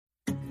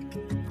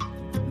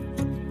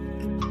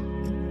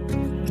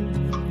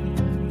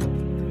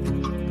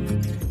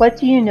What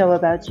do you know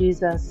about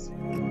Jesus?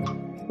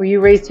 Were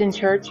you raised in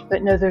church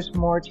but know there's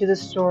more to the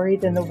story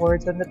than the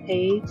words on the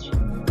page?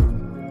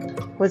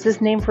 Was his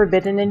name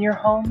forbidden in your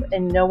home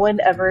and no one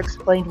ever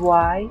explained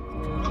why?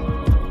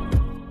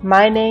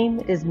 My name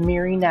is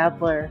Miri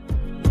Nadler,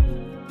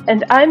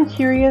 and I'm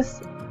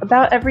curious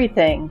about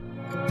everything,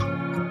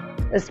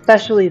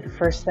 especially the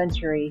first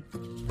century.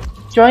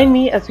 Join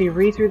me as we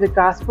read through the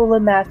Gospel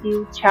of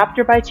Matthew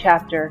chapter by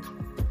chapter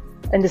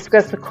and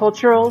discuss the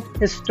cultural,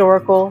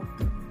 historical,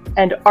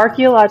 and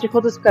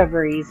archaeological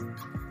discoveries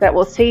that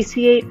will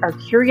satiate our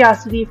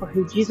curiosity for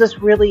who Jesus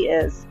really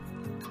is,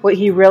 what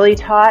he really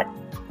taught,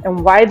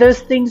 and why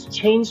those things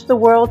changed the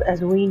world as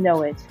we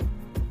know it.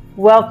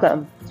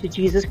 Welcome to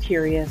Jesus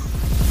Curious.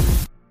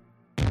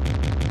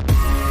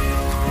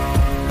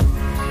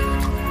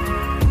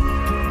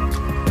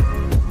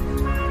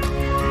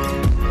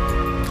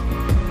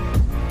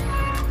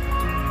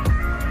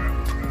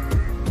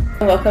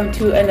 Welcome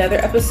to another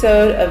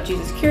episode of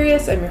Jesus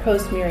Curious. I'm your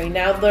host, Miri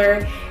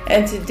Nadler,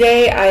 and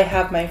today I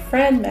have my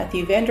friend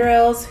Matthew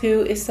Vanderels,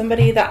 who is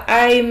somebody that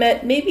I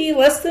met maybe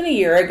less than a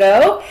year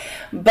ago,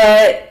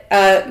 but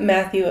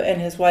Matthew and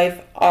his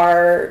wife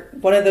are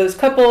one of those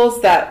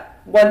couples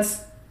that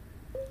once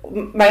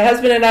my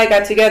husband and I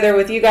got together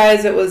with you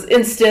guys, it was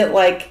instant,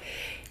 like,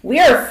 we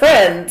are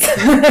friends.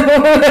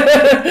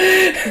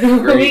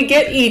 We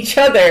get each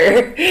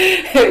other.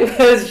 It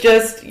was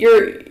just,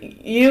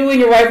 you and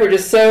your wife were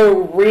just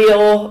so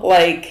real,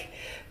 like,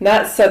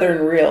 not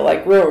Southern real,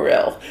 like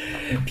real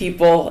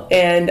people.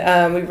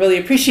 And we really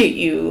appreciate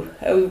you.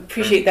 We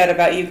appreciate that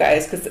about you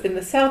guys, because in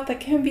the South, that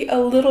can be a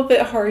little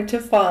bit hard to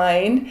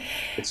find.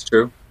 It's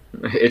true.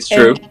 It's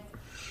true.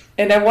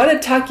 And I want to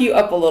talk you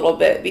up a little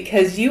bit,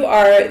 because you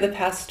are the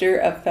pastor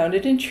of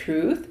Founded in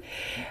Truth,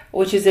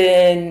 which is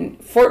in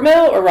Fort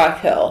Mill or Rock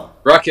Hill?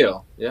 Rock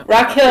Hill, yeah.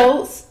 Rock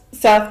Hill,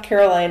 South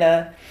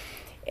Carolina.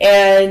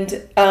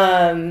 And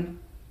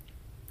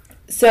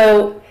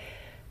so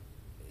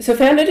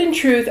Founded in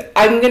Truth,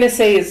 I'm going to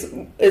say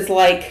is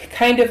like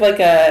kind of like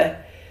a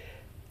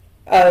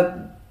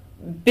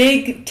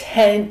big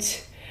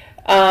tent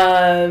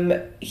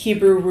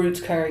Hebrew roots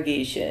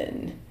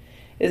congregation.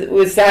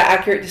 Was that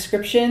accurate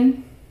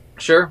description?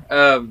 Sure.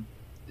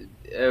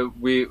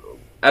 We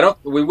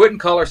wouldn't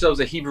call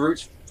ourselves a Hebrew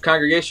roots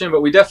congregation,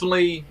 but we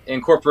definitely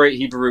incorporate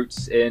Hebrew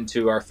roots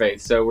into our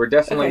faith. So we're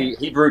definitely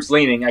Hebrew roots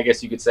leaning, I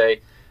guess you could say.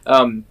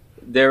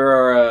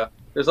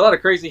 There's a lot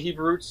of crazy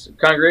Hebrew roots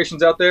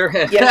congregations out there.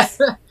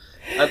 Yes.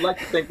 I'd like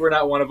to think we're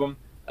not one of them.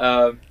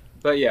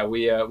 But yeah,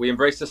 we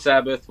embrace the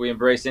Sabbath. We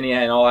embrace any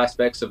and all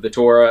aspects of the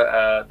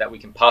Torah that we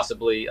can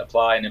possibly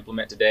apply and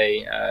implement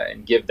today,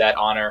 and give that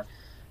honor.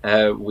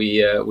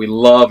 We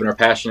love and are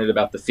passionate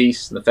about the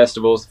feasts and the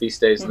festivals, the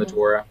feast days in the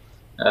Torah,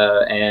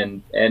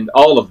 and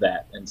all of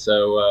that. And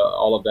so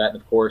all of that, and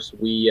of course,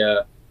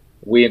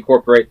 we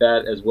incorporate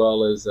that as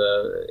well as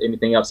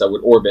anything else that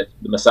would orbit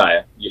the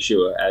Messiah,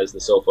 Yeshua, as the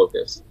sole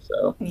focus.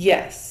 So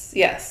yes,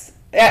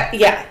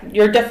 yeah.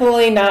 You're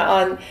definitely not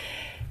on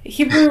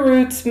Hebrew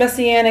roots,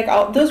 Messianic.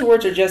 All those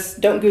words are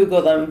just, don't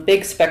Google them.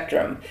 Big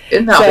spectrum.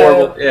 Isn't that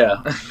horrible?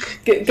 Yeah.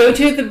 Go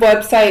to the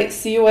website,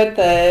 see what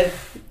the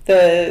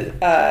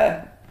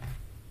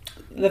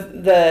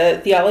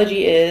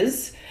theology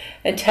is,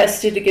 and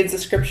test it against the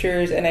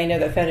scriptures, and I know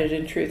that Founded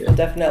in Truth will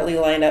definitely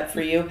line up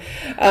for you.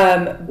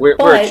 We're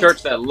a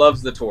church that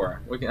loves the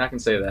Torah. I can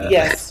say that.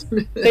 Yes,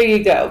 there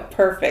you go,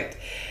 perfect.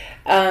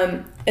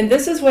 And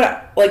this is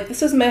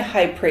this is my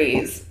high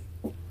praise,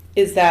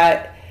 is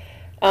that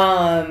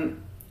I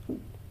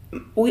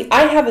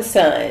have a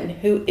son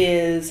who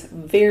is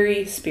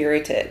very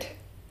spirited.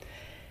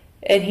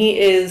 And he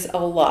is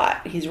a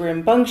lot. He's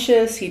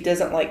rambunctious. He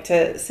doesn't like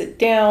to sit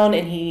down,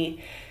 and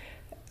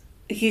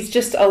he's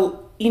just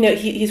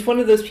he's one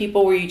of those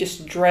people where you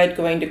just dread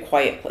going to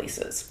quiet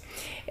places.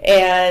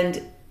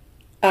 And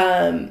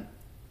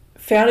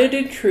Founded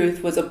in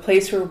Truth was a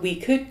place where we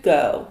could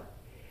go,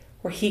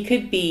 where he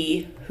could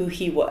be who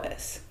he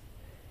was,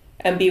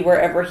 and be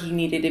wherever he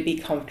needed to be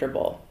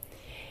comfortable.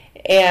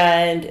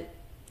 And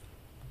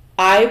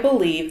I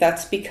believe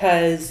that's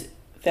because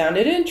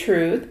Founded in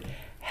Truth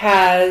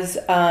has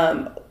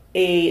a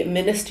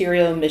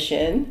ministerial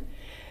mission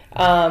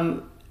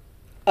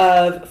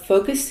of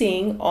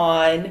focusing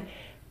on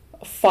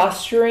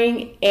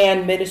fostering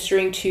and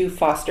ministering to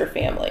foster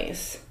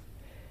families,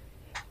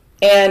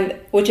 and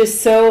which is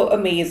so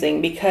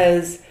amazing,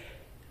 because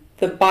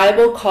the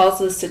Bible calls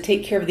us to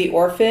take care of the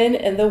orphan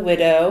and the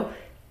widow,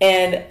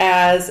 and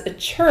as a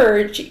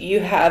church you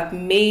have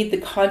made the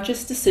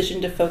conscious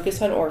decision to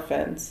focus on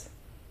orphans.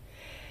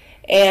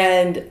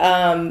 And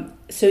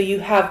so you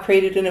have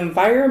created an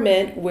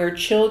environment where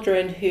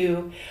children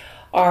who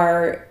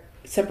are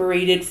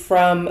separated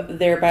from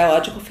their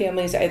biological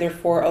families, either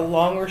for a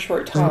long or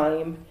short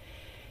time,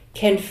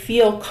 can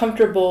feel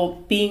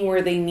comfortable being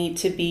where they need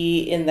to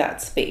be in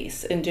that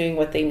space and doing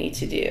what they need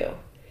to do.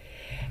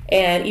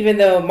 And even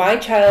though my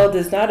child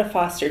is not a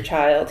foster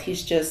child,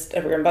 he's just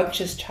a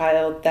rambunctious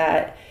child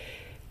that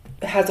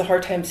has a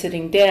hard time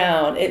sitting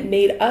down, it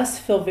made us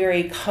feel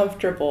very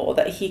comfortable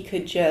that he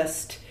could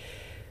just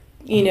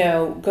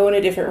go in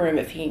a different room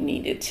if he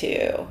needed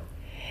to.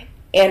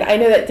 And I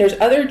know that there's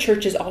other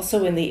churches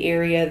also in the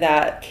area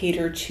that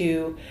cater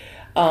to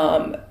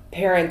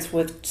parents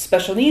with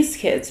special needs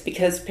kids,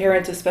 because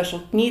parents with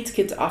special needs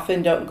kids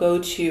often don't go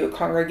to a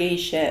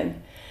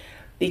congregation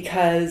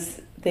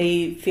because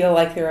they feel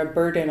like they're a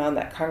burden on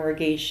that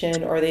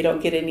congregation, or they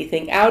don't get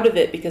anything out of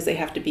it because they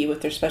have to be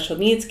with their special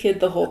needs kid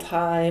the whole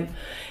time.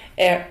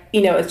 And,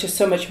 it's just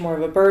so much more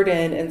of a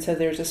burden. And so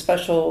there's a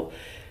special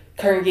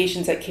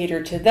congregations that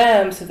cater to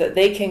them so that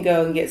they can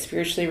go and get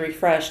spiritually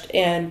refreshed.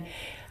 And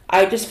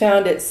I just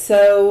found it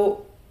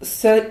so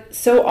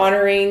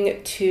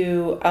honoring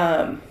to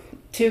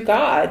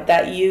God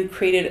that you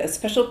created a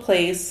special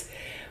place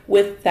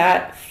with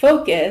that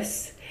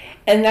focus.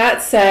 And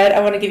that said, I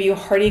want to give you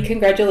hearty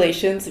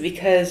congratulations,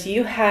 because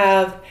you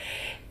have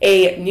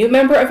a new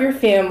member of your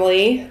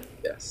family.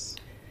 Yes.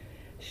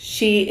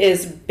 She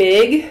is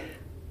big.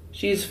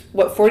 She's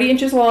 40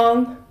 inches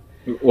long?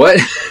 What?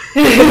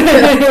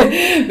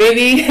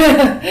 Maybe.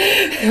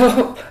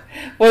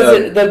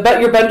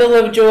 Your bundle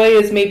of joy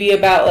is maybe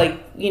about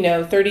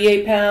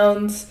 38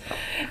 pounds.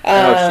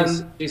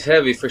 She's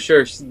heavy for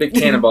sure. She's a big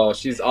cannonball.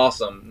 She's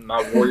awesome.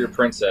 My warrior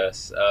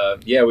princess.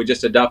 We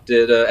just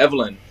adopted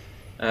Evelyn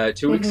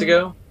 2 weeks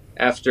ago.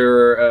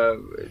 After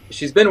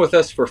she's been with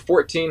us for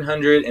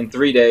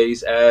 1,403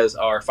 days as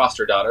our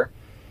foster daughter,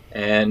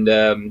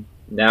 and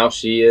now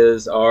she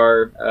is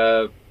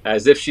our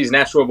as if she's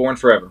natural born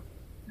forever.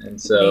 And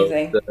so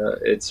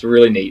it's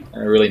really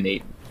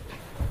neat.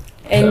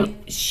 And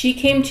she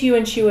came to you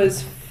when she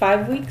was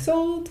 5 weeks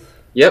old?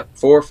 Yep,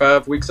 4 or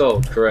 5 weeks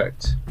old,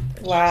 correct.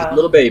 Wow. She's a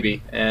little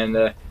baby,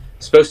 and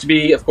supposed to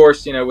be, of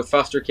course, with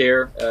foster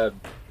care,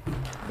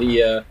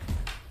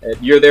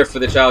 you're there for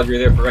the child, you're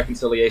there for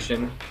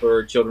reconciliation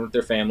for children with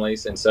their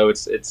families, and so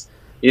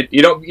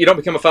you don't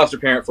become a foster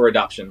parent for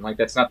adoption.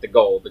 That's not the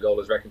goal. The goal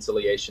is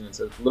reconciliation. And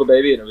so it's a little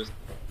baby, and it was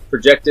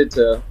projected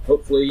to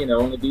hopefully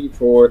only be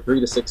for 3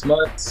 to 6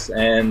 months,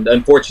 and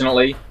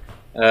unfortunately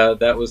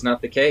that was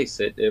not the case.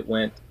 It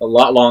went a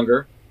lot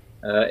longer,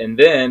 and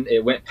then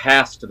it went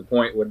past to the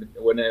point when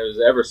it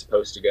was ever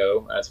supposed to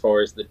go, as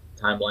far as the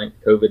time length.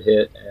 COVID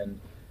hit, and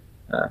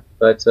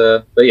but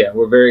yeah,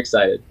 we're very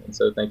excited, and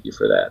so thank you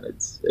for that.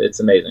 It's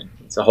amazing.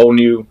 It's a whole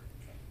new.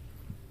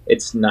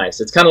 It's nice.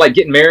 It's kind of like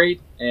getting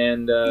married,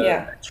 and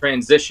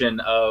transition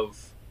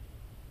of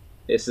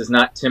this is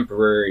not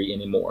temporary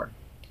anymore.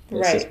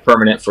 This is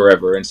permanent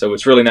forever, and so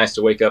it's really nice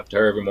to wake up to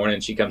her every morning,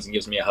 and she comes and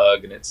gives me a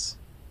hug, and it's.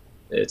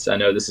 I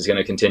know this is going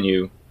to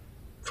continue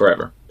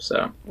forever.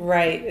 So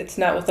it's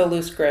not with a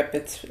loose grip.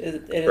 It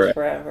is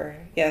forever.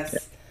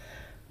 Yes.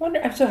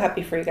 Yeah. I'm so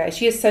happy for you guys.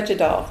 She is such a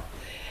doll.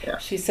 Yeah.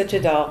 She's such a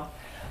doll.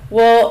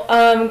 Well,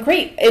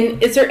 great.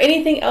 And is there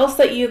anything else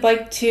that you'd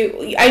like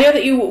to? I know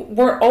that you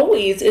weren't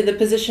always in the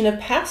position of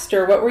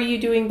pastor. What were you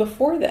doing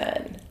before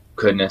then?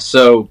 Goodness.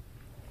 So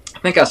I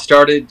think I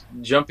started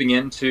jumping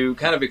into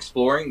kind of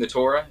exploring the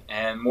Torah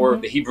and more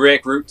of the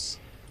Hebraic roots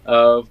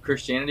of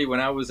Christianity when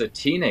I was a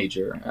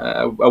teenager.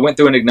 I went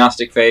through an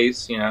agnostic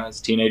phase,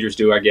 as teenagers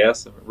do, I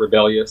guess,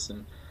 rebellious,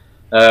 and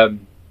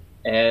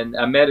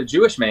I met a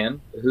Jewish man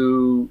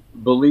who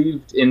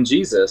believed in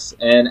Jesus.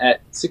 And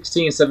at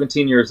 16,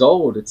 17 years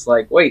old, it's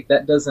like, wait,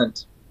 that's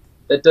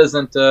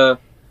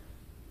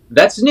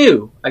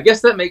new. I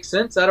guess that makes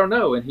sense. I don't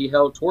know. And he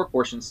held Torah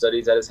portion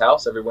studies at his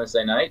house every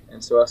Wednesday night.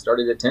 And so I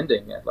started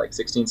attending at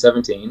 16,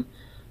 17.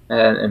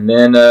 And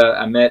then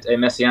I met a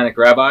Messianic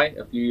rabbi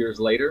a few years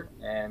later,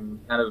 and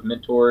kind of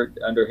mentored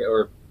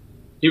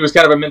he was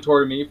kind of a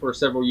mentor to me for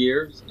several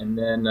years, and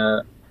then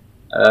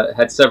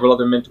had several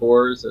other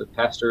mentors,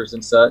 pastors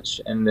and such,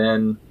 and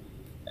then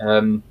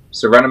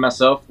surrounded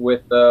myself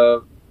with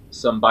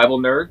some Bible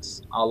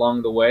nerds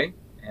along the way,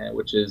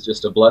 which is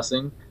just a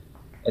blessing.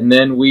 And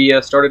then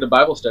we started a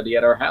Bible study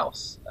at our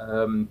house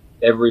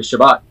every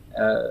Shabbat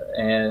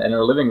and in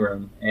our living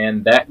room,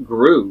 and that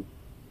grew.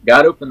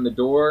 God opened the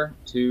door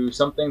to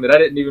something that I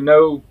didn't even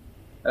know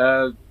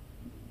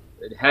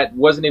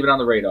wasn't even on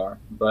the radar.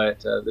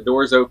 But the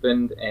doors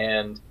opened,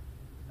 and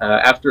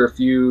after a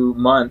few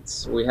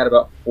months, we had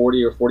about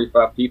 40 or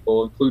 45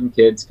 people, including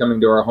kids, coming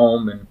to our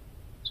home. And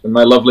when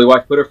my lovely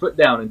wife put her foot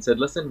down and said,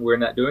 "Listen, we're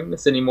not doing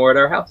this anymore at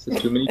our house.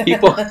 It's too many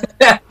people.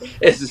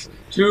 It's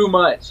too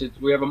much.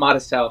 We have a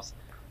modest house,"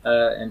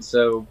 and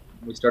so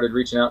we started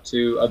reaching out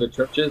to other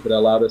churches that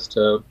allowed us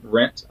to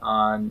rent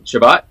on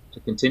Shabbat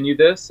to continue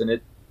this, and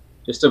it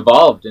just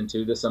evolved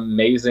into this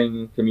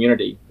amazing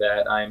community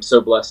that I am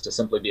so blessed to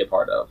simply be a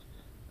part of.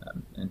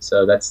 And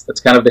so that's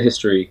kind of the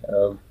history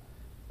of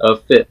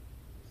FIT.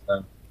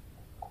 So.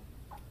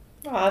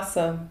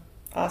 Awesome.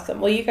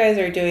 Well, you guys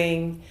are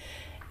doing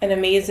an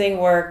amazing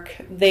work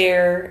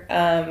there.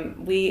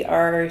 We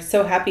are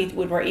so happy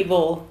when we're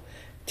able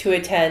to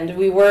attend.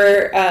 We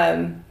were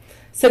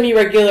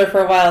semi-regular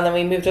for a while, and then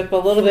we moved up a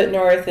little bit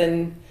north,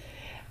 and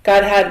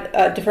God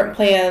had different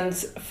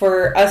plans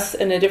for us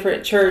in a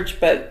different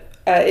church, but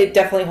it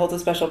definitely holds a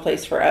special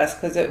place for us,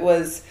 because it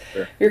was,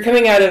 we were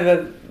coming out of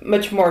a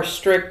much more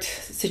strict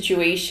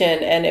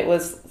situation, and it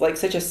was like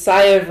such a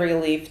sigh of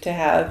relief to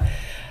have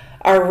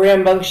our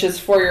rambunctious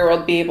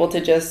 4-year-old be able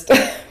to just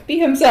be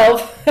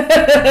himself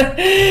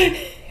in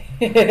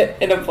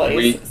a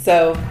place.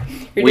 So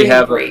you're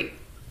doing great.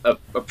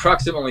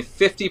 Approximately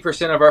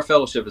 50% of our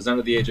fellowship is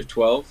under the age of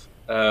 12.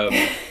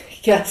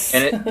 Yes,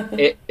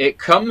 and it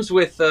comes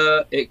with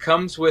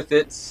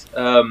its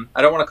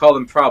I don't want to call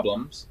them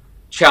problems,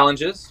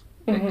 challenges.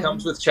 Mm-hmm. It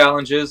comes with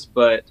challenges,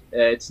 but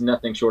it's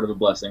nothing short of a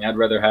blessing. I'd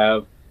rather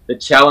have the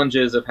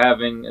challenges of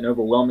having an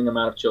overwhelming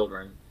amount of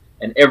children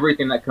and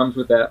everything that comes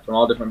with that from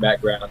all different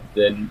backgrounds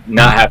than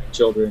not having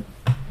children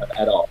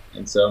at all.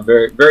 And so I'm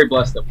very, very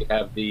blessed that we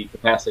have the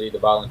capacity, the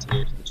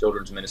volunteers in the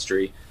children's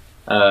ministry,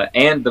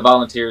 and the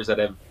volunteers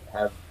that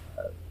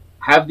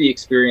have the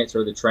experience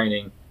or the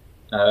training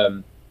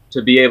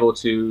to be able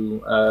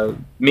to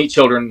meet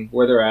children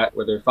where they're at,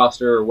 whether they're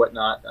foster or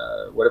whatnot,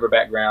 whatever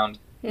background.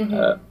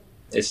 Mm-hmm.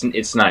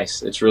 It's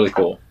nice. It's really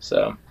cool.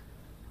 So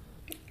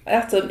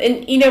awesome.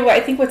 And I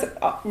think what's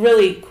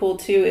really cool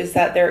too is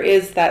that there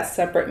is that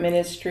separate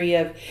ministry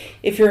of,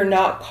 if you're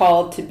not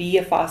called to be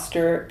a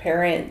foster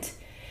parent,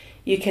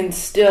 you can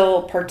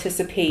still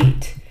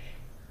participate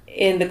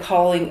in the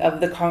calling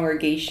of the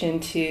congregation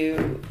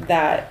to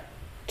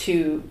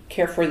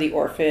care for the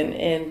orphan,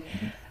 and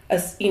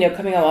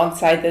coming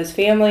alongside those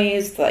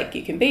families. Like,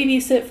 you can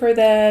babysit for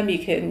them,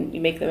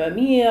 you make them a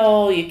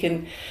meal, you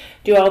can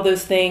do all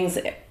those things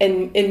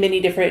in many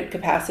different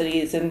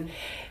capacities. And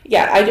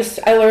yeah,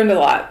 I learned a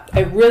lot.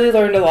 I really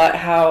learned a lot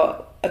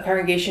how a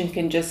congregation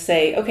can just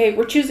say, okay,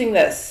 we're choosing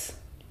this.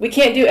 We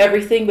can't do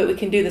everything, but we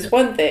can do this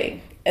one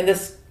thing. And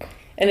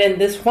in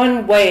this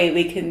one way,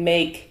 we can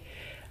make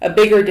a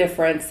bigger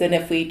difference than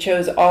if we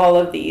chose all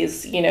of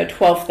these,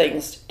 12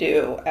 things to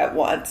do at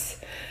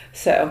once.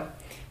 So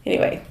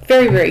anyway,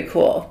 very, very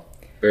cool.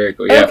 Very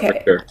cool. Yeah, okay.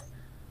 For sure.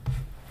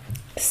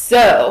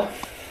 So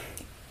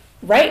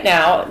right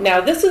now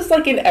this is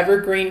like an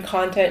evergreen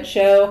content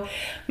show.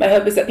 My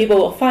hope is that people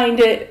will find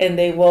it and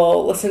they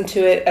will listen to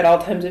it at all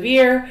times of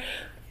year.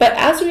 But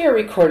as we are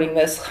recording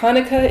this,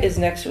 Hanukkah is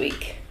next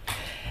week.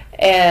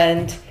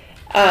 And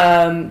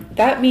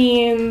that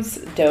means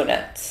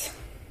donuts.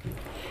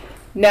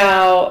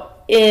 Now,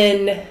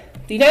 in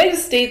the United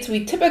States,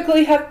 we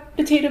typically have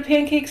potato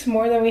pancakes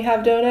more than we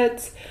have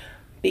donuts,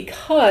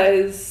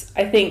 because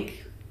I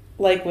think,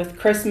 like with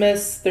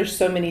Christmas, there's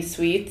so many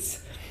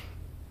sweets.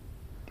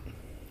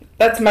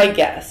 That's my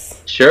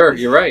guess. Sure,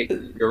 you're right.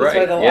 You're right.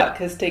 That's why the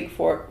latkes take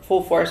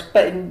full force.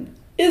 But in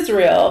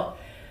Israel,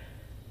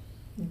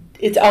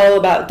 it's all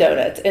about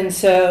donuts. And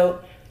so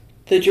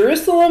the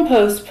Jerusalem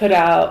Post put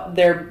out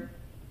their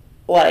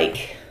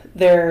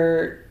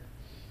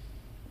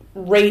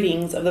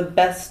ratings of the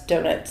best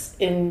donuts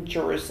in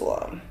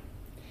Jerusalem.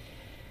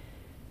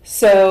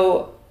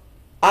 So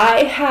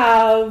I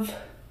have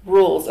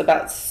rules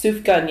about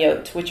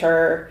sufganiyot, which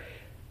are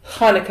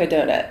Hanukkah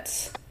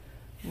donuts,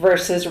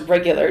 versus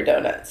regular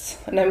donuts.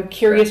 And I'm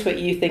curious what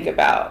you think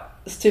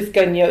about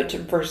sufganiyot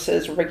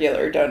versus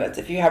regular donuts,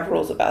 if you have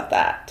rules about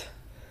that.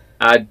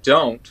 I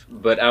don't,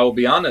 but I will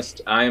be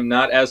honest, I am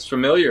not as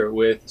familiar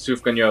with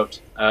sufganiyot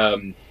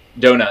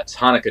donuts,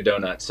 Hanukkah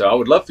donuts. So I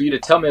would love for you to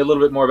tell me a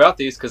little bit more about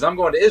these, because I'm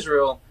going to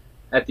Israel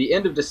at the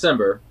end of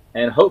December,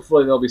 and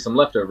hopefully there'll be some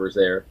leftovers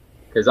there,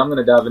 because I'm going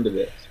to dive into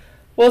this.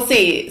 We'll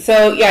see.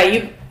 So yeah,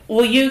 you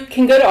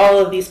can go to all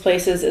of these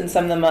places and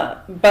sum them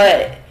up.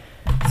 But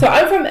so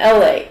I'm from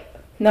LA.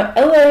 Now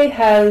LA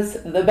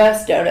has the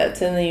best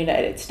donuts in the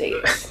United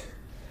States.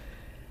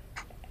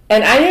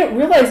 And I didn't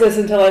realize this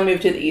until I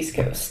moved to the East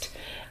Coast.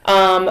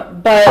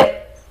 But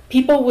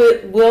people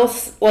will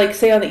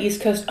say on the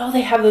East Coast, oh,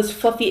 they have those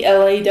fluffy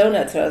LA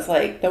donuts. And I was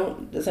like,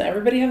 doesn't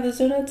everybody have those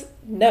donuts?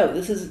 No,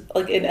 this is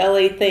like an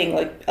LA thing.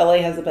 Like, LA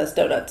has the best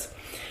donuts.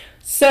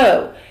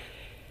 So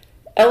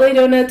LA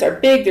donuts are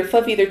big, they're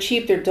fluffy, they're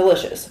cheap, they're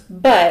delicious.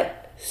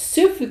 But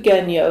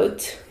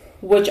sufganiyot,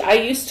 which I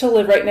used to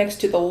live right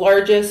next to the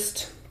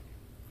largest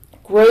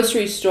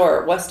grocery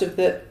store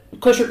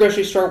kosher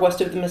grocery store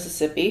west of the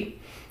Mississippi,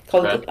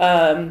 called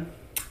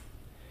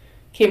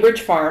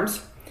Cambridge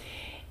Farms.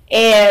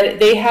 And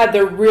they had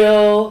the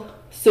real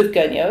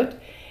sufganiyot,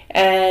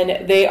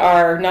 and they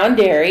are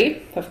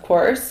non-dairy, of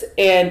course,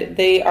 and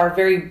they are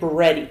very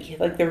bready.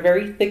 Like, they're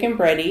very thick and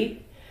bready.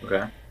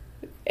 Okay.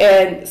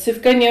 And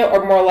sufganiyot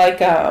are more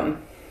like a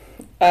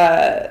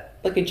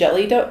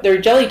jelly donut.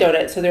 They're jelly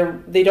donuts,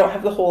 so they don't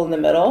have the hole in the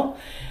middle,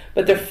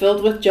 but they're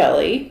filled with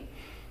jelly.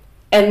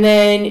 And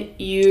then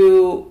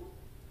you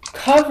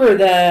cover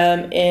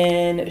them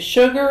in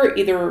sugar,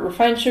 either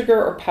refined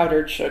sugar or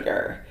powdered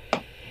sugar.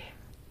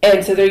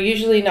 And so they're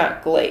usually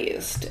not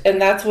glazed. And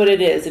that's what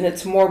it is. And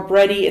it's more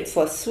bready, it's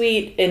less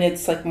sweet, and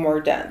it's like more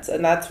dense.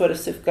 And that's what a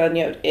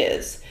sufganiyot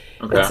is.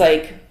 Okay. It's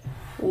like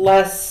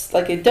less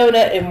like a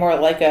donut and more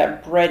like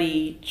a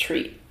bready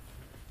treat.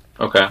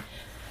 Okay.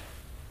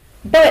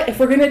 But if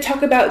we're going to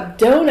talk about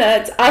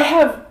donuts, I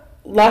have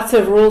lots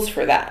of rules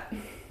for that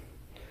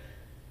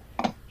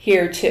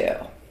here too.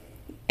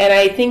 And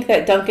I think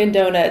that Dunkin'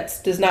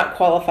 Donuts does not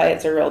qualify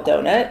as a real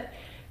donut.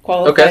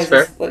 Qualifies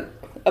as like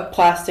a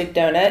plastic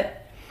donut.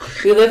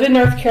 We live in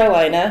North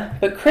Carolina,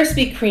 but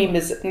Krispy Kreme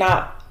is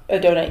not a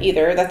donut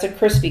either. That's a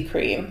Krispy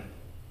Kreme.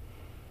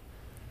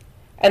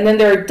 And then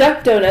there are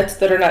duck donuts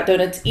that are not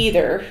donuts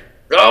either.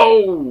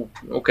 Oh,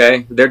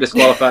 okay. They're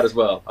disqualified as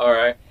well. All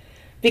right.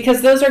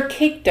 Because those are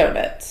cake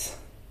donuts.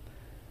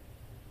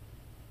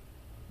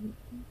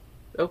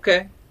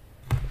 Okay.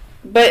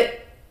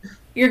 But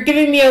you're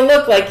giving me a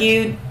look like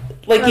you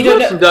I don't love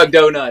know. some duck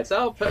donuts.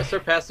 I'll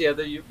surpass the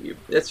other.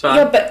 It's fine.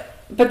 Yeah,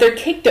 but they're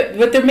cake.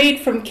 But they're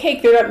made from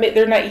cake.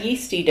 They're not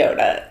yeasty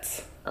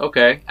donuts.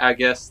 Okay, I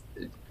guess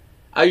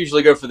I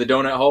usually go for the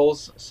donut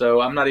holes,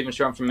 so I'm not even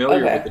sure I'm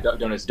familiar with the Duck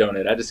Donuts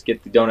donut. I just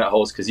get the donut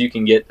holes because you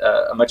can get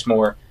a much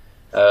more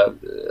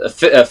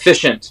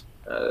efficient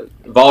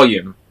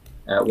volume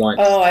at once.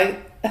 Oh, I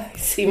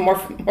see more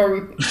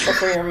for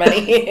your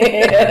money.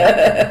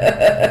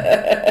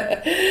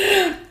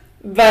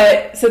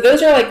 But so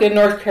those are like a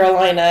North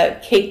Carolina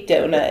cake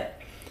donut.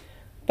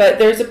 But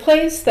there's a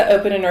place that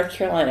opened in North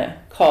Carolina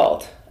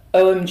called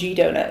OMG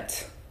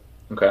Donuts.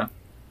 Okay.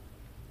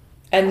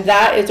 And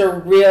that is a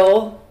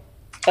real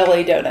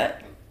LA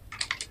donut.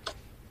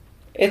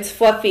 It's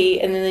fluffy,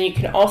 and then you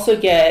can also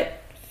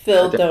get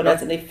filled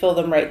donuts, and they fill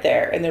them right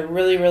there. And they're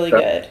really, really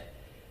good.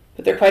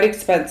 But they're quite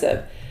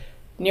expensive.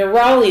 Near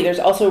Raleigh, there's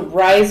also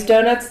Rise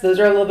Donuts. Those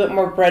are a little bit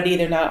more bready.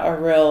 They're not a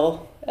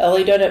real LA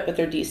donut, but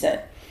they're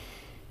decent.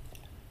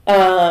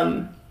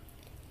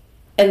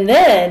 And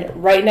then,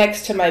 right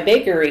next to my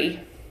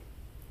bakery,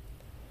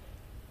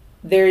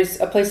 there's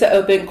a place that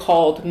opened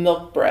called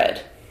Milk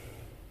Bread.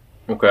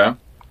 Okay.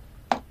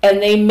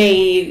 And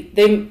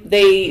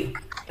they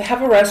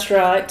have a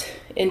restaurant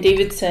in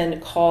Davidson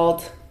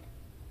called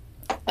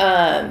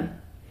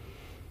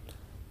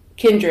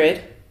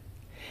Kindred.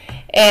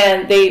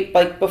 And they,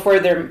 like, before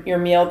your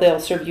meal, they'll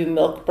serve you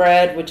milk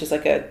bread, which is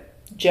like a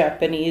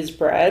Japanese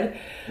bread.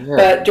 Yeah.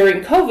 But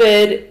during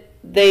COVID,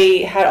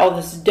 they had all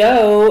this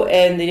dough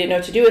and they didn't know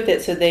what to do with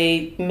it, so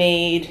they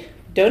made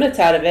donuts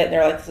out of it, and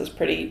they're like, this is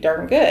pretty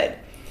darn good.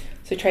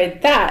 So I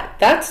tried that.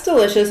 That's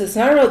delicious. It's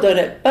not a real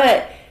donut,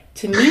 but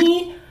to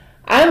me,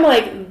 I'm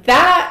like,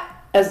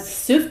 that as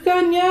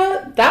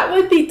sufganiyot, that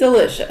would be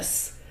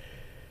delicious.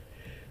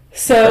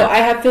 So I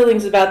have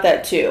feelings about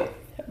that too.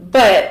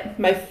 But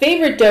my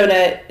favorite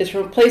donut is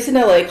from a place in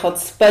LA called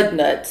Spud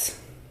Nuts.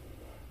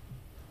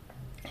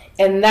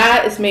 And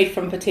that is made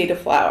from potato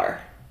flour.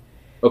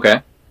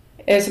 Okay.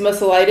 And it's the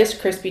most lightest,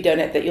 crispy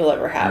donut that you'll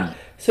ever have.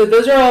 So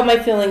those are all my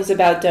feelings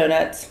about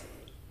donuts.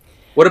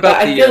 What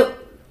about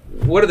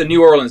what are the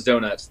New Orleans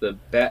donuts? How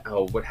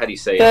do you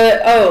say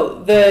it?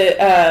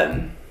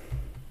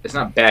 It's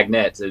not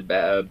bagnettes.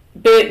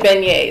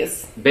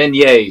 Beignets.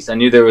 Beignets. I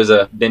knew there was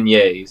a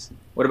beignets.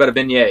 What about a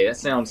beignet? That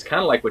sounds kind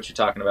of like what you're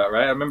talking about,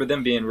 right? I remember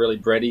them being really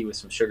bready with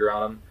some sugar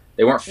on them.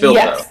 They weren't filled,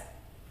 though.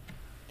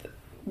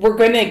 We're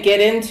going to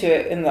get into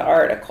it in the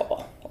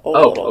article a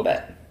little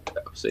bit.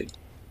 See.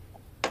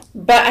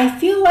 But I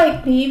feel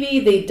like maybe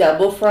they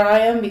double fry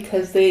them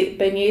because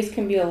beignets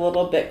can be a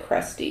little bit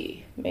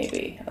crusty,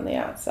 maybe, on the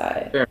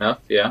outside. Fair enough,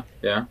 yeah.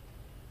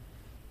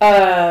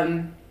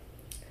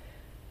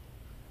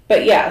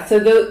 But yeah, so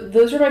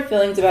those are my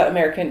feelings about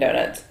American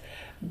donuts.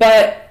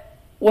 But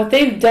what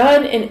they've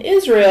done in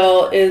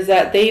Israel is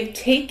that they've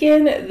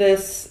taken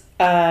this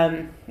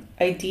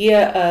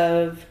idea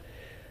of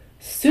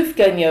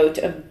sufganiyot,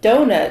 of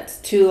donuts,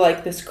 to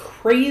like this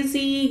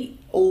crazy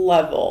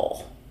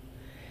level.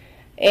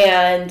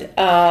 And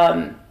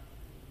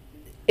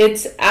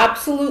it's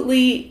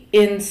absolutely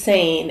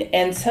insane.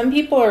 And some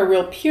people are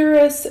real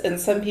purists, and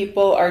some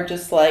people are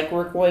just like,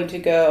 we're going to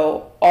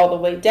go all the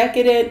way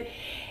decadent.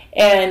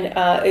 And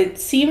it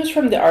seems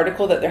from the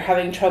article that they're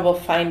having trouble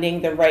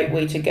finding the right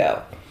way to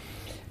go.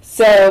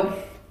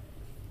 So,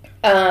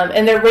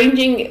 and they're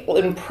ranging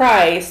in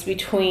price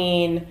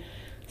between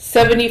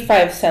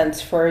 75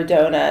 cents for a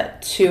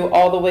donut to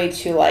all the way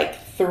to like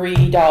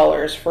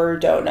 $3 for a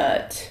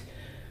donut.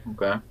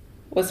 Okay.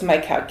 Was my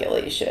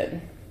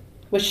calculation.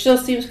 Which still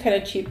seems kind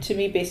of cheap to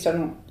me based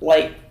on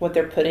like what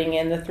they're putting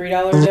in the $3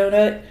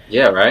 donut.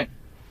 Yeah, right.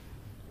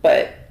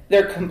 But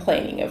they're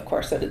complaining, of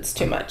course, that it's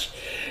too much.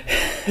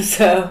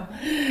 So,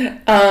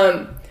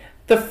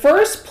 the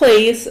first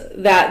place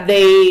that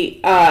they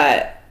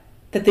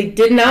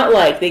did not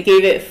like, they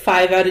gave it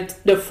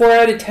 4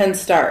 out of 10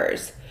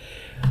 stars,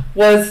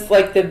 was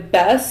like the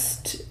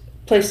best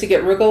place to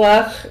get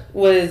rugelach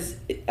was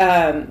in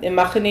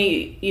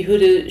Machane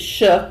Yehuda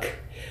Shuk,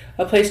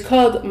 a place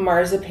called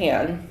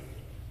Marzipan.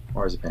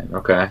 Marzipan,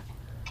 okay.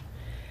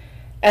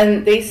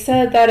 And they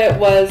said that it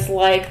was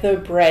like the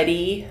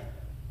bready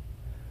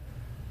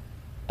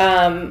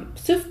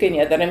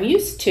sufganiyot that I'm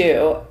used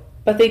to,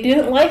 but they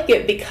didn't like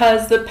it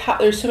because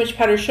there's so much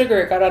powdered sugar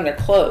it got on their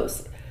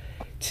clothes.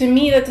 To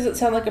me, that doesn't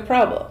sound like a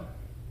problem.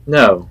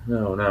 No,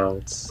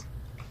 it's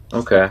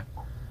okay.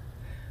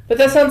 But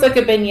that sounds like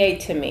a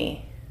beignet to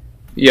me.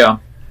 Yeah.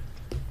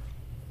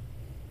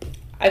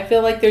 I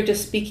feel like they're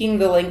just speaking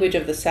the language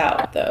of the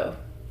South, though.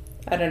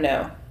 I don't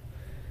know.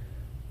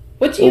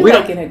 What do you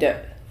like in a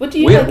donut? What do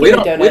you like in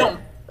a donut? We don't,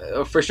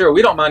 for sure,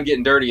 we don't mind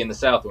getting dirty in the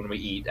South when we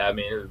eat. I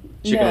mean,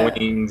 chicken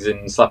wings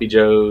and sloppy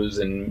joes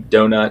and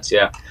donuts.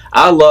 Yeah,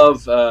 I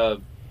love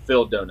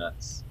filled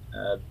donuts.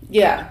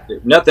 Yeah.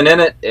 Nothing in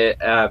it.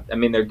 I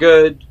mean, they're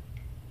good.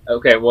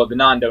 Okay, well, the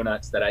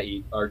non-donuts that I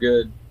eat are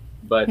good,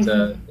 but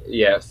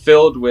yeah,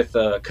 filled with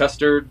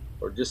custard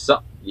or just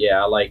something.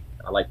 Yeah, I like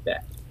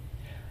that.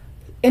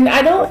 And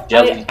Or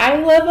jelly. I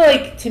love,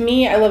 like, to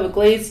me, I love a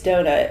glazed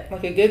donut,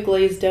 like a good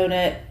glazed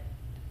donut.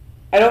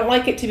 I don't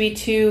like it to be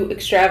too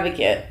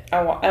extravagant.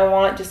 I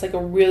want just like a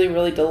really,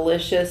 really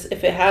delicious,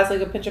 if it has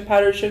like a pinch of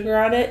powdered sugar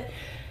on it,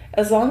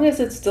 as long as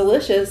it's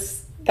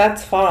delicious,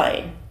 that's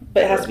fine.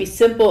 But it has to be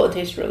simple and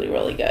taste really,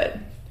 really good.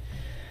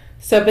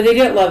 So, but they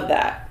didn't love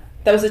that.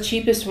 That was the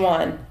cheapest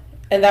one.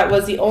 And that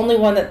was the only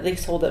one that they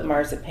sold at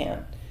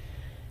Marzipan.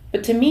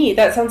 But to me,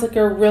 that sounds like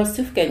a real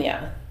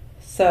sufganiyya.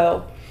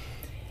 So,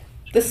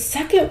 the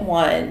second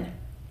one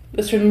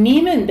was from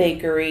Neiman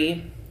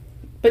Bakery.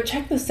 But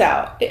check this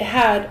out. It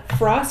had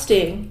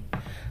frosting,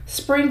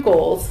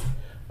 sprinkles,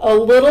 a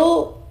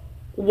little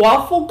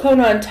waffle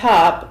cone on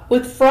top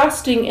with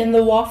frosting in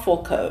the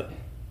waffle cone.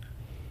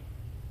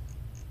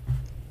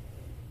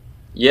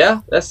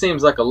 Yeah, that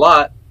seems like a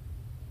lot.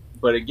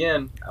 But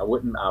again, I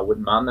wouldn't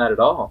mind that at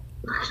all.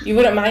 You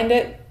wouldn't mind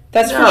it?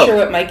 That's No. for sure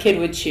what my kid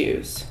would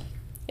choose.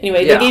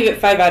 Anyway, Yeah. they gave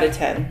it 5 out of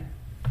 10.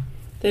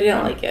 They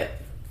didn't like it.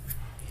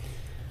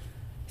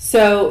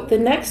 So the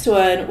next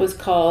one was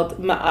called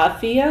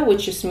Mafia,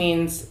 which just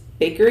means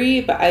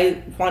bakery, but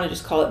I want to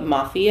just call it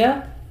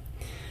Mafia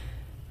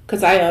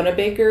because I own a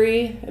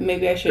bakery, and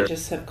maybe I should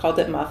just have called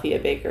it Mafia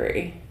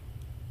Bakery.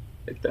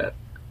 Like that.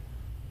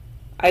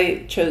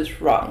 I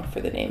chose wrong for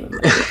the name of my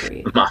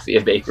bakery.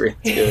 Mafia Bakery.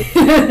 It's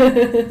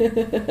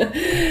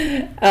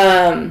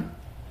good.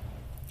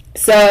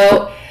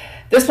 So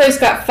this place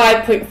got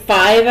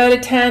 5.5 out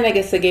of 10. I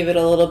guess they gave it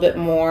a little bit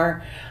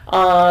more.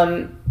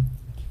 And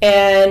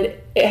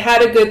it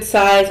had a good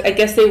size. I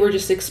guess they were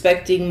just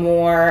expecting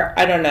more.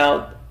 I don't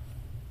know.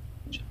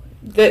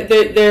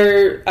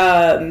 They're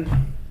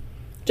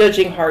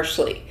judging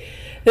harshly.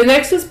 The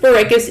next was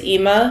Barricas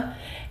Ima.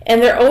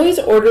 And they're always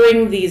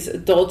ordering these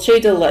dulce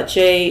de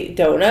leche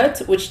donuts,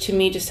 which to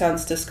me just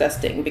sounds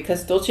disgusting.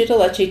 Because dulce de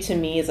leche to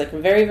me is like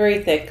very,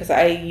 very thick because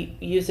I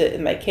use it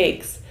in my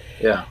cakes.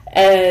 Yeah.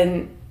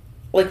 And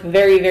like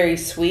very, very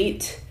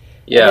sweet.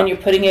 Yeah. And then you're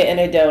putting it in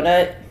a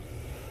donut.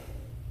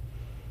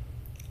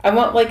 I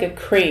want like a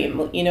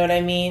cream, you know what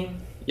I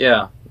mean?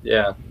 Yeah.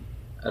 I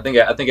think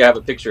I have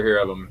a picture here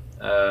of them.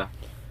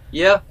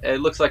 Yeah,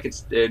 it looks like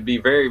it'd be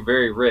very,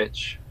 very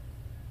rich.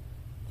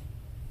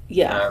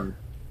 Yeah.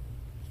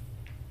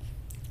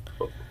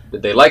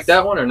 Did they like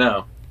that one or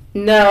no?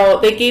 No,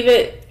 they gave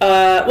it,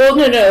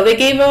 no. They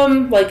gave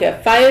them like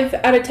a 5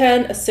 out of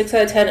 10, a 6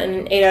 out of 10, and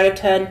an 8 out of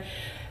 10.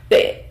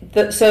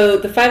 So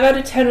the 5 out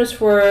of 10 was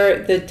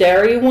for the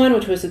dairy one,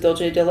 which was the dulce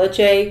de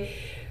leche.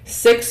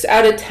 6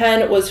 out of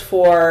 10 was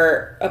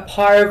for a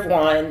parve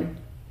one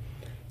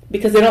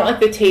because they don't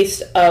like the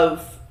taste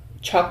of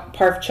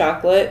parve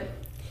chocolate.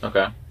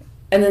 Okay.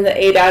 And then the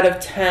 8 out of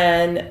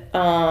 10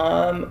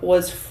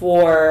 was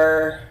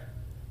for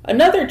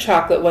another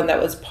chocolate one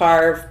that was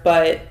parve,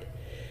 but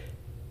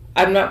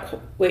I'm not...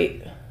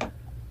 Wait.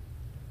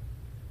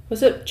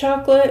 Was it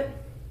chocolate?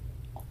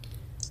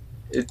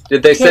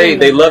 Did they say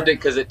they loved it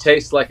because it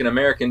tastes like an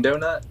American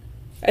donut?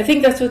 I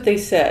think that's what they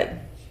said.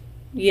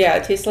 Yeah,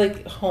 it tastes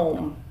like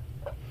home,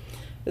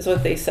 is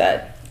what they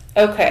said.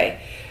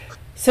 Okay.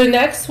 So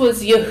next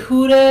was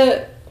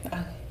Yehuda,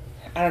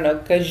 I don't know,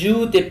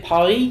 Gajou de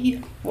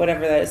Paris,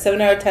 whatever that is, 7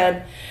 out of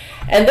 10.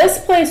 And this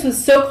place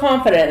was so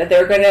confident that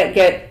they were going to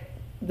get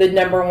the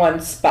number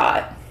 1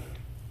 spot.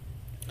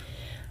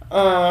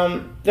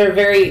 They're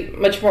very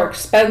much more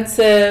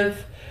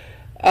expensive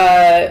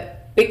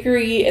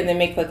bakery, and they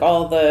make like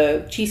all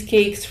the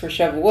cheesecakes for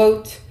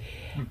Shavuot.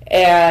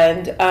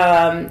 And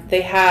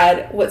they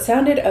had what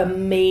sounded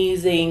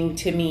amazing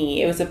to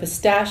me. It was a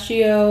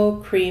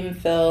pistachio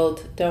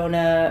cream-filled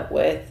donut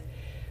with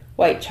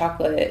white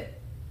chocolate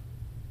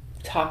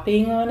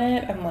topping on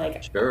it. I'm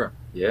like, sure,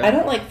 yeah. I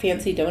don't like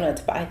fancy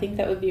donuts, but I think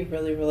that would be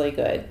really, really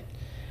good.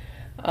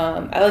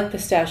 I like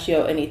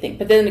pistachio anything.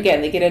 But then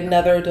again, they get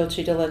another dulce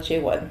de leche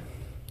one.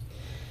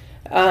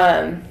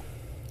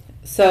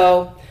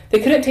 So they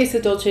couldn't taste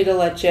the dulce de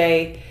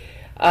leche,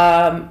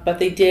 but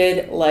they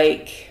did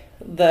like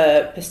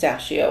the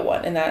pistachio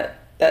one, and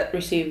that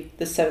received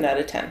the 7 out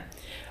of 10.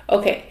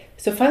 Okay,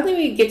 so finally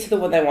we get to the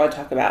one that I want to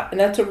talk about, and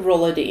that's a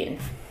Roladin.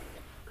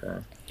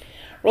 Okay.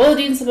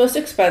 Roladin's the most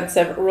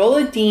expensive.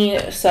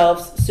 Roladin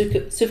sells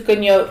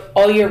sufganiyot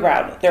all year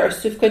round. They're a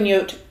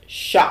sufganiyot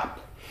shop,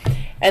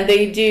 and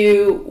they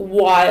do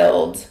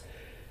wild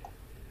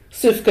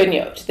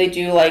sufganiyot. They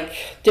do like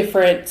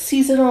different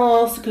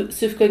seasonal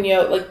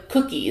sufganiyot, like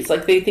cookies.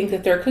 Like they think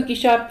that they're a cookie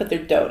shop, but they're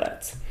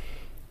donuts.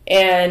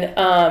 And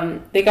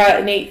they got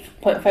an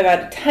 8.5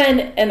 out of 10,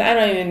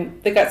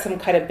 and they got some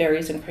kind of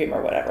berries and cream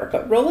or whatever.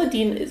 But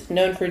Roladin is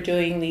known for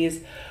doing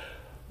these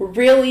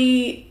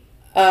really,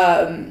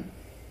 I'm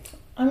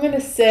going to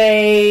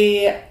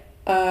say,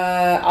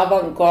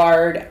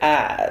 avant-garde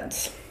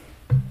ads.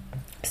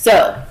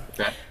 So,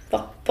 Okay.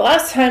 the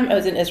last time I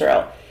was in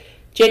Israel,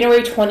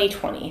 January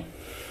 2020,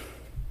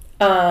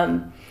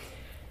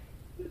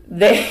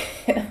 they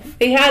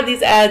they had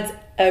these ads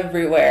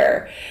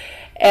everywhere,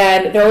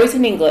 and they're always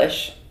in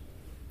English.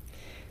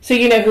 So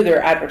you know who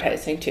they're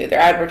advertising to. They're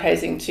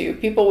advertising to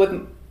people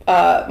with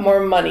more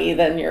money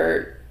than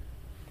your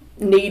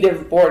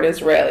native-born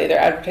Israeli. They're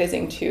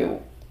advertising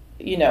to,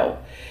 you know,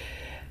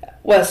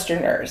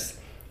 Westerners.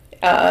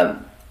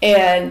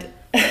 And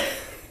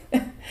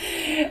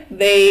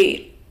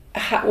they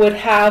would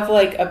have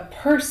like a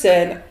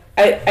person.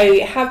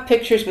 I have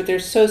pictures, but they're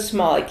so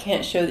small I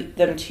can't show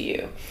them to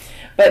you.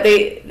 But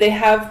they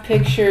have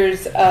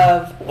pictures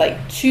of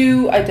like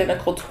two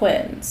identical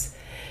twins,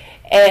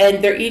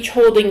 and they're each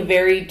holding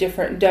very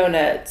different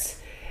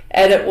donuts,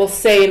 and it will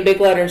say in big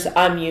letters,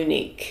 "I'm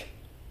unique."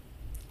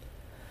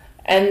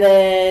 And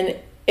then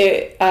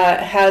it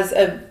has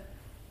a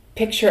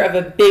picture of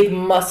a big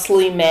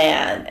muscly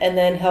man, and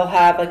then he'll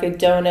have like a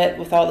donut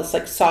with all this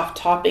like soft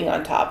topping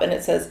on top, and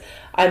it says,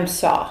 "I'm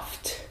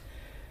soft."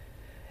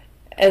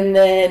 And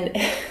then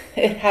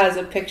it has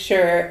a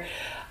picture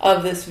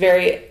of this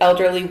very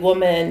elderly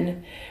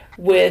woman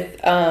with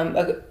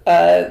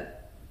a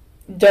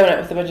donut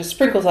with a bunch of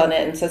sprinkles on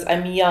it, and says,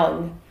 "I'm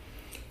young."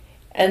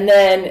 And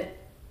then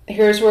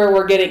here's where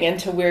we're getting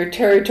into weird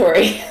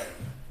territory.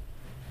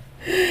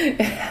 It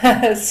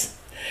has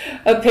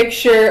a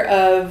picture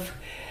of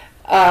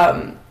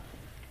a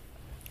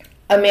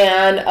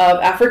man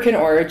of African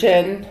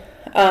origin,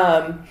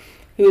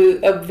 who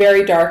a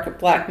very dark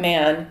black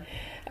man,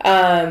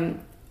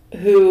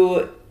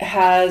 who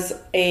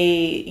has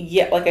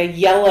a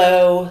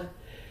yellow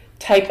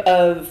type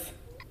of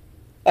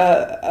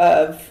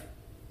donut,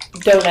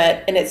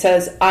 and it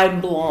says,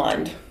 "I'm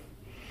blonde."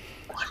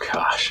 Oh my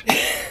gosh.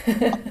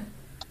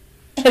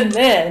 And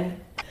then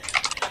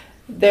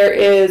there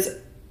is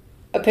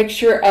a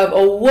picture of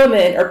a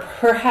woman, or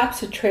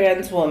perhaps a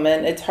trans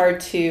woman. It's hard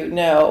to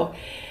know.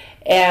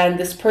 And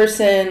this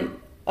person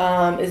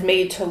is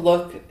made to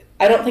look,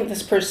 I don't think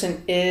this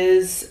person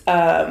is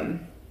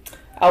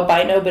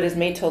albino, but is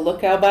made to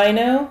look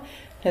albino.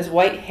 Has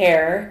white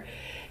hair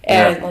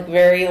and like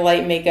very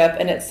light makeup,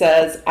 and it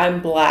says,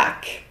 "I'm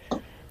black."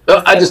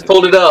 Oh, I just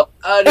pulled it up.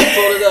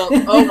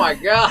 Oh my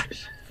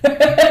gosh. And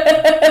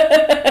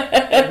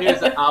here's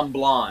the "I'm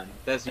blonde."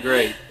 That's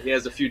great. He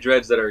has a few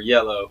dreads that are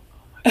yellow.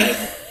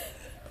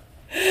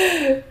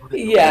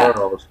 Yeah.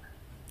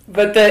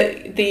 But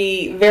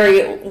the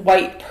very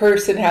white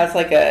person has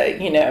like a,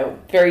 you know,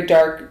 very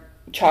dark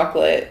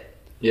chocolate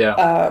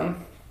donut.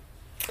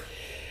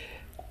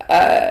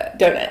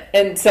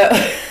 And so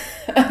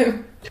I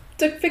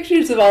took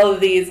pictures of all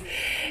of these,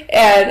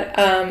 and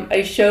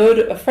I showed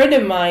a friend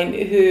of mine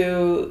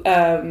who,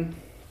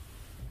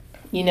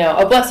 you know,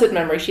 a blessed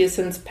memory. She has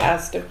since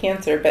passed of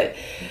cancer, but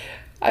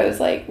I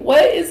was like,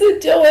 "What is the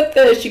deal with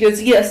this?" She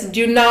goes, "Yes,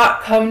 do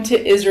not come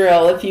to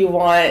Israel if you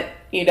want,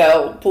 you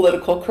know,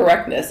 political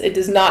correctness. It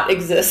does not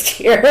exist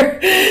here."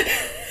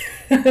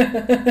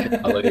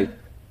 Golly.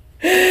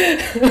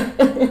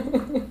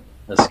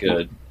 That's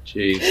good.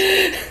 Jeez.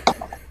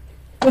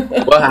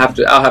 Well,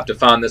 I'll have to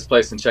find this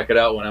place and check it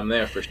out when I'm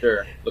there for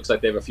sure. Looks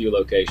like they have a few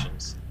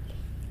locations.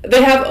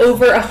 They have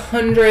over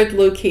 100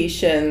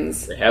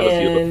 locations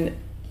in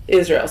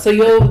Israel, so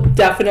you'll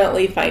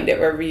definitely find it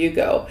wherever you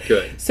go.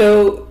 Good.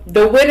 So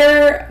the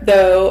winner,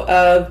 though,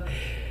 of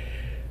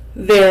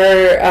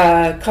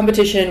their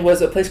competition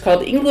was a place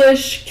called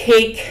English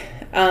Cake,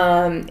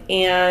 and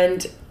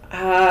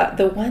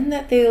the one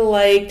that they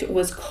liked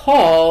was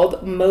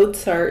called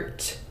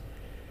Mozart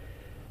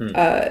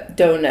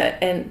donut,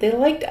 and they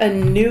liked a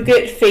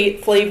nougat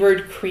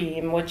flavored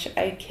cream, which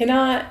I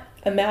cannot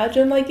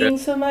imagine liking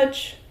so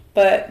much,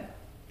 but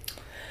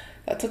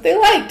that's what they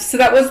liked. So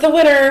that was the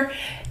winner.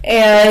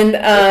 And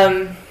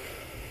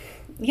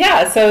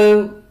yeah,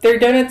 so their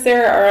donuts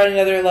there are on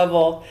another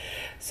level.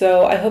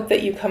 So I hope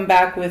that you come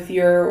back with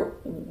your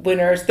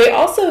winners. They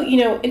also, you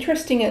know,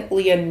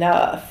 interestingly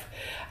enough,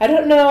 I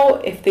don't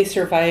know if they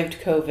survived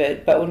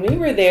COVID, but when we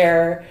were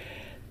there,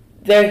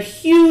 the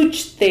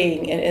huge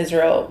thing in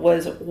Israel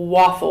was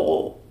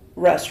waffle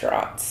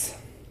restaurants.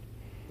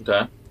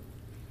 Okay.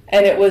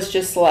 And it was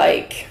just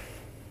like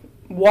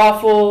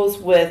waffles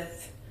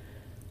with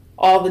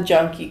all the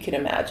junk you can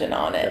imagine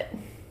on it.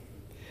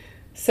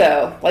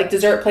 So, like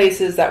dessert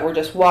places that were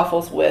just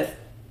waffles with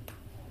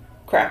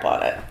crap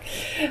on it.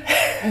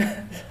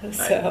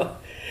 So,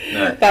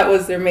 that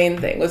was their main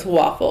thing, was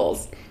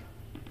waffles.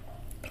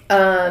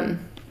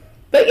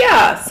 But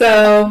yeah,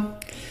 so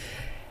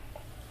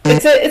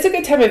it's a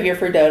good time of year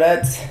for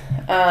donuts.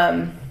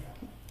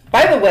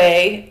 By the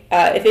way,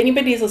 if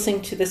anybody is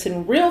listening to this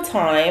in real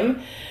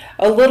time,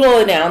 a little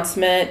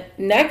announcement.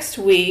 Next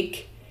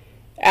week,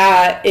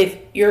 if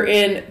you're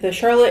in the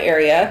Charlotte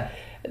area,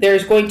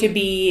 there's going to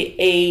be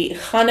a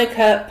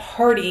Hanukkah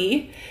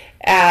party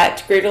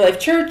at Greater Life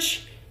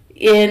Church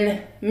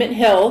in Mint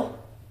Hill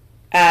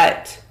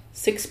at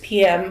 6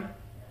 p.m.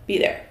 Be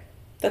there.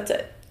 That's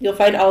it. You'll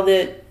find all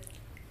the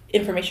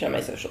information on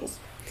my socials.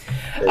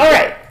 All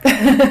right.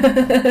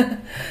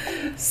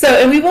 So,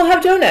 and we will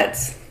have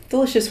donuts.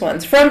 Delicious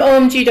ones from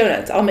OMG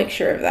Donuts. I'll make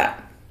sure of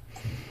that.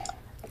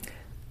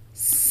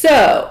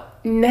 So,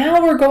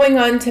 now we're going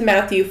on to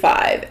Matthew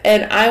 5,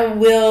 and I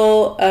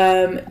will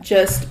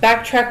just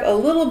backtrack a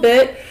little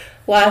bit.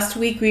 Last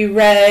week we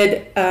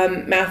read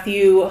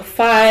Matthew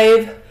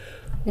 5,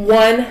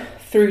 1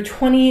 through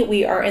 20.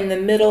 We are in the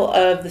middle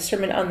of the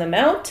Sermon on the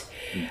Mount.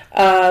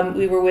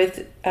 We were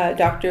with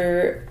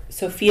Dr.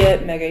 Sophia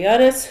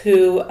Magallanes,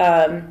 who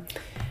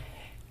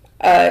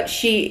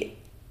she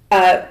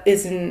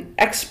is an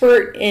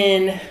expert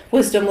in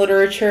wisdom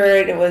literature,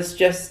 and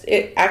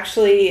it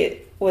actually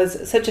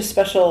was such a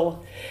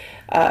special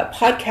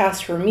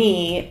podcast for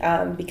me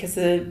because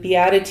the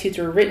Beatitudes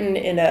were written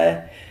in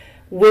a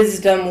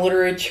wisdom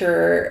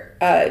literature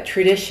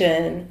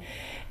tradition.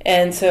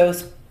 And so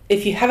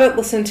if you haven't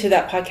listened to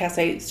that podcast,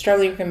 I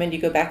strongly recommend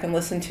you go back and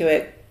listen to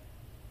it.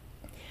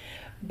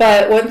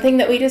 But one thing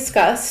that we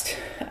discussed,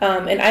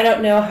 and I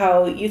don't know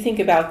how you think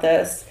about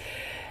this,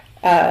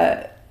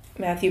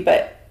 Matthew,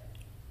 but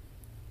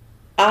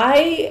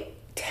I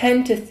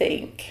tend to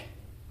think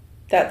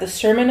that the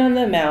Sermon on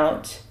the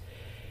Mount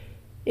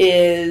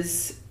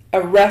is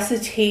a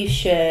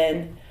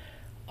recitation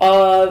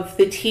of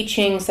the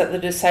teachings that the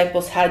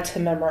disciples had to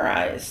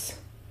memorize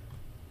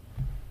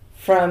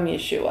from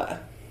Yeshua.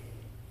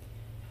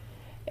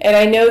 And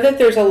I know that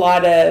there's a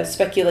lot of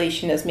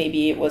speculation as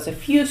maybe it was a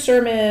few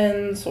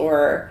sermons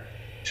or...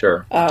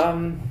 Sure.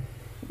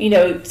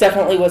 It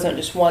definitely wasn't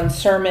just one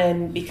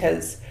sermon,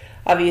 because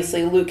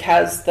obviously Luke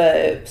has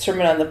the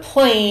Sermon on the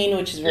Plain,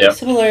 which is very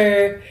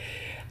similar.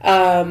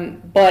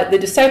 But the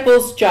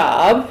disciples'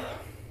 job,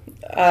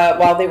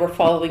 while they were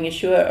following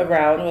Yeshua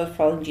around, or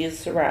following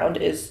Jesus around,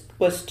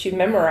 was to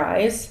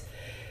memorize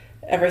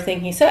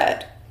everything he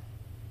said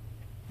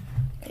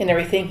and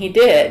everything he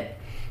did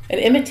and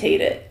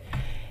imitate it.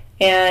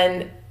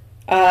 And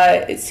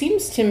it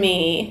seems to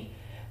me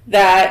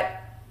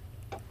that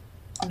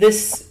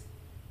this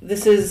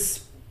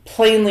is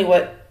plainly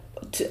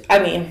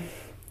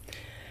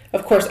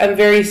of course, I'm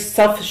very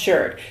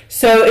self-assured.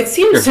 So it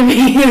seems to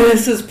me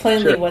this is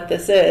plainly what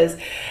this is.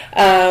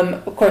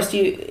 Of course,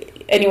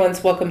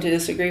 anyone's welcome to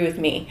disagree with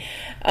me.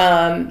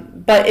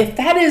 But if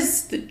that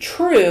is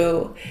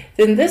true,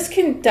 then this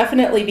can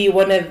definitely be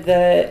one of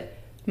the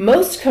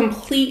most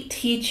complete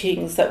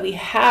teachings that we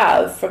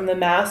have from the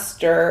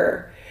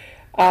Master,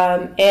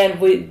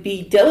 and would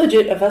be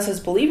diligent of us as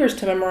believers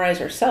to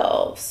memorize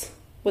ourselves.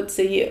 What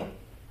say you?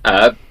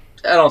 I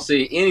don't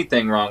see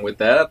anything wrong with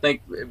that. I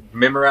think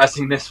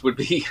memorizing this would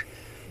be,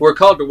 we're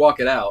called to walk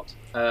it out.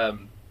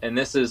 And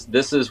this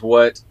is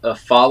what a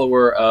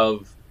follower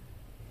of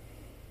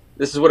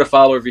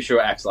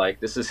Yeshua acts like.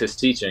 This is his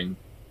teaching.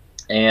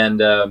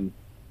 And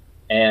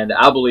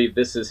I believe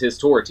this is his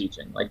Torah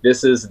teaching. Like,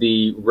 this is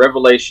the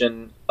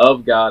revelation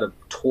of God, of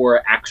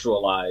Torah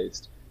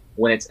actualized,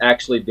 when it's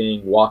actually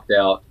being walked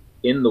out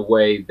in the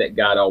way that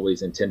God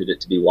always intended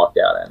it to be walked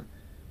out in.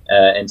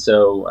 I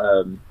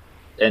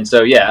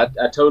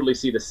totally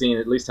see the scene,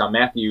 at least how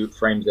Matthew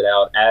frames it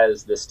out,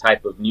 as this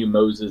type of new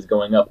Moses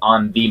going up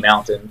on the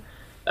mountain,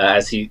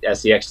 as he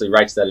actually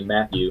writes that in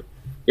Matthew.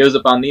 He goes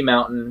up on the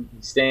mountain,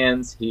 he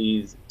stands,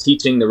 he's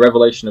teaching the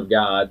revelation of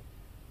God,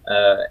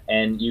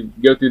 and you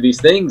go through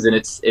these things, and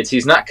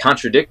he's not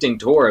contradicting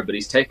Torah, but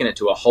he's taking it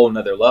to a whole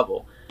nother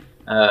level.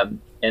 And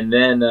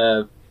then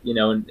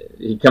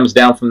he comes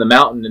down from the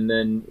mountain, and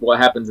then what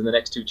happens in the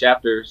next 2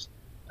 chapters?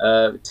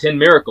 10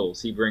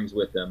 miracles he brings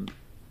with him,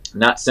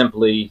 not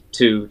simply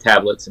 2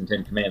 tablets and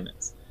 10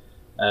 commandments.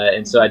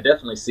 And so I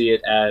definitely see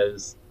it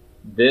as,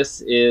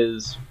 this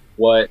is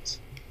what,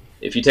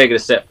 if you take it a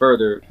step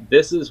further,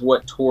 this is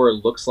what Torah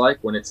looks like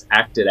when it's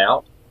acted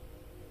out,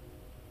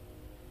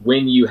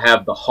 when you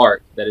have the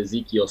heart that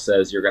Ezekiel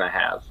says you're going to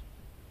have.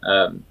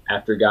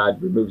 After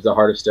God removes the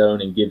heart of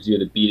stone and gives you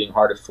the beating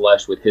heart of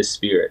flesh with his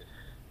spirit.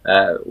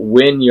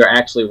 When you're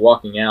actually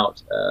walking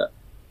out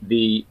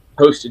the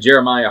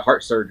post-Jeremiah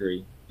heart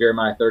surgery,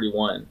 Jeremiah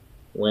 31,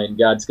 when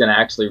God's going to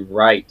actually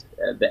write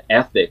the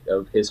ethic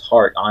of his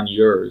heart on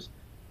yours,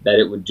 that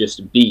it would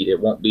just beat. It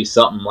won't be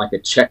something like a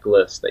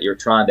checklist that you're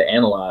trying to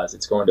analyze.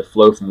 It's going to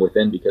flow from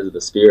within because of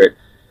the Spirit.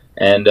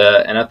 And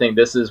I think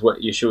this is what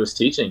Yeshua is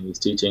teaching. He's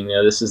teaching,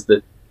 this is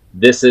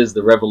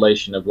the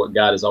revelation of what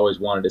God has always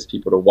wanted his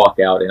people to walk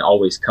out and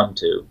always come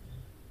to.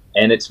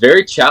 And it's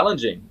very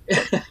challenging,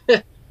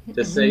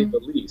 to say the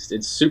least.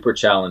 It's super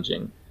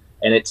challenging,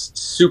 and it's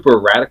super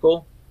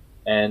radical.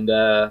 And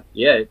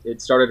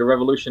it started a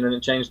revolution, and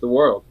it changed the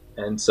world.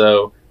 And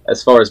so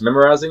as far as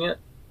memorizing it,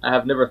 I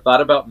have never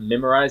thought about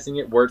memorizing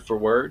it word for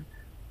word,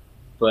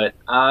 but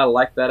I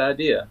like that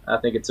idea. I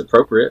think it's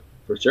appropriate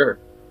for sure.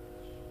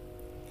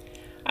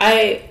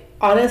 I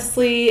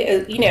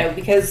honestly,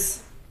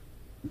 because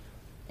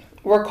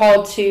we're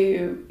called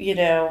to,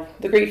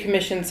 the Great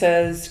Commission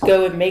says,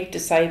 go and make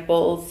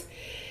disciples.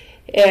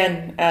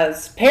 And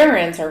as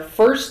parents, our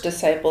first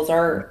disciples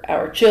are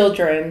our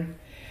children.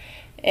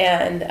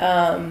 And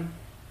I'm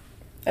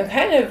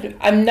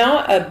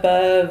not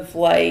above,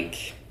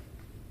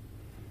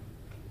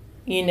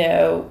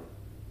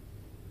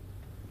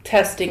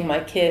 testing my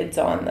kids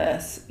on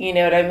this. You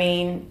know what I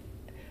mean?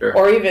 Sure.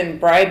 Or even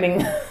bribing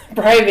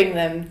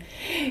them.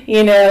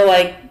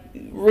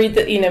 read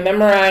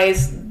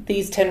memorize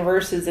these 10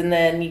 verses and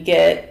then you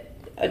get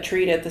a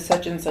treat at the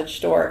such and such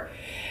store.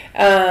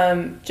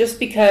 Just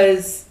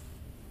because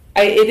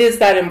it is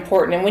that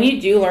important. And when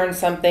you do learn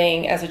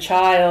something as a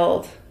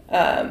child,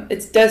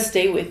 it does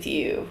stay with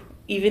you.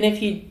 Even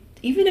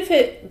if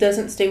it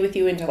doesn't stay with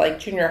you into like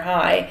junior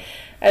high,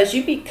 as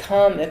you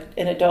become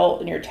an adult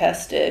and you're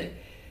tested,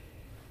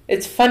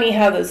 it's funny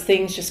how those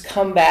things just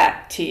come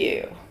back to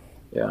you.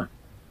 Yeah.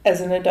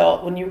 As an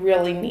adult when you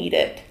really need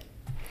it.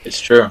 It's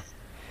true.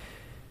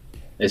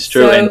 It's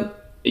true. So, and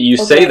you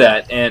say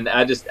that, and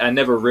I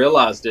never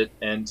realized it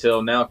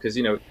until now, because,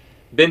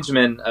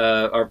 Benjamin,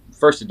 our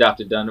first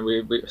adopted son,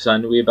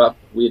 we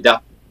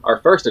adopt our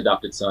first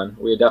adopted son.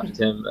 We adopted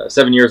him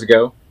 7 years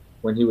ago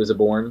when he was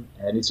born,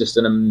 and he's just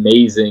an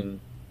amazing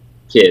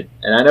kid.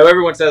 And I know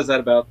everyone says that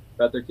about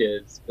their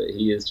kids, but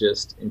he is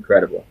just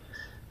incredible.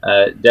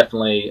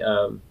 Definitely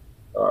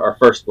our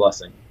first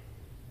blessing.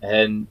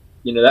 And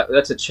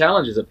that's a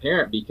challenge as a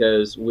parent,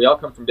 because we all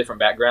come from different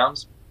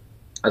backgrounds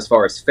as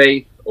far as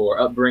faith or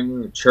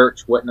upbringing,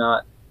 church,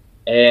 whatnot,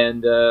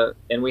 and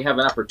we have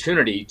an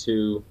opportunity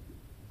to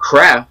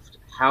craft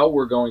how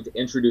we're going to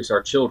introduce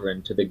our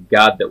children to the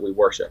God that we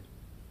worship,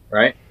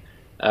 right?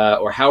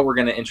 Or how we're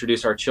going to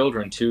introduce our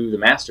children to the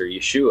Master,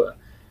 Yeshua.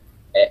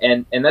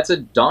 And that's a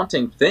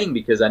daunting thing,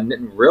 because I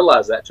didn't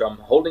realize that till I'm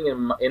holding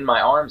him in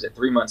my arms at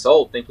 3 months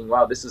old, thinking,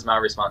 wow, this is my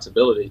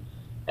responsibility.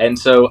 And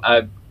so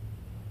I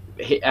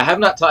have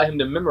not taught him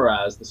to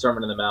memorize the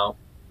Sermon on the Mount,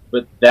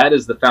 but that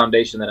is the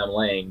foundation that I'm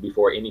laying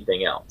before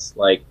anything else.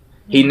 Like,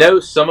 he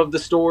knows some of the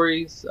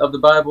stories of the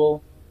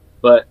Bible,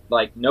 but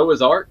like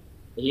Noah's Ark,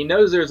 he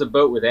knows there's a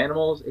boat with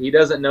animals. He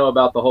doesn't know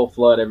about the whole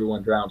flood,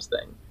 everyone drowns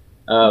thing.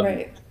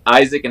 Right.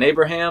 Isaac and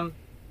Abraham,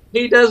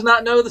 he does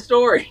not know the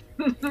story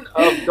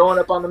of going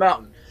up on the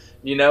mountain,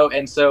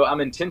 and so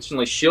I'm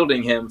intentionally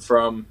shielding him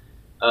from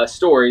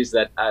stories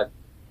that I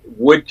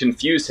would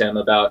confuse him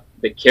about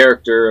the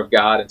character of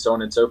God and so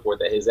on and so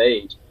forth at his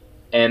age.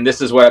 And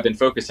this is what I've been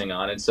focusing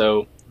on. And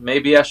so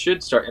maybe I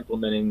should start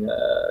implementing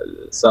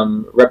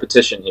some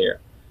repetition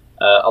here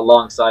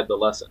alongside the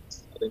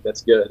lessons. I think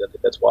that's good. I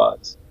think that's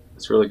wise.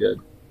 It's really good.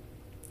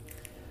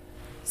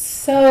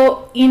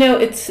 So,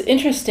 it's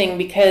interesting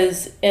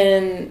because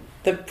in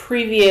the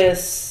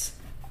previous,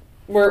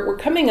 we're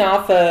coming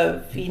off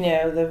of,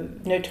 the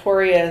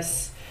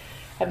notorious,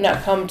 I've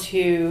not come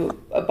to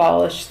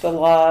abolish the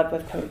law,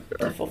 but I've come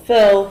to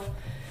fulfill.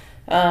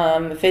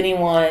 If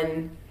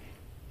anyone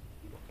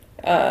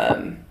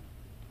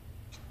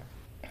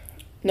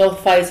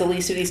nullifies the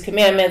least of these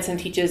commandments and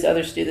teaches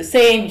others to do the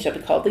same, he shall be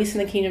called least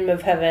in the kingdom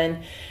of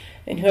heaven.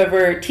 And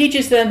whoever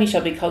teaches them, he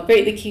shall be called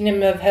great in the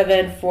kingdom of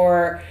heaven.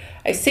 For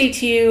I say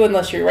to you,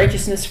 unless your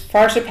righteousness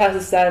far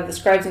surpasses that of the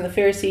scribes and the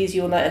Pharisees,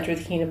 you will not enter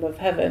the kingdom of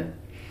heaven.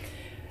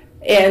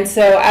 And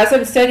so as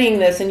I'm studying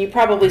this, and you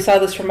probably saw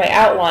this from my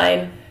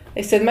outline,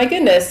 I said, my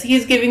goodness,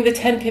 he's giving the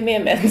 10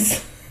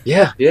 Commandments.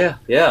 Yeah.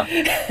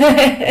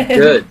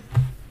 Good.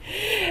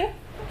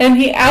 And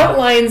he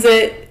outlines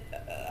it,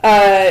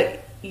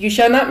 you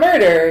shall not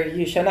murder,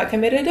 you shall not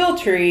commit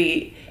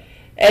adultery.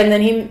 And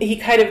then he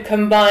kind of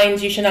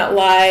combines you shall not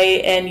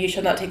lie and you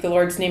shall not take the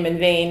Lord's name in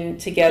vain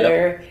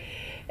together.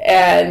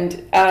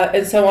 Yep.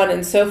 And so on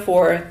and so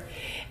forth.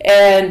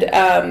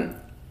 And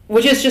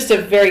which is just a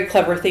very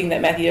clever thing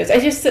that Matthew does.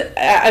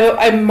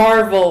 I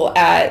marvel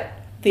at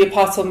the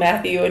Apostle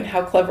Matthew and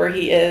how clever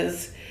he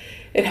is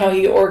and how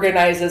he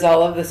organizes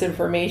all of this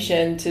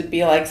information to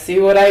be like, see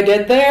what I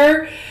did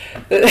there?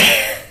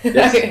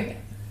 Yes.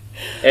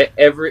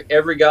 Every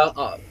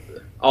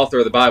author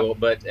of the Bible,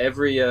 but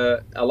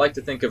I like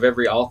to think of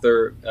every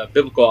author,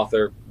 biblical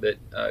author, that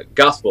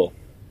gospel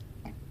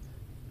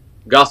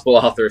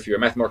author, if you're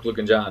Matthew, Mark, Luke,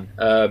 and John.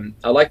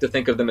 I like to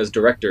think of them as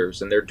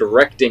directors, and they're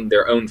directing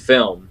their own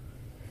film,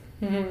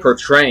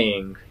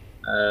 portraying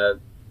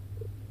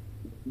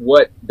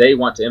what they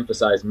want to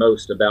emphasize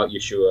most about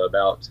Yeshua,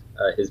 about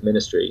his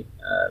ministry.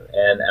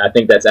 And I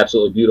think that's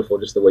absolutely beautiful,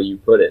 just the way you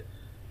put it.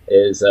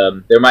 Is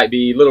there might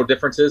be little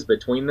differences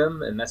between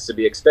them, and that's to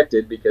be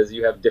expected because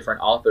you have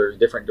different authors,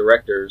 different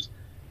directors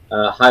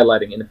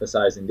highlighting,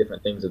 emphasizing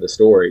different things of the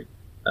story.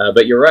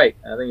 But you're right.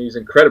 I think he's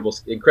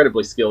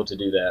incredibly skilled to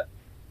do that.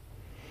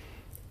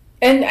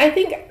 And I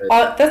think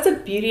that's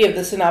the beauty of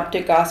the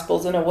Synoptic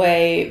Gospels in a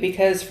way,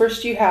 because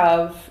first you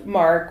have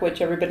Mark,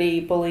 which everybody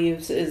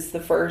believes is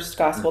the first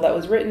gospel that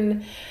was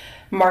written.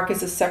 Mark is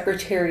the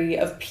secretary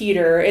of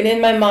Peter. And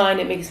in my mind,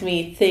 it makes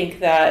me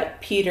think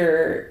that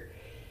Peter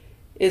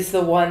is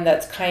the one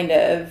that's kind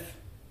of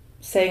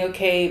saying,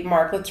 okay,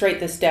 Mark, let's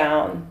write this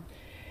down.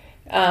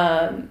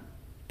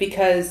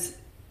 Because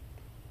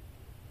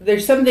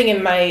there's something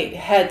in my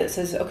head that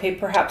says, okay,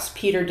 perhaps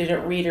Peter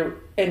didn't read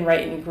and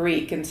write in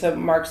Greek, and so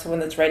Mark's the one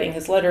that's writing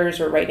his letters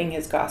or writing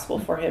his gospel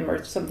for him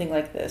or something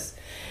like this.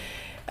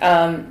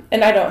 And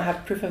I don't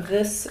have proof of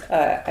this.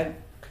 I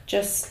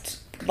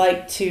just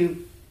like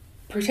to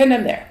pretend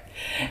I'm there.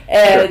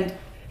 And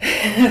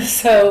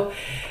so...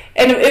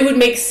 And it would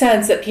make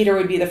sense that Peter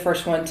would be the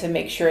first one to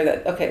make sure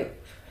that, okay,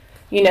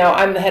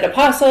 I'm the head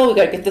apostle, we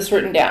got to get this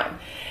written down.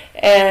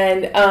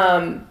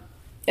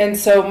 And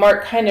so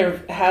Mark kind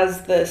of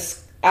has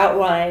this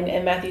outline,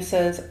 and Matthew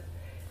says,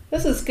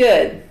 "This is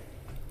good.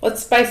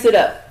 Let's spice it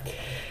up."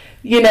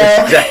 You know,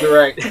 that's exactly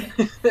right.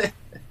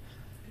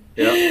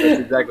 Yeah, that's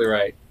exactly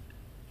right.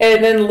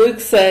 And then Luke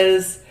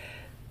says,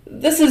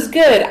 "This is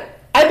good.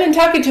 I've been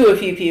talking to a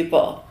few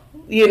people,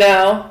 you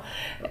know,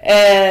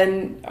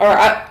 and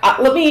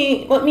let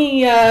me let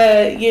me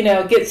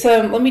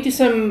do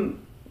some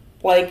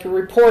like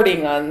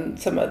reporting on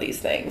some of these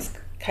things,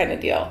 kind of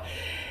deal."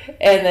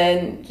 And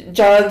then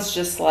John's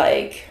just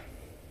like,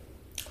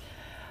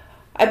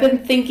 "I've been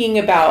thinking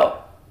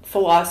about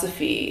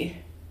philosophy,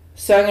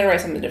 so I'm going to write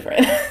something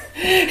different."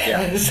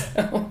 Yeah.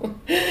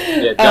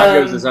 John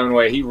goes his own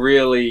way. He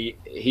really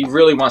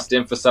wants to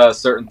emphasize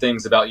certain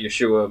things about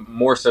Yeshua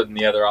more so than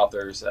the other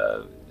authors.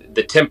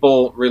 The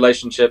temple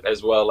relationship,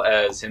 as well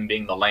as him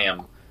being the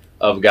Lamb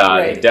of God,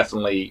 Right. It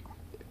definitely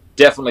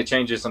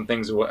changes some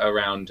things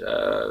around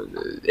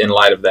in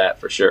light of that,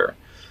 for sure.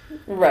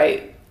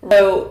 Right.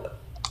 So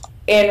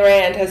Ayn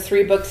Rand has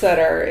 3 books that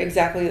are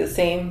exactly the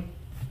same.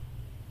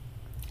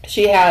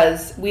 She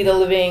has We the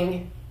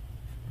Living,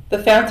 The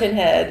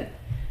Fountainhead,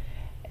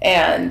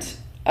 and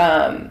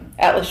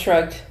Atlas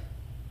Shrugged.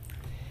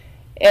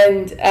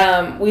 And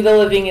We the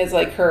Living is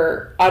like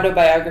her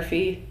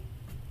autobiography.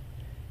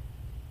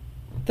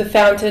 The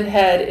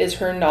Fountainhead is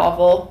her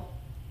novel.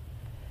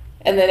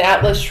 And then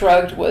Atlas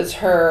Shrugged was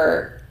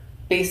her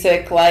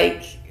basic,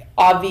 like,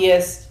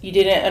 obvious, you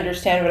didn't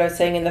understand what I was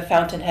saying in The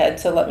Fountainhead,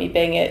 so let me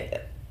bang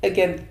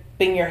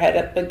your head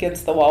up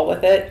against the wall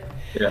with it.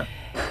 Yeah.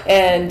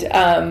 And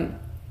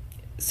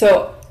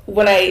so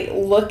when I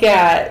look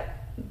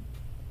at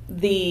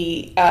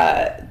the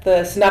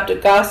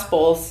Synoptic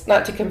Gospels,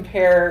 not to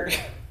compare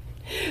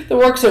the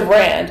works of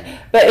Rand,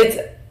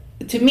 but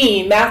to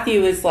me,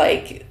 Matthew is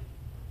like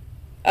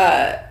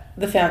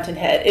The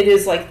Fountainhead. It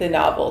is like the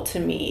novel to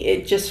me.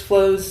 It just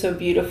flows so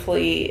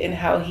beautifully in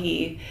how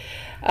he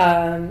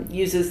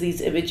uses these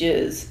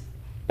images,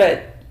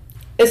 but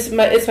it's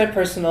my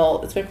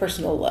personal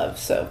love.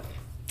 So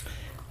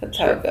that's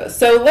how it goes.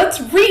 So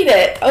let's read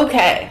it.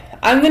 Okay,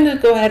 I'm going to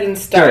go ahead and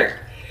start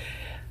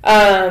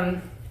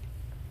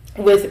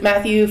with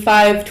Matthew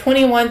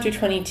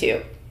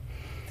 5:21-22.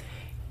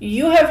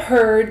 You have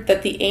heard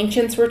that the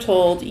ancients were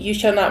told, "You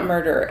shall not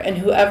murder, and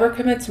whoever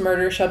commits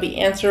murder shall be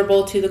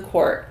answerable to the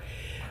court."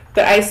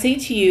 But I say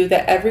to you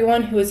that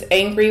everyone who is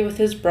angry with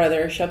his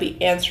brother shall be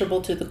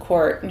answerable to the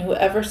court, and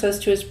whoever says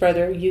to his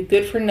brother, "You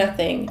good for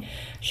nothing,"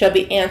 shall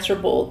be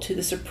answerable to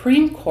the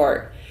Supreme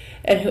Court,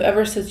 and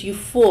whoever says, "You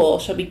fool,"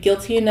 shall be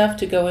guilty enough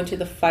to go into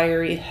the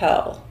fiery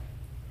hell.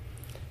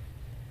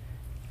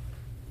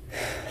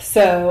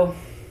 So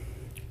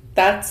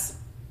that's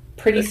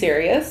pretty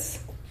serious.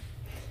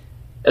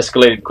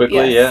 Escalated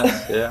quickly,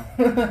 Yes. Yeah.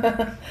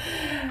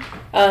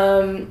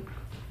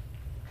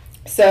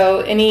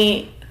 So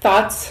any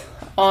thoughts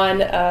on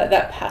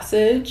that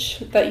passage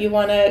that you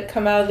want to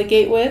come out of the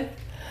gate with?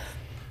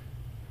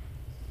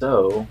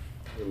 So,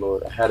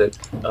 Lord, I had it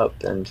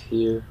up, and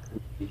here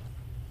we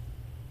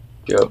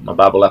go. My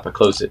Bible app, I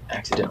closed it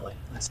accidentally.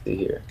 Let's see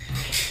here.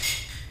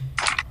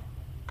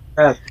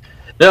 No,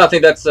 I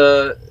think that's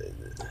so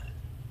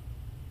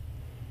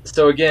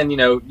again,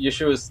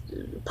 Yeshua's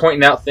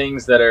pointing out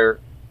things that are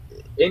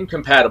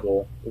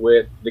incompatible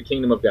with the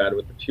kingdom of God,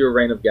 with the pure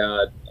reign of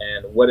God,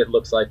 and what it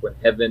looks like when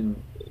heaven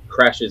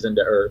crashes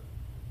into earth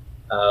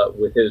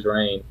with His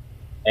reign,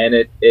 and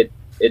it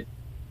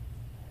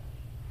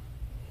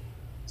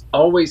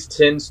always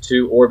tends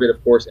to orbit,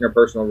 of course,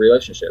 interpersonal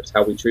relationships,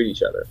 how we treat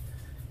each other,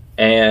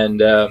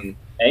 and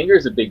anger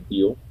is a big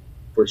deal,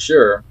 for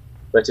sure,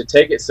 but to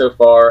take it so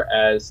far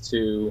as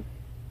to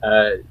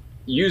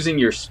using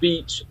your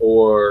speech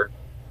or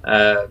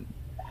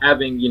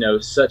having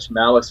such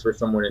malice for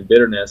someone in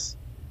bitterness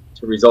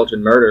to result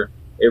in murder,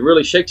 it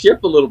really shakes you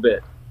up a little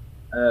bit,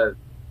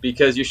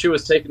 because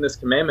Yeshua's taken this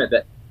commandment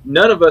that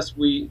none of us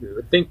we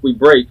think we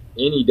break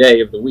any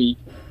day of the week,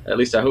 at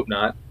least I hope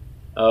not,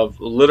 of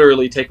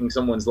literally taking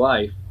someone's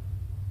life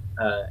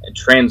and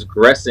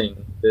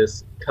transgressing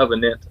this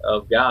covenant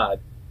of God.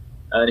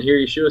 And here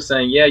Yeshua is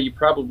saying, yeah, you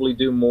probably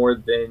do more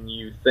than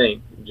you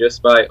think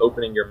just by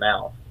opening your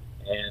mouth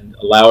and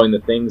allowing the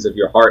things of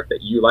your heart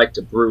that you like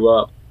to brew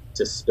up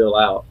to spill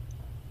out.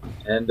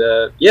 And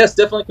yes,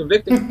 definitely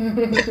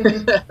convicting.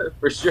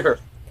 For sure.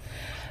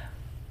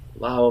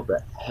 Allow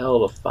the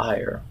hell of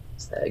fire.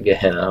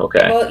 Gehenna,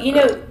 okay. Well,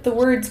 the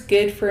words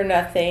 "good for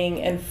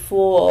nothing" and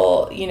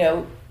 "fool,"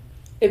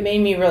 it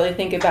made me really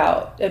think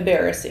about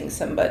embarrassing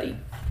somebody.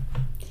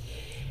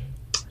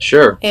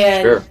 Sure.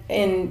 And sure.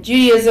 In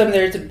Judaism,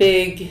 there's a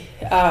big,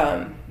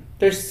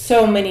 there's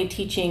so many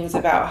teachings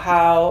about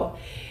how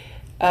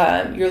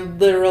you're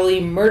literally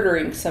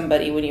murdering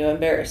somebody when you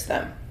embarrass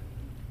them,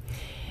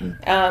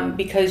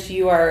 because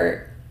you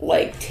are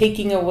like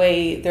taking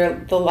away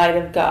the light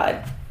of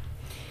God.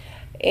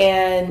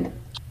 And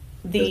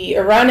the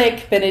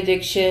Aaronic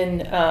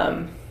benediction,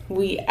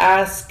 we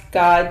ask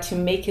God to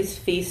make His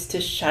face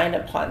to shine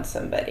upon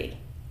somebody.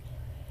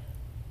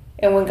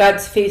 And when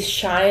God's face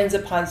shines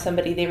upon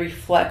somebody, they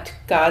reflect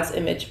God's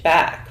image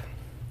back.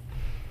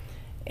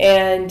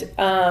 And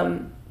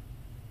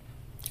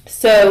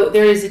so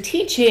there is a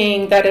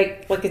teaching that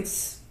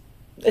it's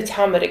a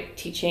Talmudic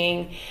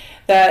teaching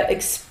that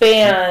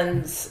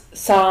expands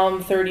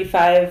Psalm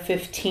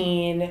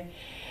 35:15,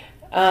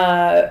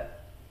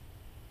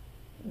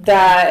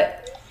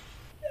 that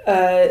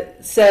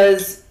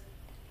says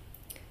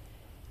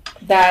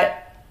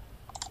that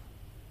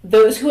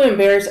those who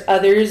embarrass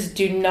others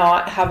do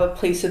not have a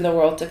place in the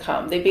world to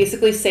come. They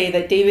basically say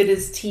that David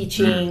is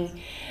teaching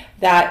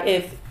that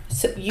if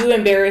you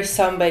embarrass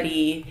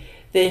somebody,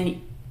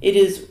 then it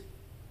is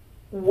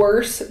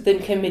worse than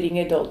committing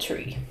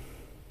adultery.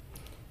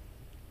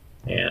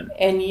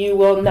 And you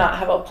will not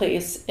have a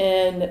place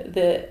in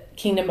the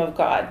kingdom of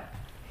God.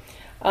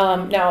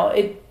 Now,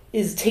 it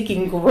is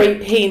taking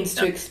great pains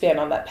to expand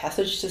on that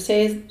passage to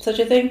say such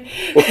a thing.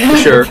 Well, for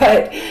sure.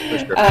 But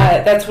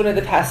that's one of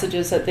the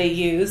passages that they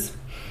use.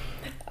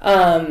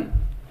 But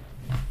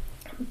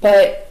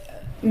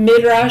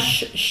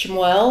Midrash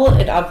Shmuel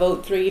in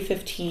Avot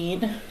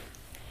 3:15,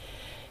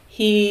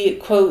 he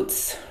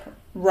quotes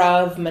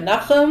Rav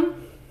Menachem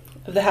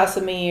of the House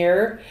of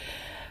Meir,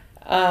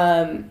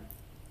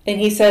 and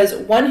he says,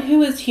 "One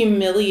who is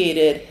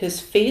humiliated,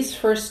 his face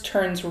first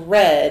turns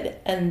red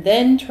and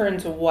then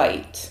turns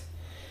white,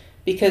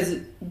 because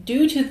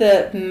due to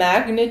the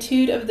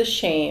magnitude of the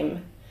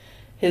shame,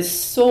 his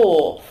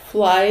soul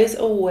flies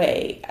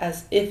away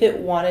as if it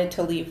wanted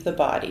to leave the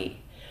body.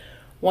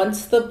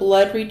 Once the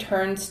blood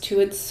returns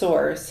to its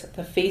source,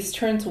 the face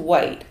turns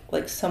white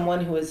like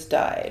someone who has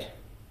died."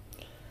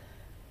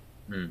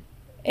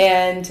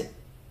 And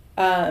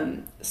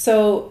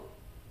so,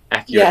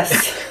 accurate.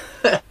 Yes.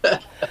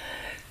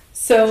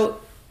 So,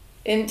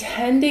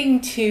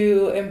 intending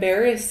to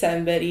embarrass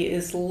somebody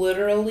is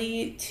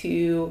literally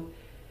to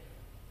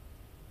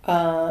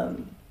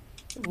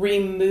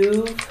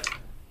remove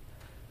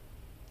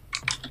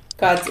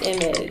God's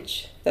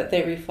image that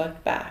they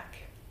reflect back.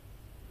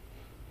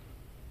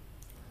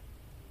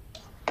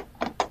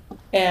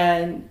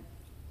 And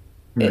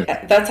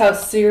that's how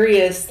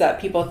serious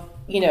that people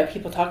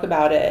talk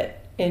about it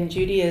in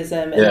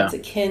Judaism, and it's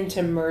akin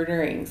to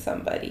murdering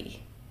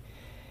somebody.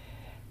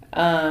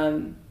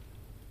 And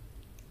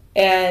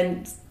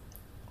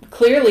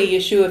clearly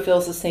Yeshua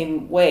feels the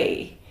same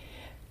way.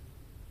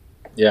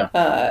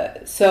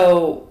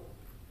 So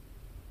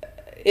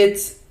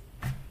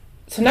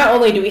not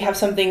only do we have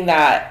something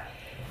that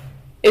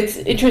it's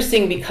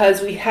interesting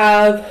because we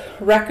have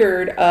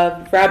record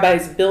of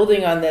rabbis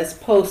building on this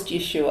post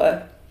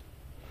Yeshua,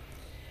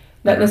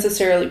 not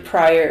necessarily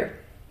prior.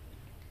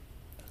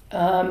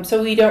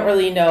 So we don't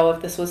really know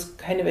if this was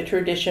kind of a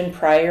tradition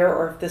prior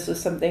or if this was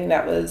something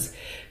that was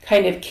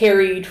kind of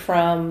carried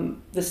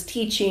from this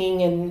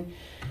teaching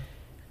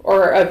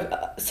or of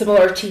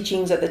similar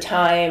teachings at the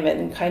time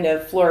and kind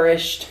of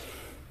flourished.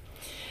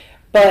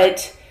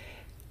 But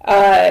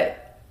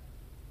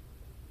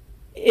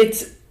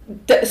it's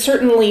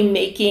certainly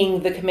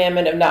making the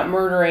commandment of not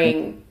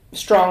murdering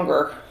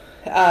stronger,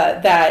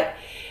 that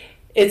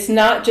it's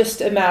not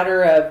just a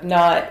matter of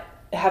not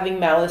having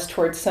malice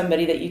towards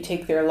somebody that you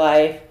take their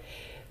life,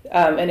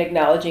 and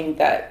acknowledging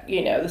that,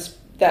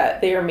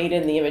 that they are made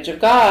in the image of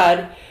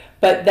God,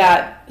 but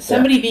that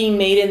somebody being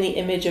made in the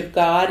image of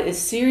God is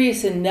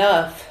serious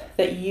enough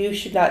that you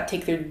should not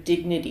take their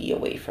dignity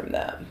away from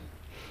them.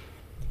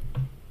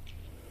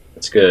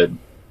 That's good.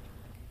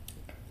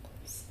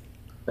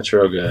 That's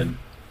real good.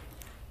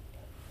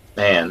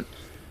 Man.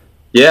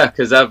 Yeah,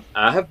 because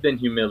I have been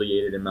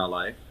humiliated in my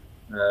life,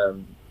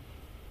 and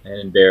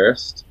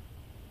embarrassed,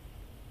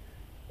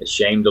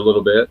 ashamed a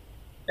little bit,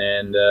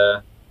 and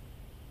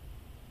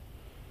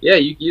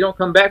you don't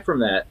come back from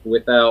that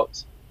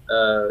without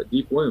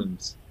deep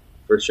wounds,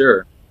 for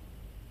sure.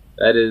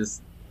 That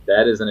is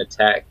an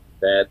attack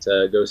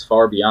that goes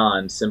far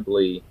beyond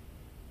simply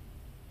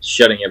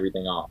shutting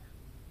everything off.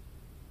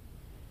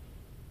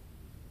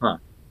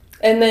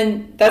 And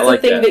then that's the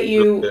thing that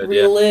you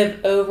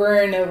relive over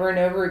and over and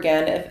over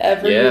again. If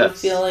ever you're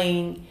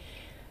feeling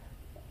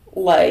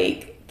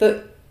like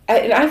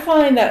and I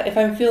find that if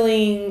I'm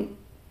feeling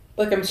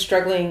like I'm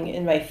struggling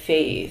in my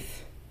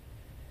faith,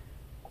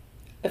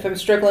 if I'm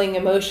struggling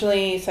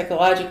emotionally,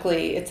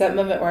 psychologically, it's that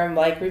moment where I'm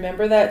like,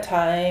 remember that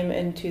time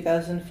in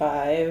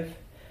 2005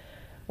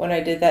 when I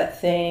did that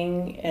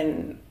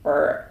thing,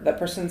 or that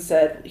person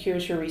said,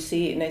 "Here's your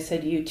receipt," and I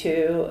said, "You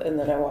too," and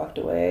then I walked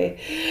away.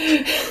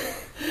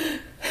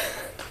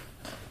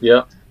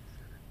 Yep.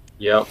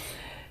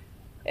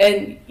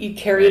 And you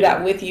carry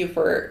that with you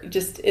for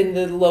just in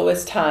the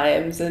lowest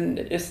times, and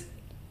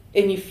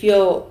you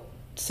feel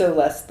so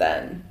less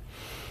than.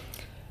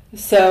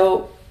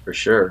 So for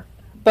sure.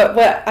 But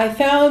what I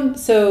found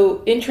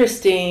so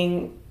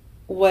interesting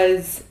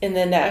was in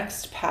the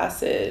next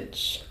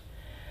passage.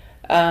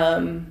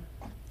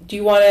 Do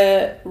you want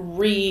to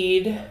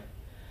read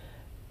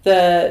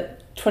the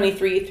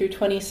 23 through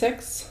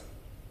 26?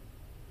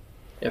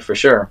 Yeah, for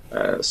sure.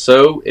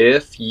 So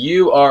if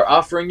you are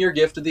offering your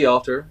gift at the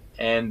altar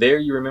and there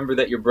you remember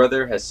that your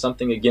brother has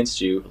something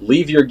against you,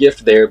 leave your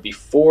gift there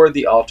before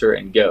the altar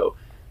and go.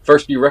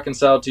 First be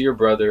reconciled to your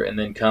brother, and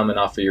then come and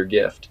offer your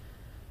gift.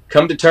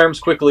 Come to terms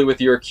quickly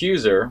with your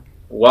accuser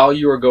while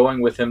you are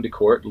going with him to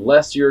court,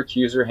 lest your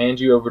accuser hand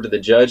you over to the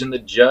judge, and the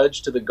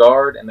judge to the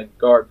guard, and the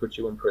guard put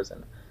you in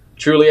prison.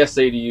 Truly I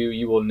say to you,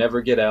 you will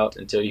never get out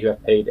until you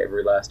have paid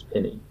every last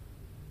penny.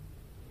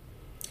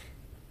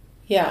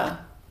 Yeah.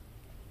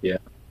 Yeah.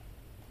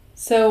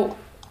 So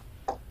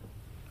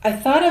I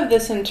thought of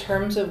this in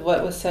terms of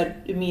what was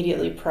said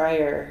immediately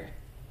prior,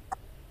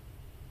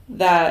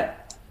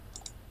 that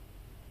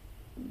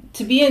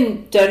to be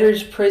in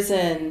debtor's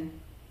prison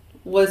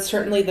was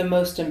certainly the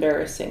most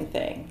embarrassing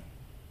thing.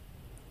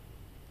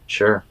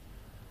 Sure.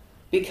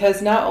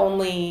 Because not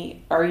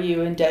only are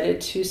you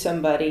indebted to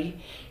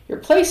somebody, you're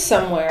placed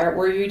somewhere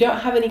where you don't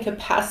have any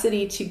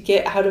capacity to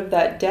get out of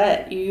that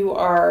debt. You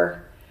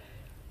are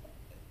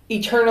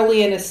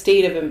eternally in a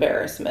state of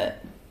embarrassment.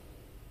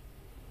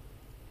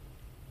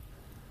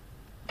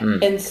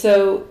 And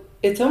so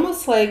it's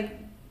almost like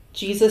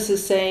Jesus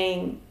is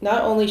saying,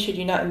 not only should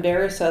you not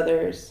embarrass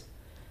others,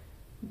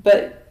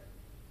 but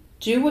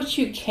do what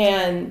you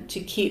can to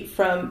keep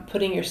from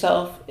putting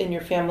yourself and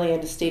your family in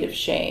a state of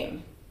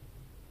shame.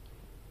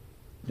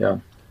 Yeah.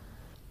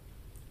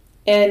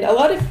 And a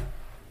lot of...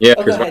 Yeah.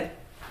 Oh, go ahead.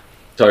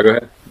 Sorry, go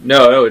ahead.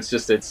 No,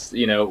 it's,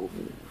 you know,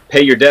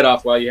 pay your debt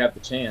off while you have the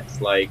chance.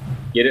 Like,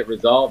 get it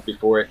resolved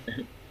before it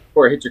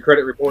hits your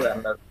credit report. I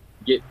don't know.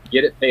 Get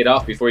it paid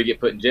off before you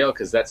get put in jail,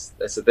 because that's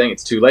the thing.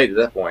 It's too late at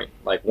that point.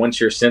 Like, once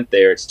you're sent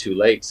there, it's too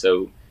late.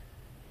 So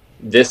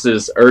this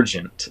is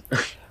urgent.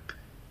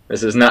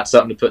 This is not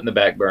something to put in the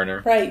back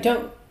burner. Right.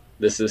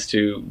 This is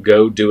to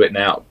go do it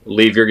now.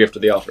 Leave your gift to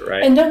the altar,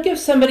 right? And don't give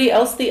somebody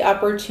else the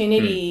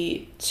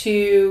opportunity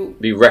to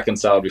be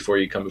reconciled before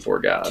you come before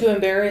God. To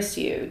embarrass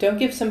you. Don't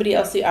give somebody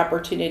else the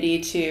opportunity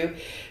to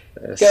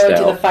go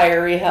into the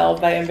fiery hell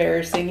by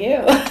embarrassing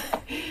you.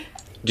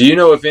 Do you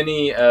know of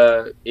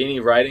any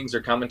writings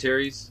or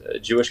commentaries,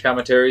 Jewish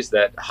commentaries,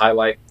 that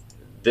highlight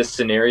this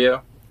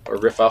scenario or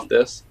riff off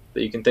this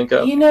that you can think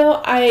of? You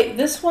know,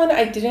 this one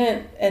I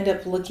didn't end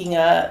up looking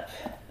up.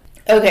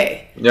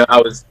 Okay. No, I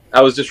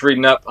was just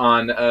reading up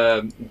on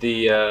let's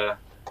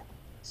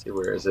see,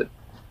 where is it?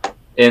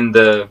 In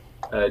the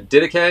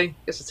Didache, I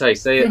guess that's how you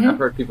say it. Mm-hmm. I've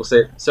heard people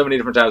say it so many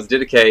different times.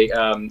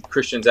 Didache,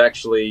 Christians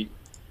actually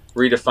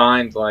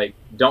redefined, like,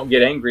 don't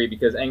get angry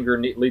because anger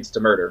leads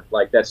to murder.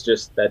 Like, that's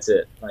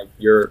it. Like,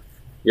 your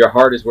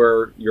heart is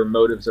where your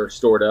motives are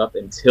stored up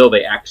until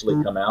they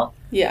actually come out.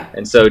 Yeah.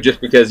 And so just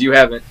because you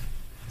haven't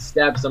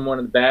stabbed someone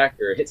in the back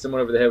or hit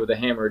someone over the head with a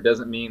hammer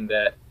doesn't mean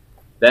that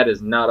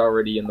is not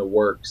already in the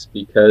works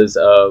because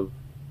of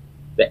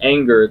the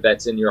anger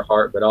that's in your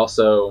heart, but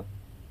also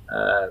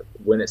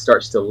when it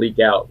starts to leak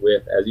out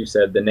with, as you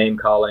said, the name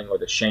calling or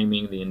the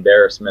shaming, the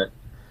embarrassment.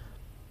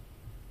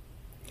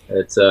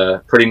 It's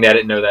pretty neat. I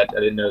didn't know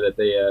that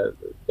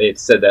they had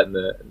said that in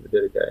the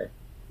Didache.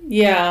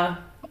 Yeah.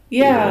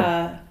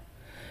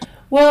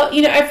 Well,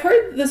 you know, I've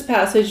heard this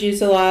passage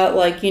used a lot,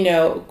 like, you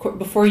know,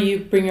 before you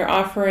bring your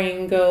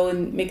offering, go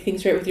and make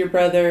things right with your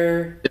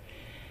brother.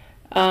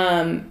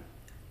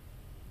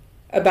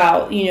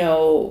 About, you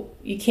know,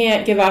 you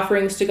can't give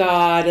offerings to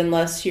God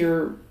unless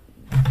you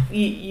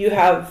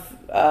have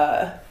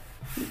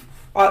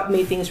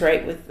made things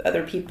right with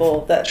other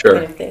people, that Sure.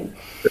 kind of thing.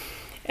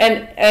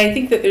 And I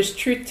think that there's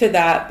truth to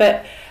that.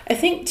 But I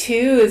think,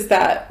 too, is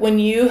that when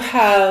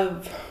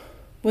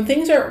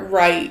things aren't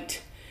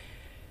right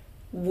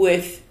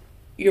with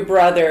your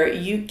brother,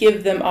 you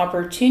give them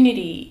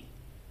opportunity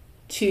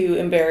to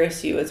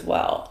embarrass you as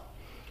well.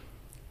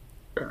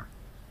 Sure.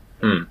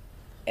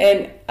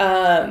 And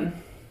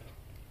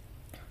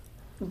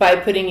by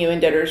putting you in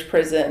debtor's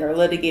prison or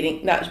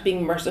litigating, not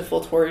being merciful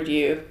toward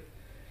you,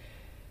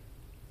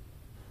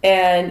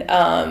 and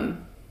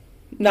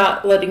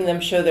not letting them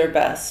show their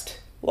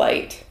best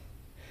light.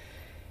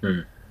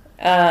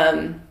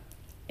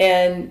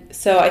 And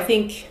so I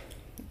think,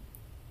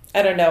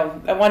 I don't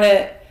know, I want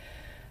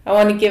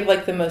to give,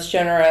 like, the most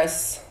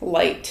generous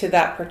light to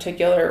that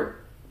particular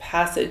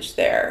passage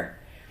there.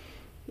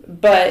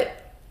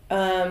 But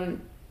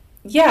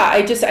yeah,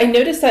 I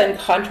noticed that in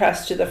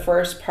contrast to the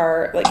first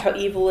part, like how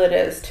evil it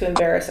is to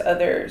embarrass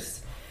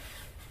others.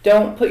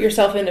 Don't put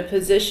yourself in a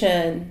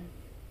position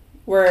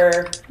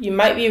where you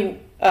might be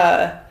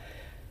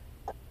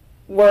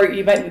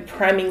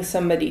priming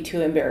somebody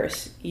to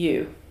embarrass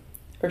you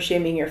or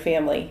shaming your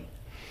family.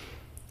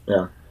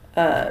 Yeah.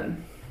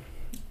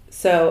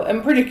 So,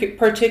 and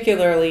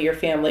particularly your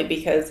family,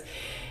 because,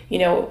 you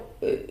know,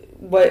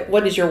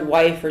 what is your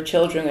wife or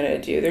children going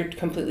to do? They're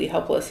completely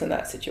helpless in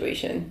that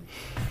situation.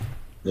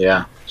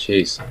 Yeah,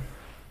 jeez.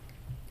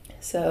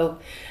 So,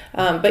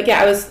 but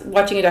yeah, I was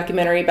watching a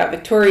documentary about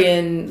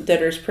Victorian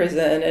debtor's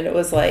prison, and it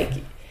was like,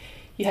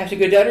 you have to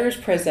go to debtor's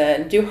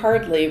prison, do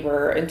hard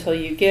labor until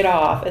you get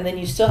off, and then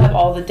you still have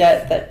all the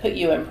debt that put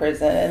you in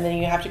prison, and then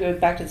you have to go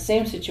back to the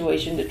same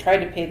situation to try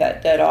to pay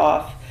that debt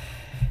off,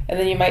 and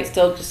then you might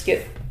still just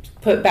get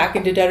put back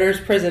into debtor's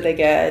prison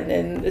again,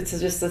 and it's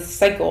just a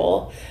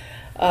cycle.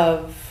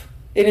 and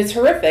it's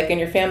horrific, and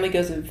your family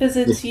goes and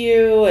visits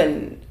you,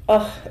 and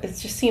it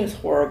just seems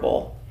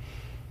horrible.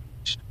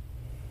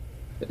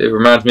 It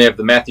reminds me of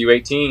the Matthew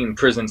 18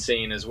 prison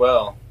scene as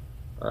well,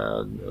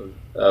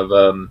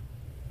 of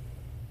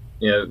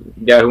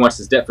guy who wants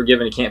his debt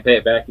forgiven, he can't pay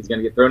it back, he's going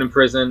to get thrown in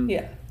prison.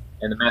 Yeah.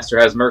 And the master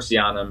has mercy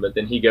on him, but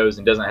then he goes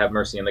and doesn't have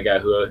mercy on the guy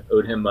who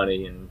owed him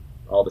money, and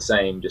all the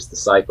same, just the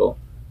cycle.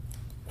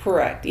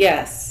 Correct.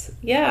 Yes.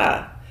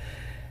 Yeah.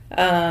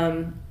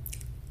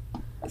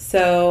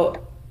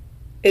 So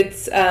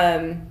it's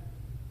kind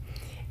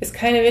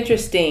of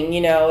interesting,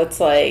 it's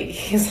like,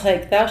 he's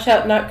like, thou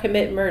shalt not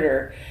commit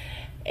murder,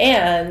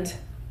 and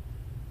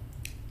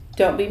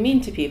don't be mean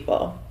to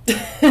people.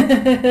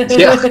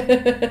 Yeah.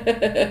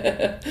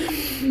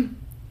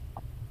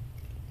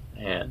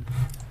 Man.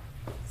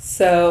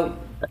 So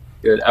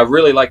good. I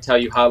really liked how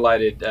you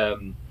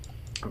highlighted,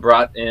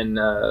 brought in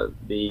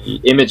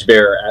the image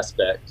bearer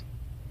aspect,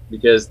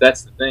 because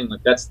that's the thing.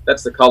 Like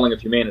that's the calling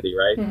of humanity,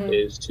 right? Mm-hmm.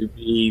 Is to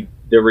be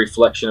the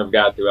reflection of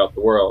God throughout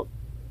the world,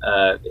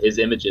 His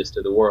images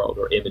to the world,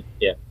 or image.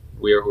 Yeah,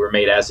 we're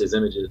made as His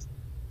images,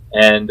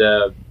 and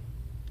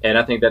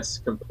I think that's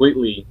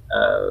completely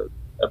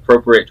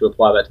appropriate to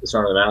apply that to the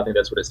Sermon on the Mount. I think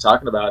that's what it's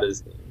talking about.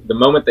 Is the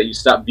moment that you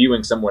stop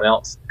viewing someone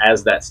else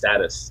as that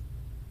status,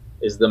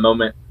 is the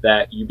moment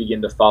that you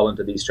begin to fall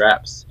into these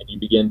traps, and you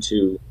begin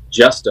to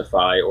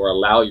justify or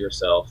allow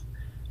yourself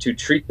to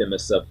treat them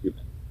as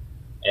subhuman.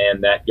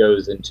 And that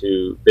goes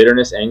into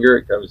bitterness, anger.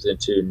 It goes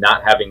into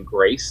not having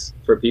grace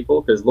for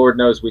people, because Lord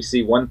knows we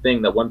see one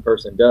thing that one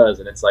person does,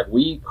 and it's like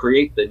we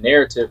create the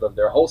narrative of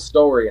their whole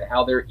story and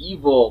how they're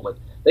evil, and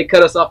they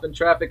cut us off in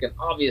traffic, and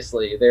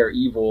obviously they're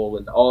evil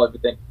and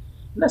everything.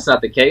 And that's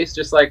not the case.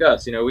 Just like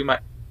us, we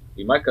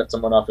might cut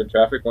someone off in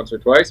traffic once or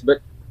twice,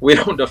 but we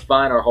don't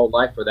define our whole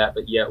life for that.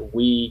 But yet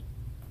we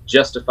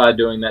justify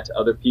doing that to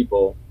other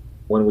people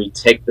when we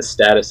take the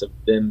status of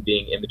them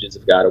being images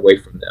of God away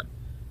from them.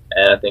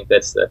 And I think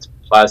that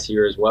applies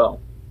here as well.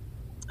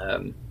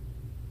 And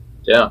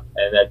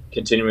that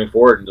continuing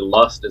forward into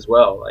lust as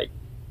well. Like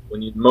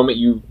the moment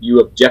you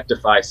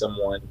objectify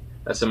someone,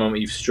 that's the moment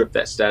you've stripped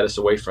that status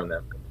away from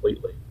them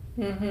completely.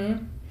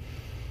 Mm-hmm.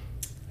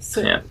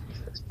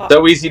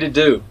 So easy to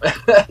do.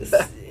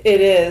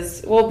 It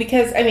is. Well,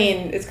 because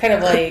it's kind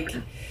of like,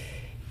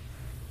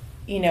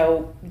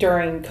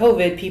 during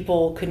COVID,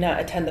 people could not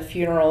attend the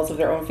funerals of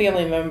their own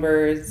family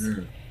members.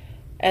 Mm.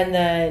 And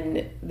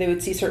then they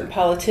would see certain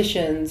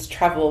politicians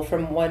travel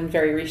from one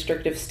very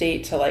restrictive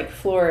state to like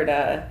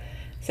Florida,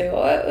 say,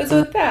 well, what was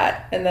with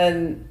that? And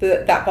then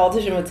that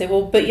politician would say,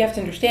 well, but you have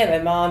to understand, my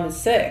mom is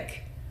sick.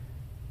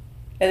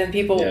 And then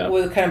people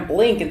would kind of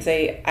blink and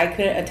say, I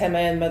couldn't attend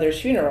my own mother's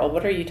funeral.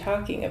 What are you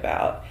talking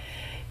about?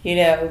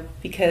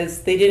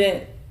 Because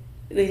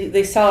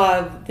they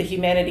saw the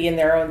humanity in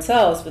their own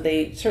selves, but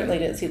they certainly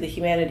didn't see the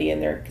humanity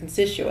in their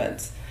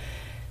constituents.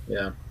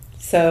 Yeah.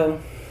 So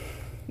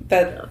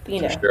that,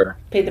 sure,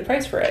 paid the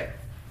price for it.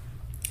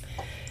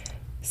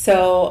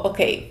 So,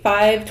 okay,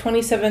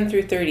 5:27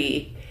 through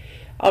 30.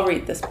 I'll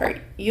read this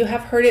part. You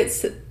have heard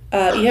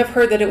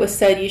that it was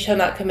said, you shall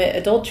not commit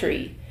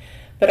adultery.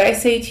 But I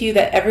say to you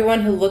that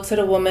everyone who looks at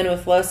a woman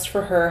with lust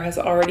for her has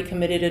already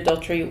committed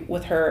adultery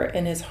with her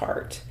in his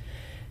heart.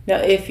 Now,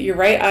 if your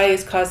right eye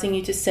is causing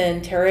you to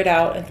sin, tear it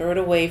out and throw it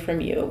away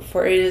from you.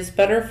 For it is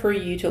better for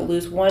you to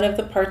lose one of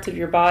the parts of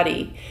your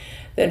body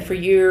than for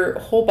your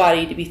whole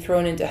body to be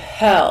thrown into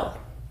hell.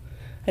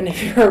 And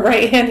if your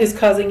right hand is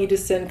causing you to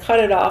sin,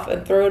 cut it off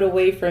and throw it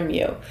away from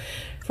you.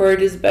 For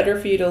it is better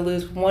for you to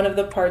lose one of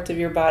the parts of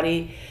your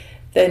body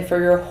than for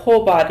your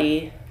whole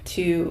body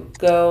to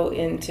go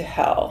into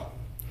hell.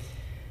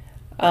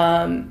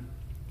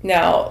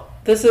 Now,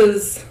 this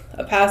is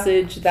a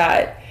passage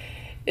that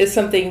is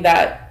something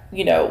that,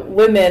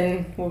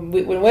 women, when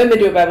women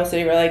do a Bible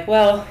study, we're like,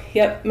 well,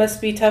 yep, must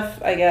be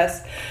tough, I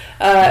guess.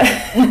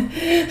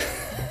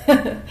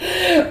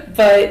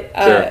 But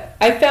sure.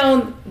 I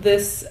found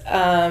this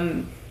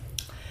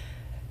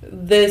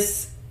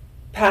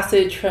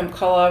passage from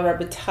Kala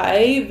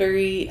Rabatai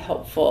very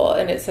helpful,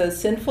 and it says,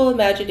 sinful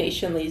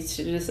imagination leads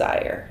to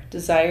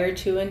desire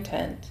to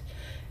intent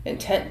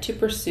to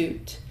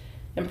pursuit,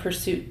 and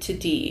pursuit to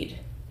deed.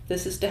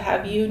 This is to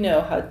have you know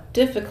how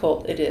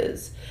difficult it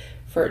is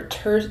for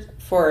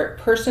a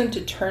person to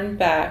turn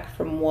back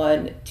from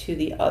one to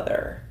the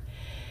other.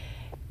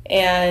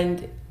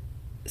 And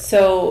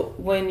so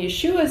when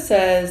Yeshua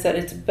says that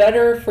it's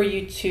better for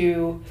you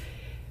to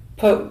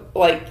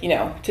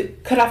to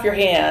cut off your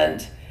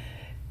hand,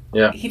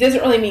 he doesn't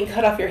really mean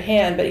cut off your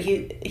hand, but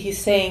he's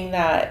saying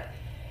that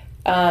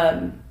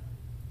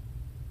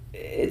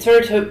it's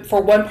better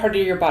for one part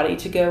of your body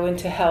to go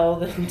into hell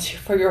than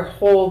for your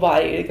whole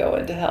body to go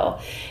into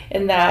hell,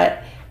 and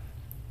that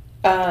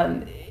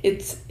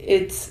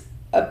it's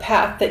a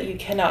path that you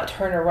cannot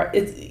turn around.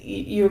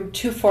 You're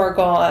too far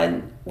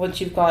gone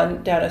once you've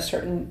gone down a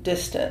certain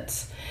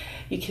distance.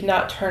 You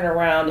cannot turn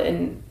around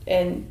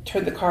and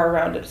turn the car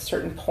around at a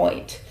certain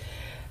point.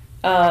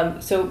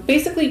 So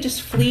basically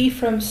just flee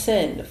from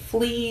sin.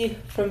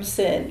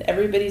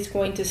 Everybody's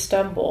going to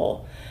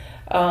stumble.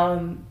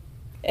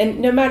 And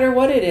no matter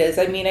what it is,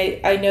 I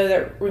mean, I know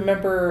that,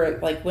 remember,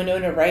 like,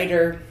 Winona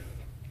Ryder,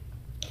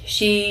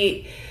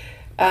 she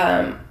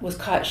was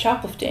caught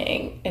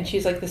shoplifting, and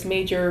she's like this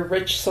major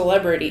rich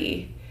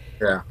celebrity.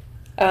 Yeah.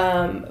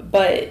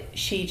 But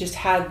she just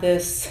had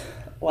this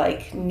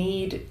like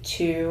need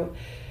to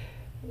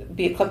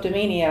be a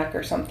kleptomaniac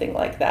or something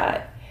like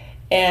that,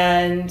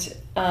 and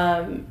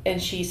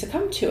she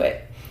succumbed to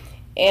it,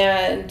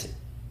 and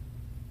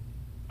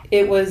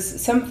it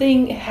was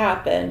something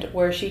happened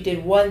where she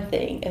did one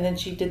thing, and then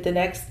she did the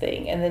next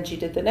thing, and then she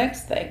did the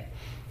next thing.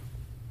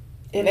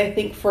 And I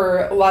think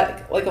for a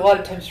lot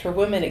of times for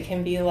women, it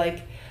can be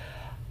like,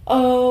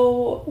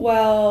 oh,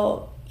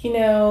 well, he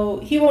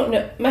won't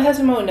know. My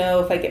husband won't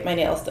know if I get my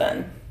nails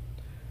done.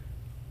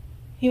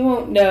 He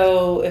won't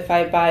know if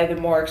I buy the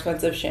more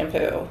expensive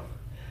shampoo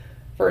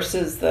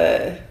versus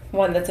the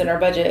one that's in our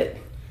budget.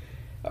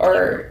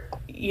 Or,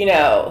 he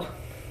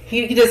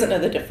doesn't know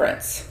the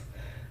difference.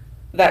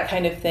 That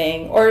kind of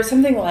thing. Or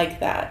something like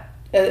that.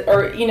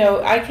 Or,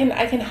 I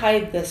can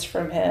hide this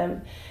from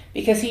him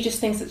because he just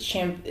thinks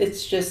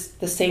it's just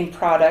the same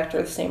product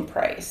or the same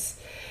price.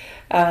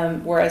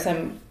 Whereas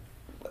I'm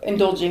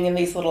indulging in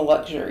these little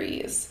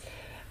luxuries.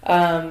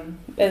 And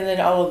then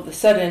all of a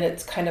sudden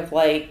it's kind of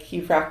like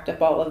you've racked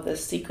up all of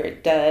this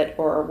secret debt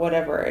or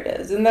whatever it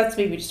is. And that's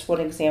maybe just one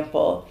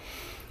example.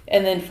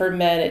 And then for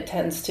men, it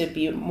tends to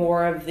be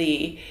more of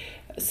the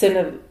sin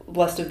of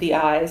lust of the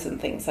eyes and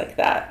things like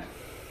that.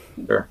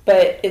 Sure.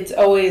 But it's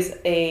always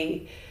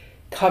a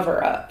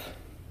cover up.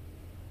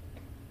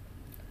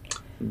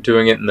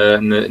 Doing it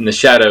in the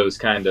shadows,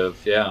 kind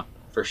of. Yeah,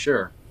 for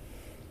sure.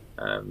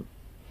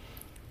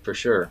 For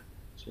sure.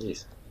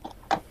 Jeez.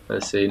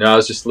 Let's see. No, I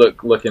was just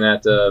looking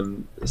at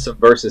some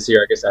verses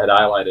here. I guess I had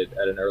highlighted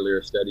at an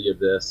earlier study of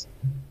this,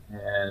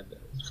 and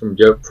it's from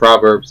Job,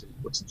 Proverbs.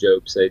 What's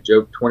Job say?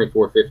 Job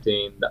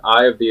 24:15. The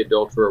eye of the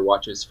adulterer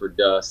watches for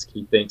dusk.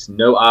 He thinks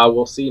no eye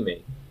will see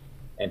me,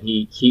 and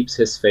he keeps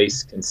his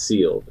face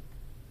concealed.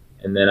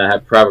 And then I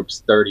have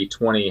Proverbs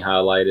 30:20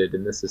 highlighted,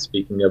 and this is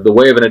speaking of the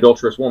way of an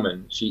adulterous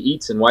woman. She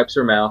eats and wipes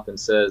her mouth and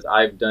says,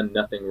 "I've done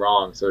nothing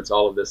wrong." So it's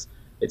all of this.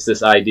 It's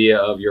this idea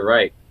of, you're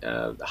right,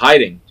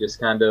 hiding, just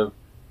kind of,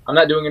 I'm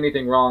not doing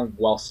anything wrong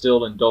while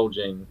still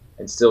indulging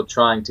and still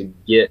trying to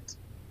get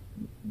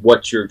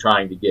what you're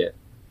trying to get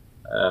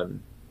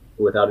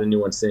without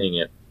anyone seeing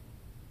it.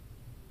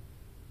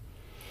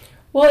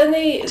 Well, and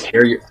they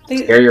tear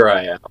your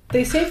eye out.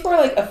 They say for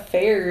like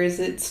affairs,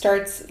 it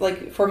starts,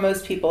 like, for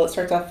most people, it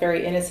starts off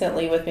very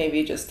innocently with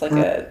maybe just like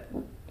a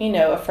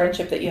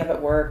friendship that you have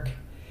at work,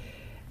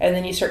 and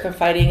then you start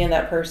confiding in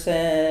that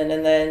person,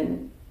 and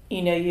then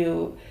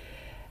you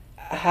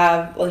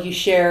have, like, you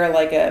share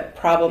like a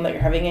problem that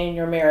you're having in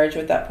your marriage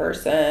with that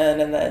person,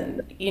 and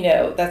then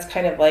that's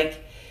kind of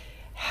like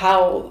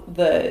how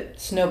the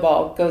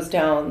snowball goes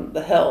down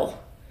the hill.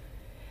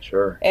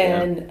 Sure.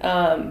 And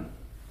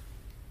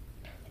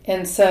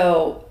and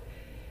so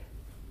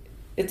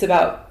it's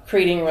about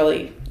creating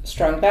really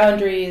strong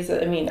boundaries.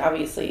 I mean,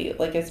 obviously,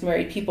 like, as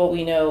married people,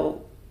 we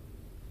know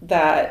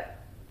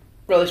that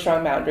really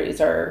strong boundaries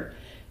are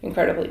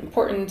incredibly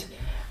important.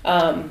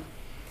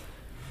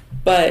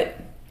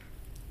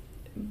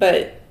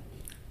 But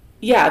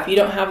yeah, if you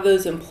don't have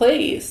those in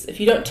place, if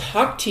you don't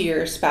talk to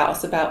your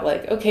spouse about,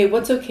 like, okay,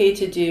 what's okay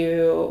to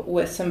do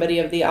with somebody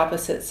of the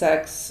opposite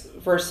sex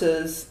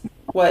versus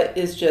what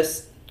is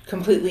just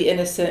completely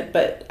innocent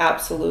but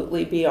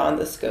absolutely beyond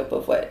the scope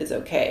of what is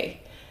okay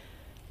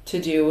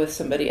to do with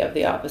somebody of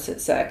the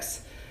opposite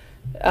sex.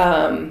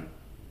 Like,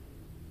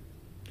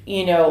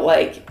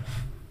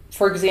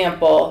 for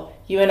example,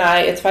 you and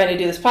I, it's fine to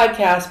do this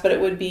podcast, but it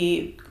would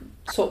be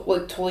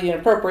totally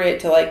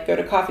inappropriate to, like, go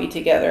to coffee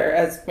together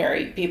as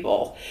married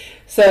people.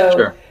 So,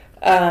 sure.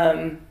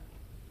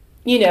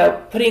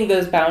 Putting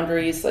those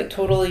boundaries, like,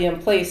 totally in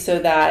place so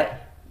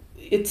that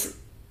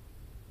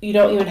you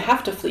don't even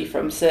have to flee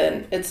from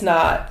sin. It's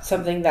not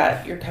something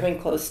that you're coming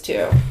close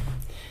to.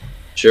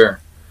 Sure.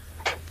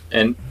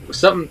 And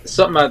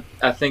something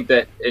I think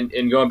that,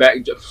 in going back,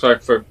 sorry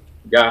for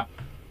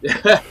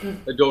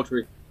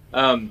adultery,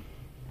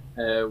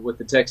 with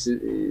the text,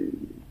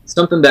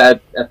 something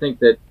that I think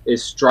that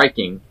is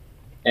striking,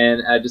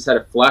 and I just had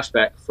a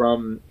flashback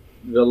from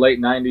the late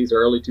 90s or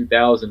early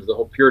 2000s, the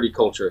whole purity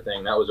culture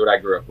thing. That was what I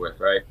grew up with,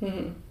 right?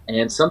 Mm-hmm.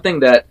 And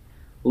something that,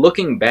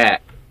 looking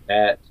back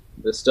at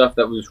the stuff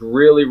that was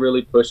really,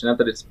 really pushed, not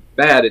that it's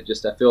bad, I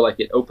feel like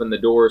it opened the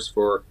doors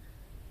for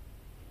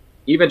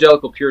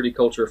evangelical purity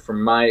culture.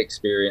 From my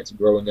experience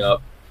growing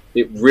up,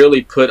 it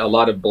really put a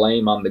lot of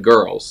blame on the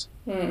girls.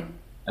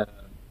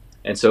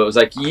 And so it was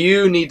like,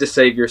 you need to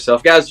save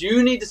yourself. Guys,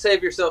 you need to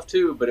save yourself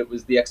too. But it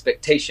was the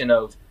expectation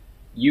of,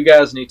 you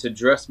guys need to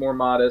dress more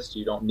modest.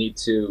 You don't need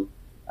to,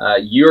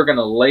 you're going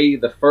to lay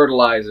the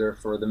fertilizer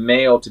for the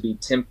male to be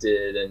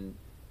tempted.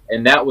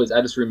 And that was,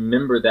 I just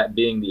remember that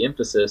being the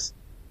emphasis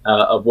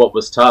of what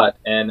was taught.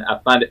 And I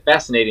find it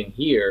fascinating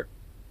here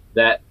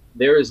that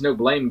there is no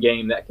blame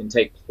game that can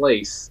take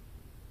place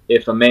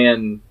if a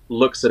man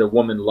looks at a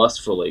woman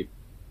lustfully.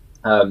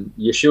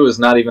 Yeshua is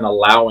not even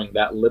allowing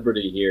that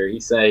liberty here.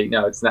 He's saying,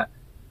 no, it's not.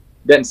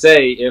 Doesn't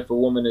say if a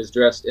woman is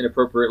dressed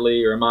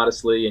inappropriately or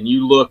immodestly and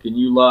you look and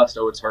you lust,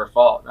 oh, it's her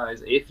fault. No,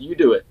 it's if you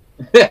do it.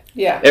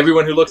 Yeah.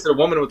 Everyone who looks at a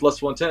woman with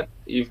lustful intent,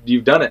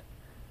 you've done it.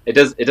 It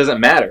doesn't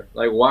matter.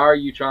 Like, why are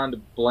you trying to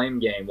blame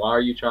game? Why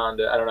are you trying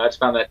to? I don't know.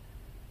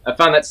 I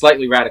found that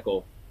slightly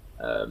radical,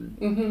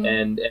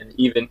 and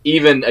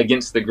even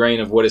against the grain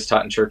of what is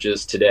taught in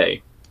churches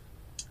today.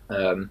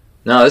 No,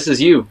 this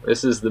is you.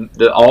 This is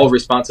the all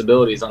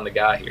responsibilities on the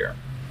guy here.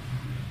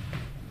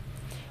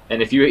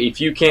 And if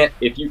you can't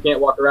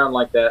walk around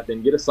like that,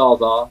 then get a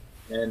Sawzall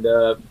and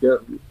go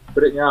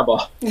put it in your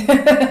eyeball.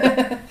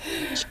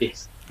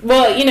 Jeez.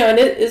 Well, in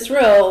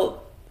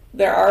Israel,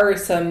 there are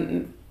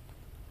some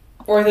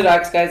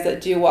Orthodox guys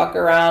that do walk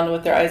around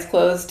with their eyes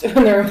closed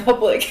when they're in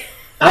public.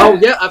 Oh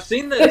yeah, I've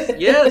seen this.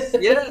 Yes.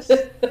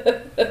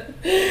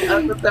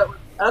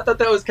 I thought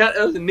that was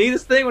the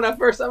neatest thing when I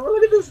first saw him.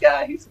 Look at this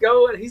guy. He's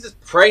just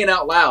praying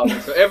out loud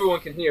so everyone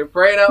can hear.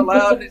 Praying out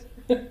loud.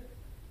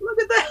 Look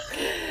at that.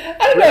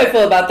 I don't know how I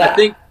feel about that.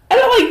 I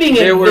don't like being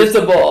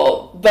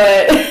invisible,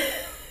 but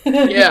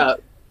yeah,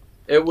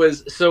 it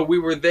was. So we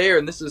were there,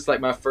 and this is like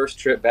my first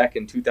trip back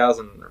in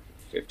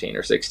 2015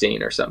 or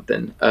 16 or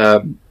something.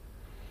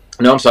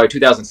 No, I'm sorry,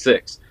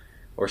 2006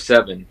 or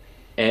 7.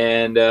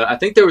 And I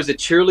think there was a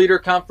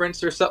cheerleader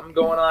conference or something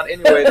going on.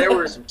 Anyway, there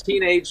were some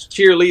teenage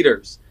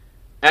cheerleaders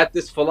at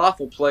this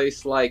falafel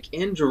place, like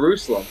in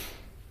Jerusalem,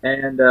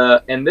 and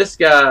this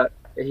guy,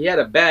 he had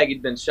a bag.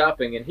 He'd been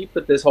shopping, and he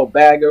put this whole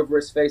bag over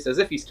his face as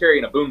if he's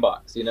carrying a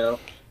boombox,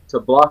 to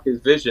block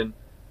his vision.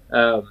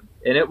 And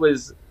it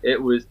was.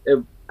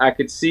 I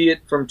could see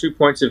it from 2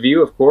 points of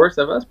view. Of course,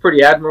 that was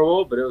pretty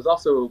admirable, but it was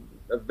also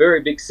a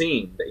very big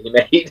scene that he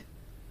made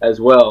as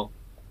well.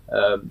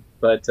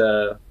 But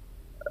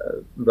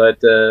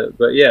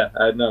yeah,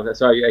 no,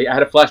 sorry, I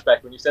had a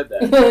flashback when you said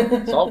that.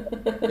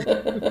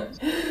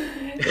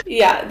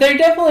 Yeah, there are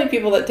definitely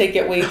people that take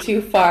it way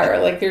too far.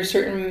 Like, there's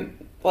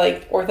certain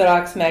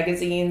Orthodox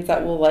magazines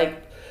that will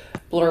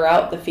blur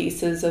out the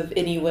faces of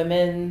any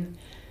women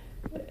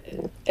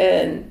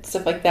and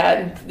stuff like that.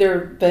 And there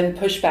have been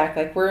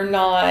pushback, we're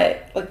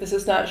not, this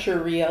is not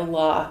Sharia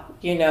law,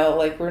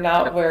 we're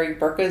not wearing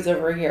burqas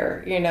over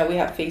here. We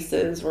have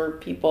faces, we're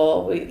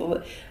people,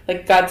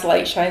 God's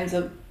light shines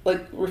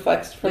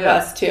reflects from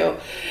us too,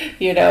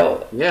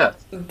 Yeah.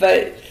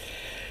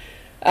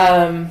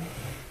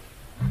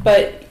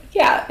 But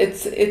yeah,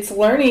 it's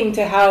learning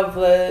to have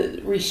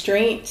the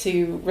restraint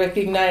to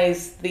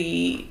recognize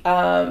the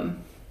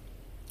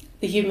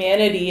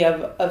humanity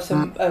of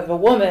a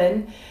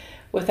woman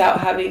without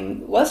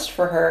having lust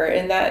for her,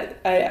 and that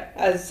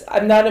as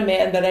I'm not a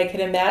man, that I can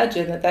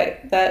imagine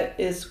that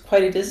is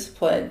quite a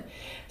discipline,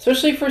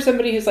 especially for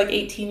somebody who's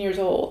 18 years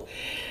old.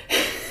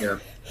 Yeah.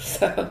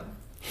 So.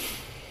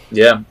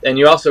 Yeah, and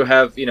you also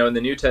have, in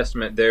the New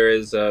Testament, there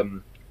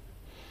are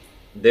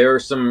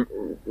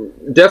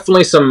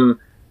definitely some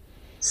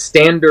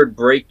standard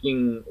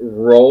breaking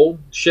role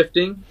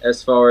shifting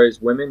as far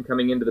as women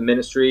coming into the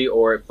ministry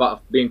or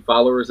being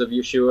followers of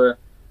Yeshua.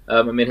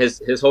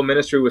 His whole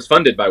ministry was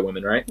funded by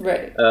women, right?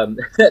 Right.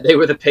 They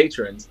were the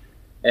patrons,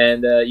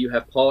 and you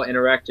have Paul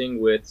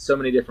interacting with so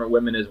many different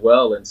women as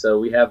well, and so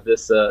we have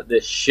this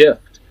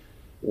shift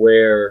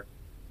where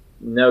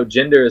no,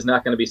 gender is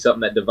not going to be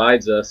something that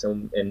divides us,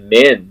 and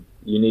men,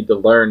 you need to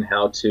learn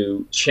how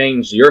to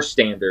change your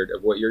standard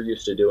of what you're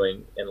used to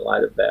doing in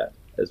light of that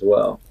as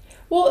well.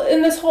 Well,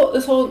 and this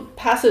whole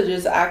passage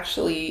is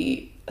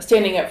actually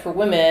standing up for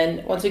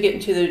women. Once we get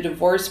into the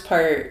divorce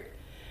part,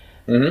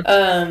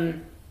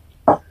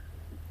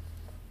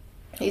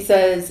 he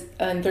says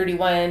in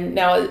 31,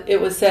 now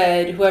it was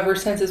said, whoever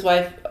sends his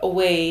wife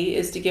away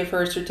is to give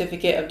her a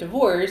certificate of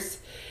divorce.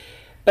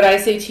 But I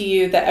say to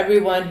you that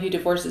everyone who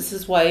divorces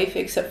his wife,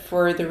 except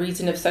for the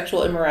reason of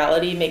sexual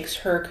immorality, makes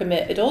her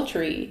commit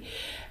adultery.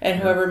 And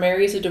whoever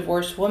marries a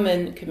divorced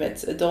woman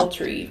commits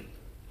adultery.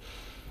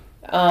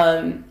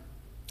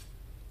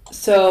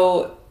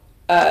 So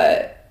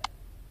I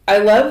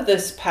love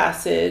this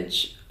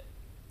passage.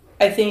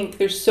 I think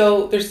there's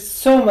so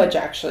much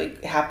actually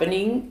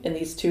happening in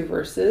these two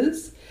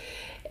verses.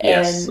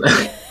 Yes.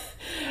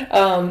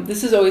 And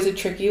this is always a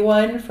tricky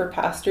one for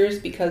pastors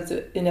because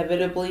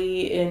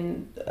inevitably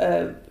in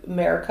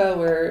America,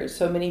 where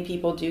so many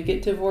people do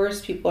get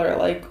divorced, people are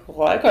like,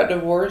 well, I got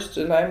divorced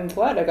and I'm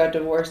glad I got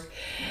divorced.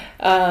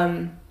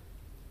 And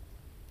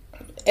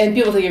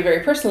people take it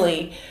very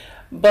personally,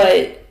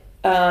 but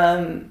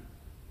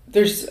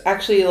there's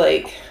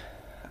actually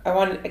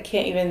I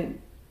can't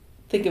even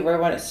think of where I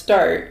want to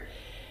start.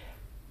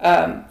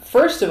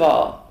 First of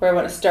all, where I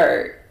want to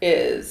start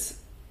is,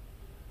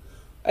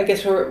 I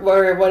guess where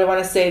what I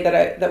want to say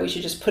that we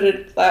should just put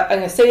it, I'm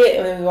going to say it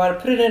and then we want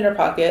to put it in our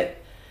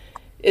pocket,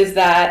 is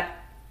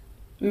that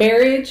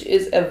marriage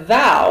is a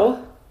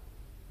vow,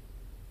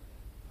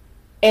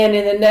 and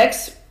in the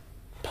next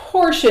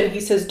portion he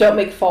says don't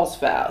make false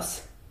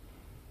vows.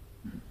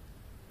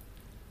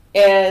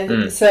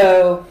 And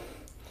so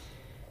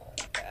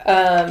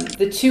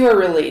the two are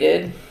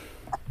related.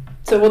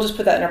 So we'll just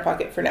put that in our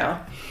pocket for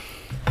now.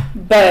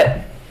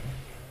 But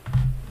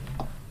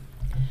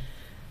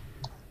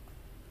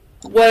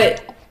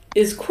what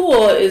is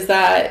cool is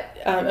that,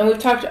 and we've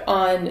talked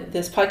on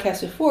this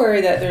podcast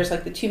before, that there's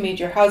like the two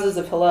major houses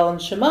of Hillel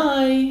and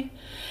Shammai.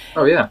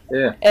 Oh, yeah.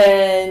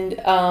 And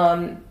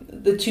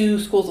the two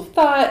schools of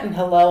thought, and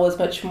Hillel was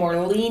much more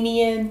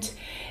lenient,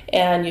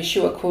 and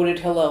Yeshua quoted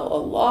Hillel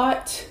a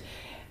lot.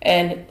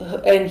 And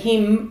he,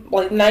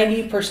 like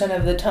 90%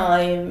 of the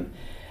time,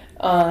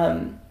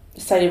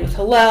 sided with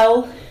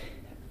Hillel,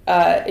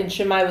 and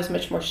Shammai was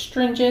much more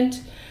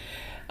stringent.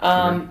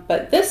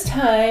 But this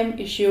time,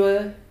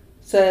 Yeshua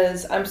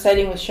says, I'm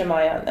siding with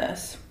Shammai on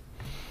this.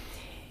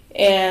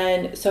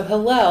 And so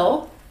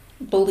Hillel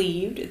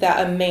believed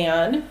that a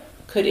man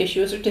could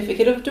issue a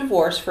certificate of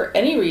divorce for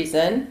any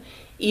reason,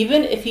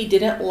 even if he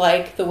didn't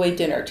like the way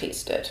dinner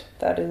tasted.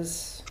 That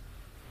is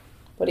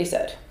what he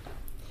said.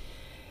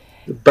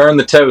 Burn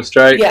the toast,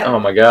 right? Yeah. Oh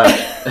my God.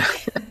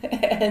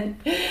 And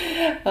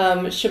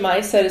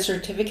Shammai said a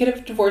certificate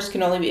of divorce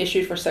can only be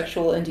issued for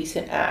sexual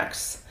indecent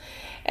acts.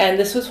 And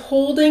this was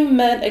holding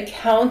men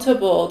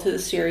accountable to the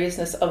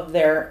seriousness of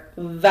their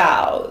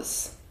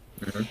vows,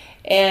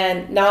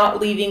 and not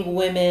leaving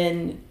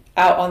women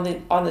out on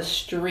the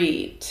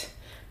street,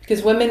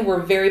 because women were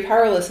very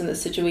powerless in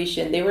this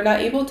situation. They were not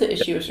able to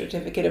issue a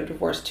certificate of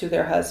divorce to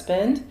their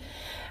husband.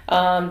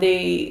 If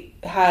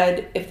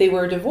they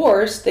were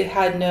divorced, they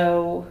had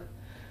no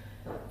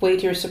way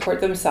to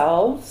support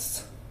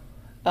themselves.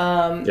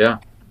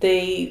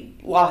 They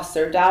lost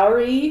their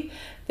dowry.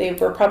 They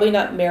were probably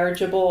not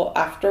marriageable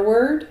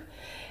afterward,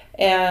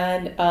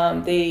 and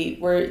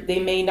they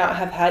may not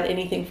have had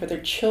anything for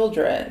their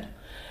children.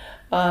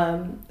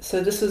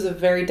 So this was a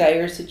very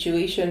dire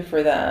situation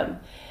for them.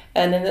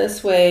 And in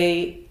this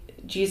way,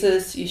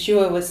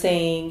 Yeshua was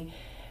saying,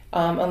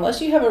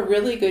 unless you have a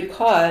really good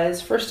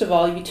cause, first of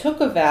all, you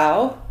took a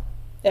vow,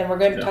 and we're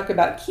going to talk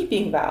about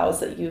keeping vows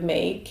that you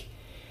make.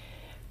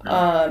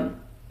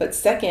 But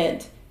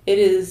second,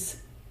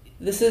 this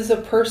is a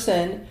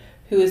person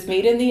who is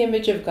made in the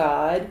image of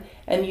God,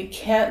 and you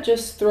can't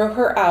just throw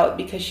her out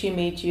because she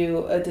made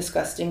you a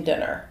disgusting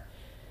dinner.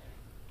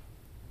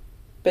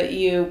 But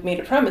you made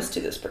a promise to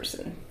this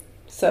person.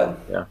 So,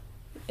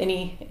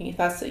 any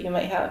thoughts that you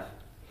might have?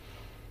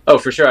 Oh,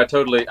 for sure.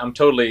 I'm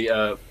totally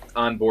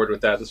on board with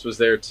that. This was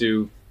there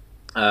to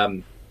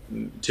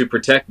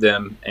protect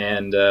them,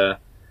 and I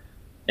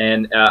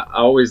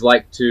always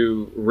like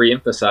to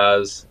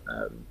reemphasize.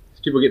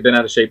 People get bent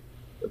out of shape,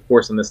 of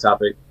course, on this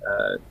topic.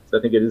 So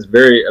I think it is a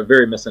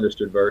very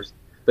misunderstood verse.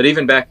 But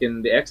even back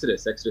in the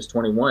Exodus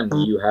 21,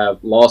 you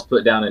have laws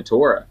put down in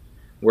Torah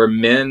where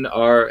men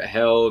are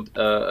held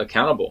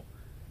accountable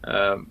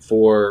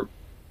for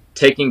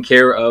taking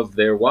care of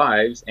their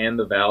wives and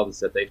the vows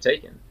that they've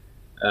taken.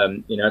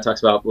 It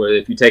talks about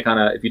if you take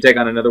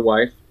on another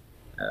wife,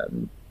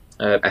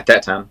 at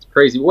that time, it's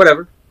crazy,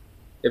 whatever.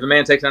 If a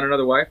man takes on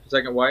another wife,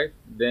 second wife,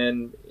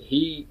 then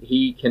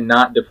he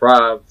cannot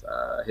deprive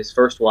his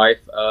first wife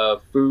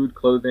of food,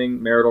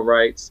 clothing, marital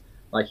rights.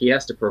 Like, he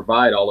has to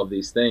provide all of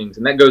these things,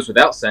 and that goes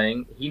without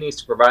saying. He needs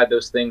to provide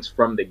those things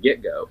from the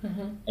get-go.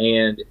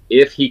 And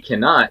if he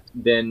cannot,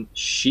 then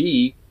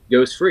she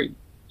goes free.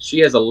 She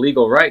has a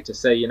legal right to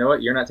say, you know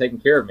what, you're not taking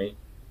care of me,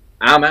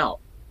 I'm out.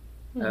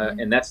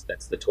 And that's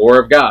the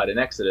Torah of God in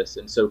Exodus.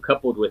 And so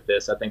coupled with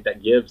this, I think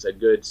that gives a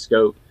good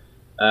scope.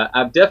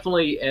 I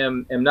definitely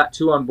am not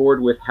too on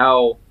board with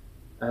how,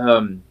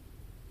 I'm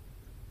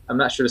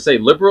not sure to say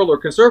liberal or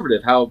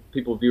conservative, how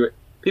people view it.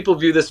 People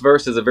view this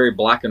verse as a very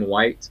black and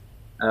white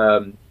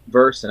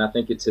verse, and I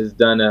think it has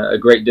done a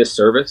great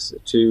disservice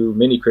to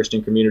many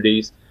Christian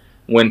communities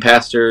when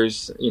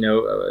pastors,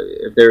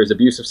 if there is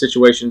abusive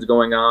situations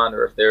going on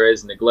or if there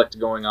is neglect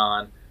going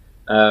on,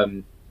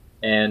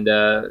 and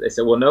they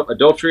say, well, nope,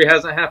 adultery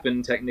hasn't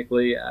happened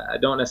technically. I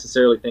don't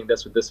necessarily think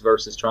that's what this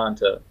verse is trying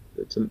to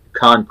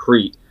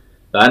concrete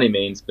by any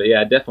means, but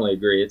yeah, I definitely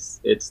agree.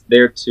 It's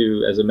there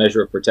as a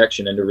measure of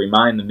protection and to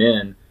remind the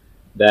men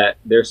that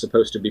they're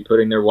supposed to be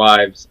putting their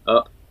wives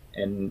up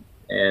and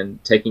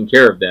taking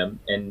care of them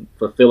and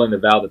fulfilling the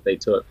vow that they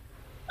took,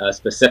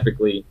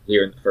 specifically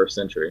here in the first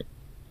century.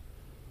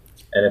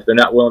 And if they're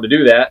not willing to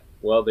do that,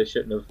 well, they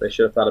should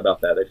have thought about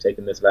that. They've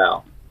taken this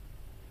vow.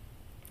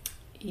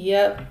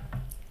 Yep.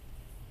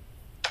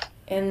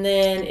 And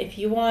then if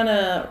you want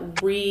to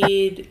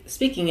read,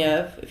 speaking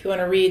of, if you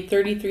want to read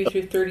 33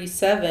 through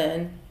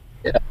 37.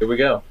 Yeah, here we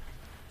go.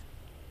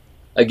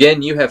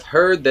 Again, you have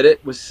heard that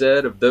it was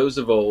said of those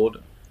of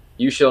old,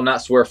 you shall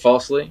not swear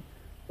falsely,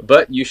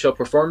 but you shall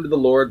perform to the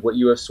Lord what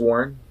you have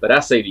sworn. But I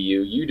say to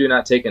you, you do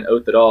not take an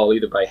oath at all,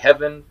 either by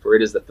heaven, for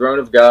it is the throne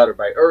of God, or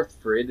by earth,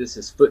 for it is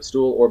his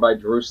footstool, or by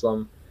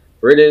Jerusalem,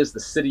 for it is the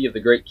city of the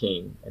great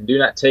king. And do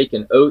not take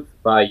an oath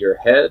by your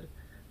head,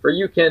 for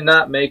you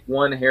cannot make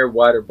one hair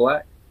white or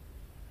black.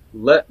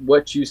 Let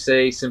what you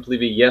say simply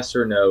be yes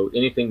or no.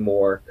 Anything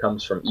more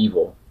comes from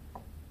evil.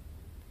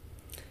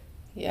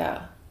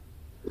 Yeah.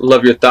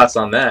 Love your thoughts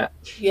on that.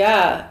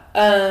 Yeah.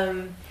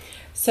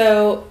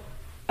 So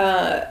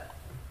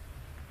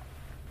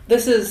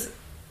this is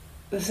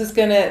this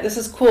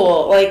is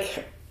cool.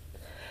 Like,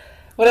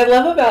 what I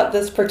love about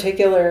this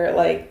particular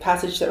like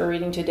passage that we're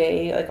reading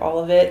today, like all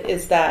of it,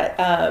 is that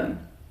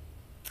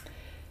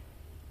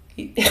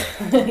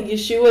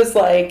Yeshua's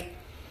like,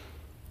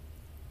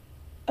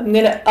 I'm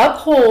going to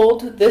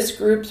uphold this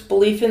group's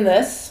belief in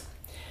this,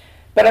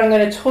 but I'm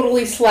going to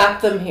totally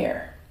slap them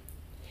here.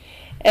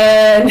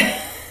 And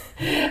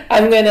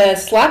I'm going to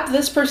slap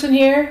this person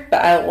here,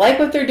 but I like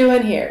what they're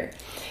doing here.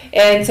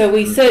 And so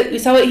we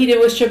saw what he did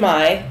with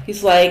Shammai.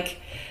 He's like,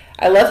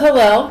 I love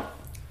Hillel.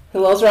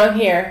 Hillel's wrong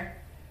here.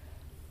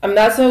 I'm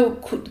not so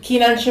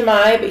keen on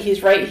Shammai, but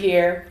he's right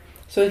here.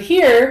 So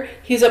here,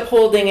 he's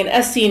upholding an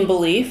Essene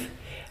belief.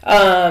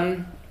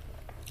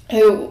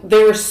 Who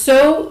they were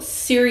so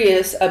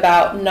serious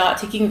about not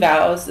taking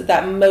vows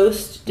that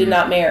most did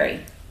not marry.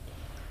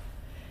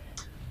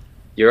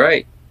 You're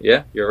right.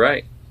 Yeah, you're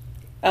right.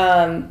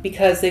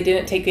 Because they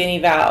didn't take any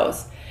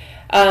vows.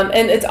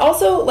 And it's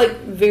also like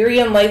very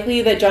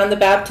unlikely that John the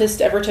Baptist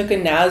ever took a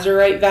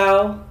Nazirite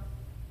vow.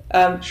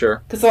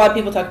 Sure. Because a lot of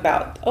people talk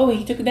about, oh,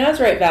 he took a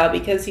Nazirite vow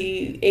because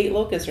he ate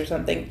locusts or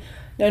something.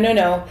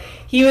 No.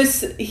 He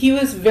was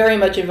very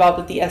much involved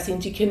with the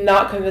Essenes. You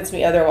cannot convince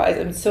me otherwise.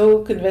 I'm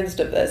so convinced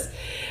of this.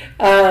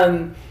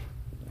 I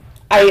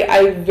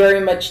very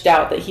much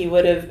doubt that he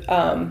would have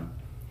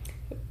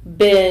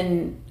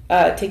been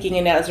taking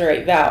a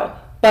Nazirite vow.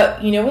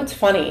 But you know what's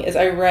funny is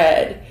I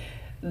read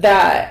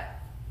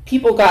that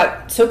people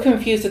got so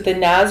confused with the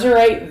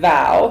Nazirite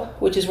vow,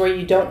 which is where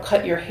you don't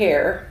cut your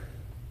hair,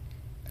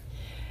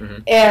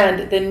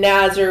 and the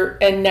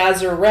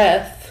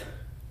Nazareth,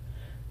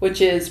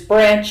 which is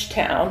branch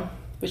town,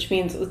 which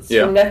means it's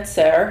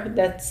Netzeret,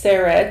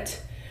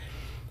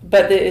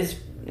 but it is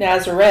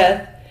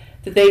Nazareth.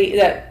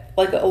 That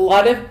like a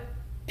lot of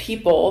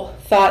people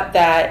thought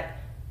that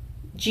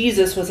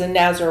Jesus was a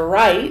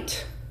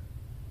Nazarite,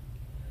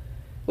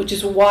 which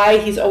is why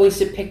he's always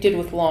depicted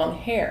with long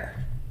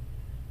hair.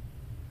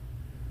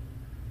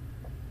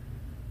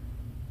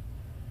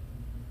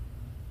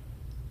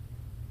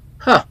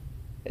 Huh.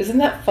 Isn't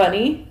that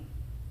funny?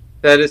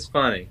 That is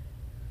funny.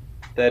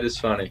 That is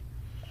funny.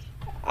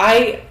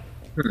 I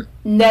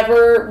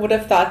never would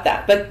have thought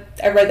that, but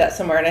I read that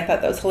somewhere and I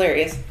thought that was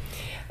hilarious.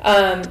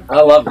 I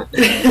love it.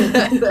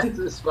 That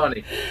is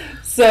funny.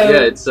 So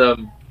yeah, it's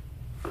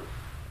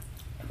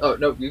Oh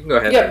no, you can go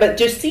ahead. Yeah, but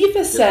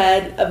Josephus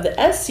said of the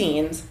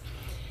Essenes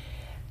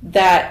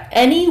that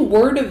any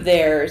word of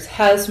theirs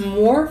has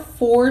more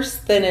force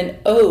than an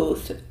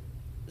oath,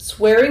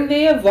 swearing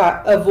they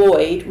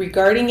avoid,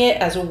 regarding it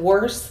as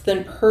worse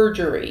than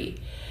perjury.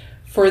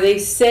 For they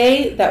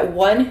say that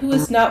one who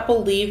is not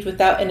believed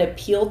without an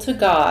appeal to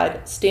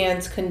God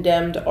stands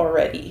condemned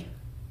already.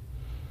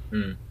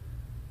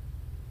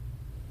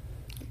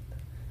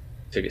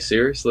 Take it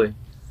seriously.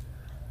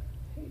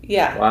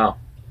 Yeah. Wow.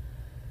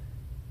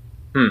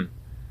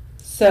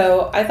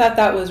 So I thought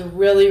that was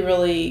really,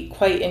 really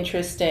quite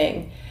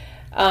interesting.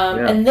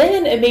 And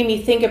then it made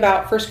me think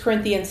about 1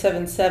 Corinthians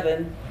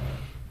 7:7,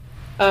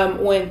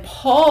 when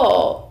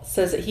Paul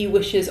says that he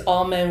wishes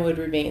all men would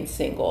remain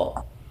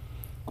single.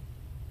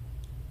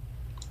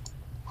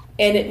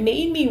 And it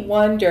made me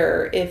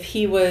wonder if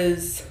he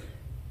was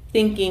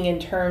thinking in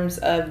terms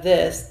of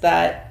this,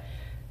 that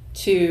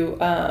to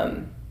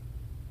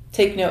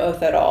take no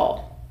oath at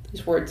all,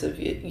 these words of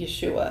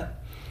Yeshua.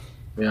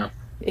 Yeah.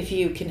 If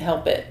you can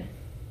help it.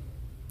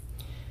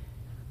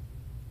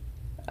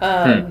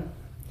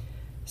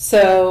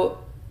 So,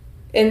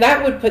 and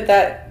that would put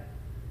that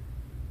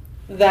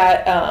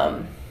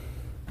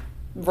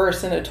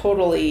verse in a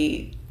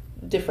totally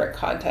different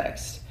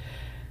context.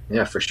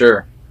 Yeah, for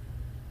sure.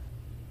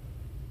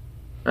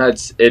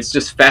 It's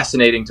just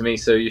fascinating to me.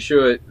 So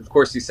Yeshua, of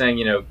course, he's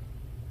saying,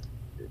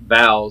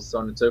 vows, so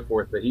on and so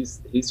forth, but he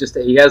has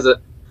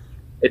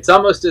it's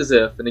almost as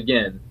if, and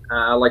again,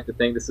 I like to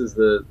think this is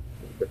the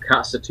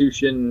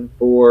constitution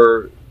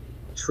for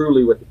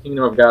truly what the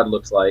kingdom of God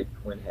looks like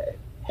when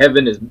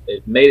heaven is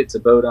made its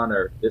abode on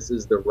earth. This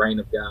is the reign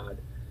of God.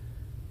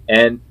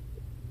 And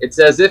it's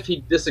as if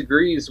he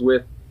disagrees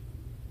with,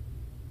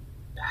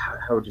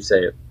 how would you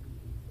say it?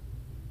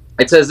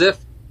 It's as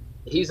if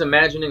he's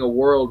imagining a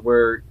world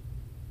where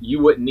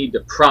you wouldn't need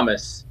to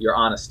promise your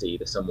honesty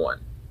to someone.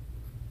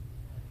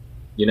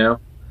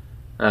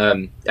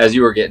 As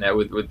you were getting at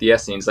with the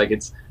Essenes, like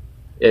it's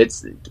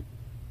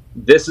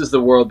this is the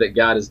world that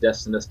God has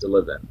destined us to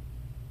live in.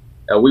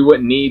 We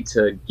wouldn't need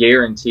to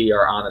guarantee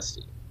our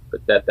honesty, but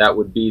that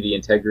would be the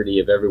integrity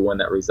of everyone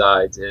that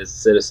resides as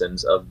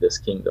citizens of this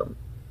kingdom.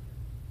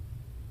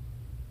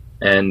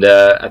 And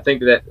I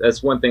think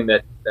that's one thing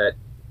that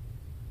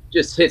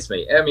just hits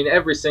me. I mean,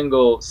 every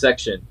single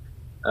section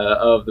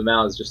of the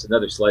Mount is just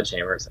another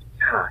sledgehammer. It's like,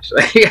 gosh,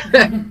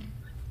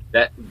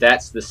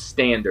 that's the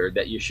standard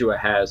that Yeshua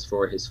has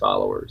for his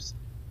followers.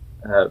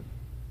 And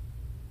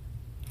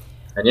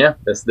yeah,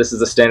 this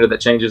is a standard that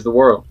changes the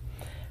world.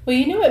 Well,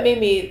 you know what made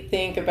me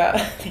think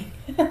about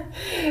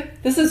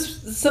this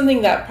is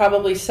something that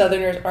probably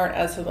Southerners aren't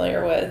as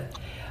familiar with.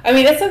 I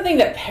mean, it's something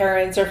that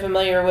parents are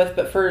familiar with,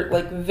 but for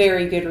like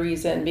very good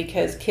reason,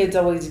 because kids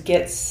always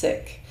get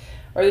sick,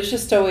 or there's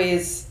just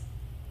always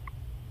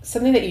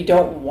something that you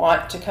don't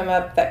want to come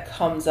up that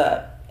comes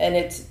up, and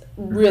it's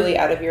really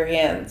out of your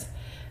hands.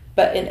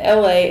 But in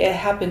LA, it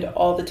happened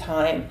all the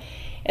time,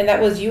 and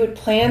that was, you would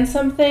plan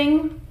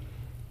something,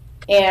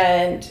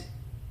 and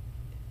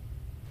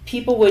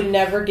people would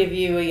never give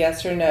you a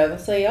yes or no. They'll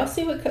say, "I'll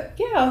see what,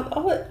 yeah,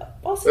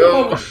 I'll see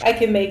how I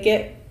can make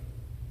it."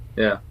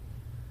 Yeah.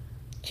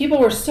 People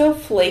were so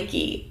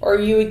flaky, or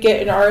you would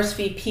get an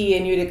RSVP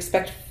and you'd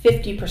expect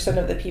 50%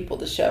 of the people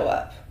to show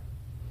up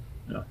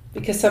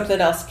because something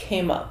else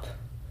came up.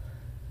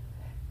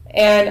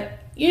 And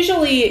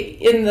usually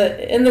in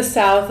the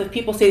South, if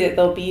people say that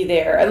they'll be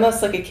there,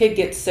 unless like a kid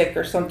gets sick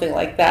or something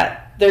like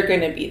that, they're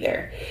going to be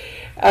there.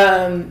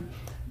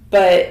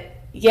 But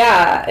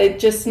yeah, it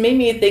just made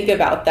me think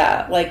about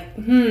that. Like,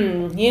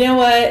 you know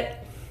what?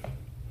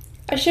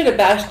 I should have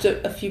bashed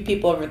a few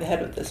people over the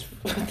head with this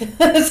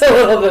a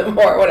little bit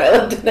more when I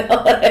lived in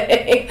LA.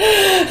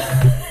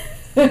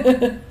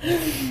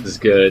 This is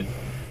good.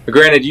 But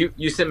granted,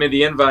 you sent me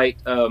the invite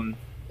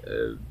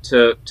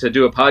to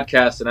do a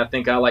podcast, and I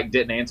think I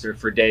didn't answer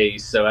for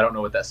days, so I don't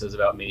know what that says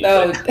about me.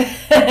 Oh,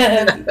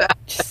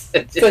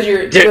 so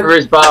didn't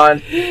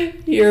respond.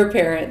 You're a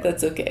parent.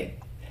 That's okay.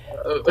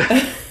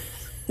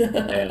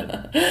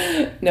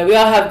 No, we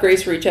all have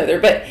grace for each other,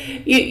 but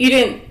you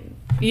didn't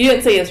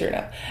say yes or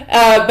no.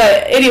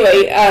 But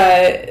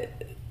anyway,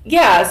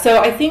 yeah, so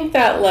I think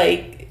that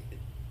like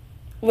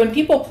when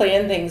people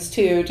plan things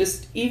too,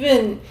 just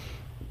even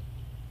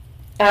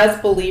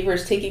as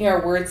believers, taking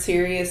our word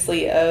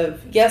seriously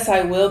of, yes,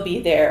 I will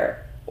be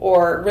there,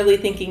 or really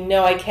thinking,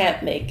 no, I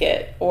can't make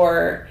it,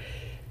 or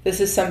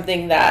this is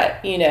something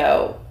that,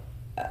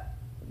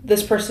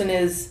 this person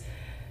is,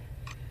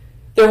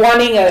 they're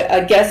wanting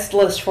a guest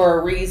list for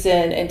a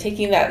reason, and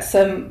taking that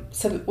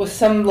with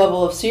some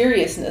level of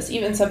seriousness,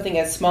 even something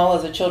as small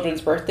as a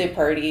children's birthday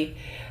party.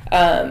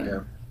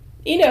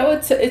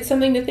 It's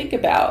something to think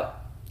about,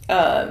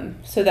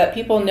 so that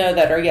people know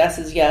that our yes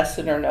is yes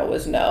and our no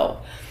is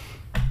no.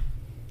 I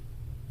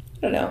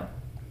don't know.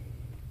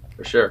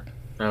 For sure.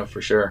 No,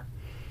 for sure.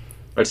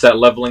 It's that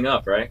leveling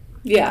up, right?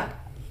 Yeah,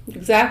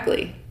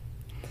 exactly.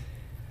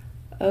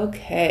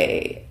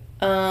 Okay.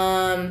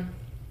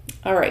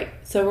 All right,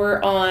 so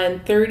we're on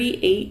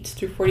 38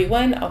 through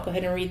 41. I'll go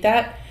ahead and read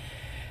that.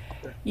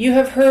 You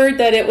have heard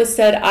that it was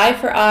said, eye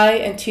for eye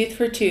and tooth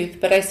for tooth,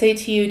 but I say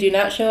to you, do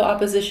not show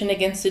opposition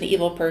against an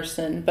evil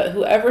person, but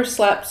whoever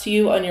slaps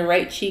you on your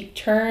right cheek,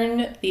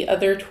 turn the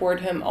other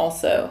toward him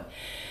also.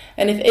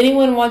 And if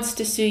anyone wants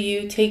to sue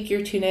you, take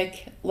your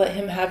tunic, let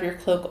him have your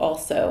cloak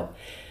also.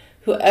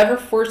 Whoever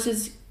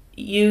forces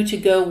you to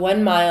go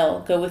 1 mile,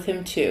 go with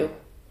him 2.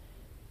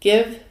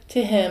 Give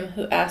to him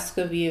who asks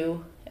of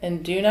you,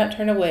 and do not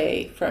turn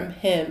away from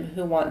him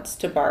who wants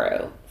to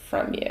borrow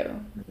from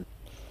you.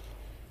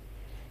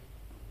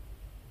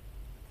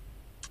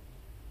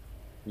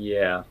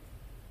 Yeah.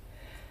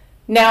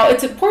 Now,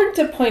 it's important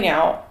to point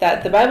out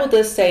that the Bible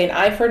does say an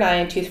eye for an eye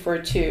and tooth for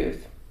a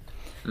tooth.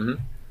 Mm-hmm.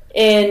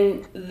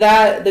 In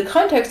that, the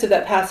context of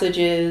that passage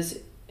is,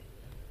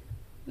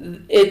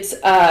 it's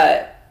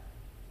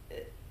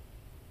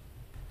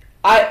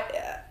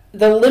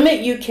the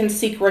limit you can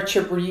seek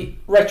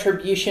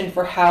retribution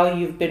for how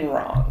you've been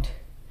wronged.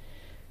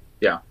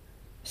 Yeah.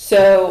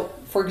 So,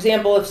 for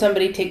example, if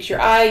somebody takes your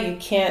eye, you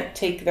can't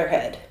take their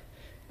head.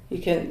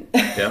 You can.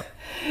 Yeah.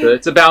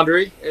 It's a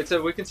boundary.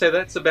 We can say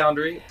that it's a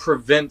boundary. It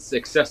prevents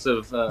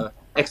excessive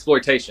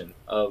exploitation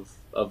of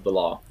the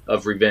law,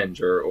 of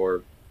revenge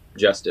or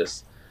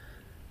justice.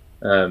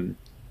 Right.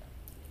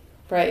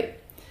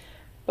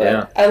 But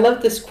yeah. I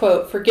love this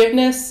quote.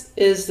 Forgiveness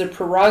is the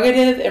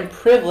prerogative and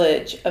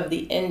privilege of the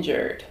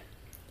injured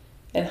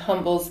and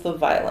humbles the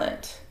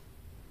violent.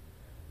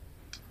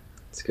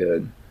 It's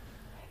good.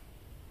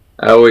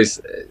 I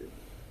always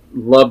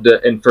loved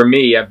it. And for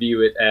me, I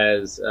view it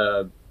as,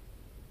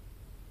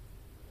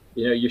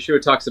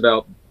 Yeshua talks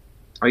about,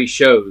 or he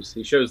shows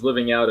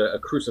living out a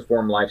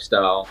cruciform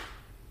lifestyle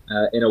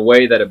in a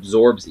way that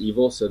absorbs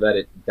evil so that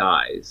it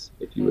dies,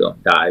 if you will,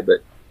 but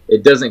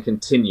it doesn't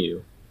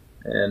continue.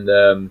 And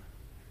I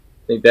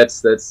think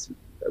that's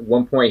at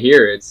one point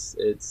here. It's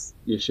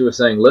Yeshua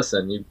saying,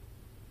 "Listen, you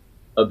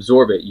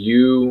absorb it.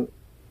 You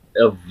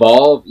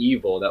evolve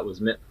evil that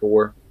was meant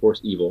for, of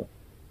course, evil,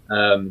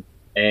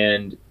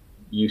 and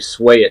you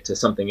sway it to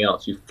something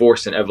else. You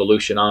force an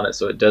evolution on it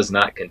so it does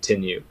not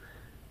continue.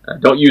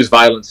 Don't use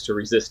violence to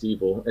resist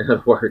evil. In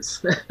other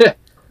words,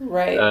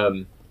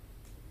 right?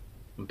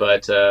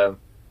 But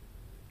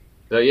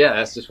yeah,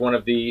 that is one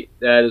of the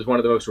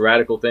most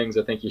radical things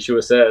I think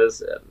Yeshua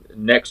says.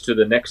 Next to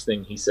the next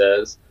thing he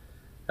says,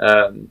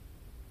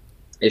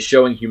 is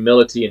showing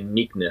humility and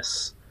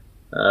meekness,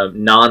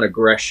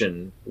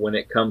 non-aggression when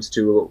it comes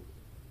to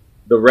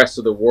the rest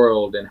of the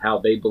world and how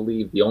they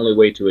believe the only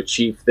way to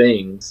achieve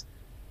things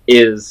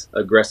is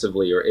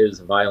aggressively or is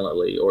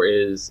violently or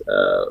is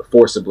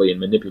forcibly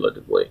and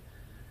manipulatively.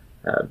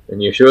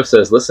 And Yeshua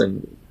says,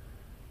 listen,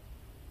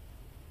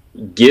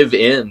 give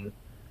in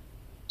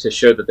to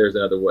show that there's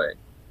another way.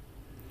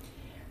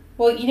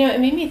 Well, it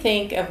made me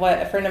think of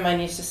what a friend of mine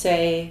used to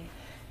say.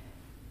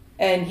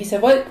 And he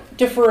said, what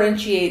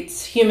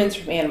differentiates humans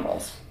from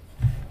animals?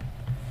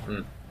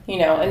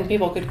 And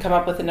people could come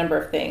up with a number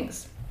of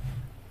things.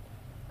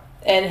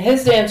 And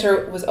his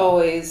answer was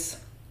always,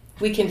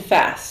 we can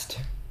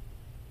fast.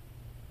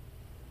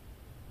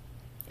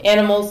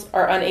 Animals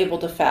are unable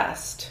to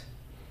fast.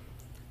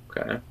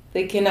 Okay.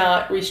 They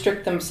cannot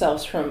restrict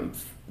themselves from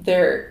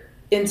their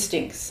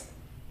instincts.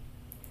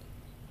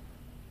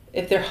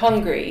 If they're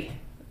hungry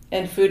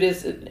and food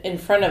is in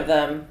front of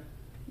them,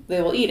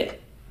 they will eat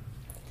it.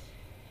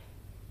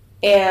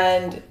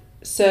 And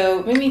so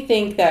it made me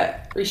think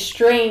that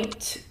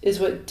restraint is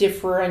what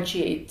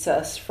differentiates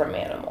us from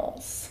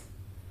animals.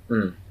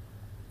 And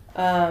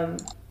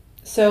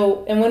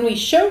when we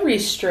show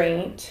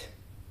restraint,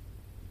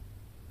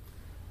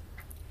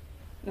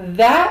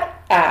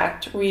 that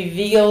act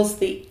reveals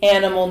the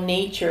animal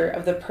nature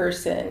of the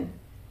person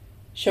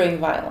showing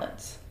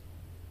violence.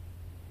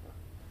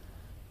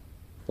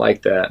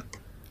 Like that.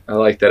 I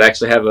like that. I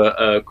actually have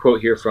a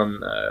quote here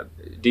from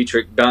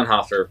Dietrich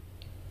Bonhoeffer.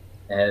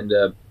 And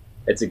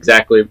it's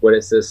exactly what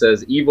it says. It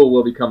says, evil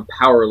will become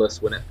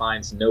powerless when it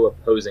finds no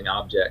opposing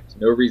object,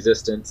 no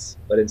resistance,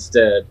 but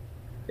instead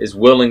is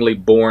willingly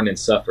born and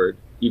suffered.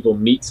 Evil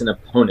meets an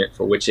opponent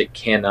for which it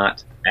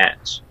cannot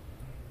match.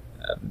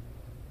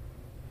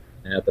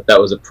 And I thought that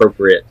was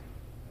appropriate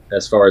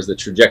as far as the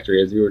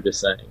trajectory, as you were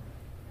just saying.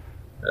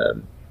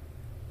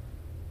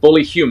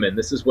 Fully human,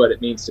 this is what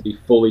it means to be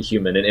fully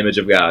human, an image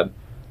of God.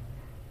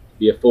 To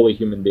be a fully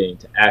human being,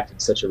 to act in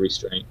such a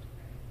restraint,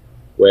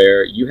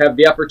 where you have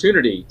the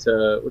opportunity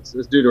to, what's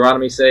this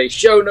Deuteronomy say?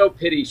 Show no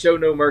pity, show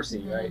no mercy,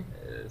 right?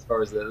 As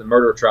far as the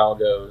murder trial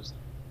goes.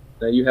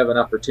 Now you have an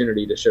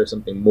opportunity to show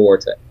something more,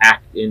 to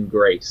act in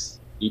grace.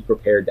 Be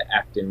prepared to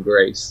act in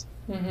grace.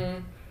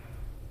 Mm-hmm.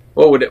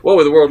 What would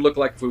the world look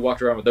like if we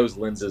walked around with those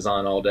lenses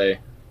on all day?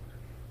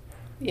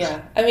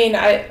 Yeah. I mean,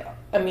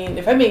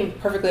 if I'm being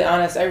perfectly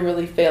honest, I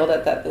really failed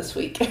at that this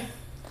week.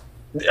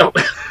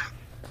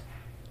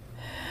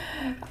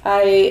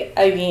 I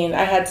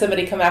had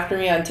somebody come after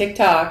me on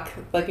TikTok,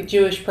 like a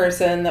Jewish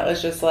person, that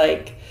was just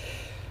like,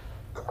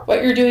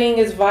 what you're doing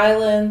is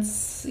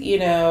violence,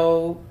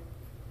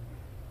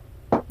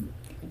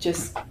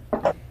 just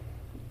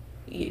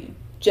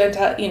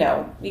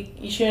Gentile,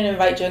 you shouldn't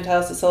invite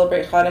Gentiles to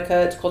celebrate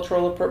Hanukkah, it's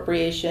cultural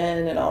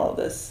appropriation and all of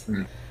this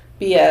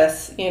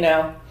BS,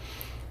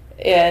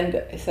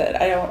 And I said,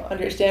 I don't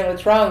understand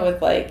what's wrong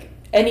with like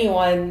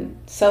anyone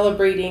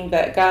celebrating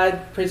that God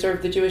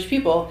preserved the Jewish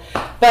people,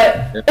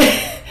 but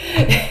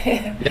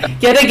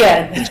yet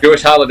again, it's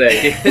Jewish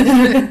holiday.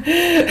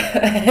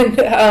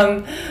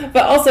 And,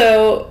 but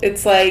also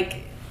it's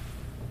like,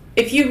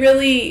 if you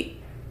really,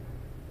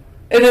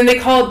 and then they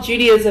called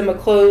Judaism a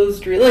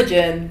closed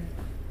religion,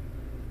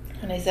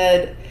 and I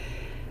said,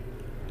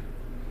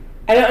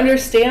 I don't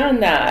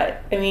understand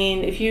that. I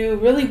mean, if you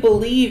really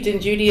believed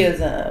in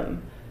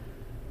Judaism,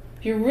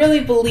 if you really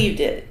believed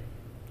it,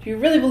 if you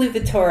really believe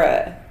the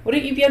Torah,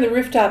 wouldn't you be on the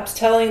rooftops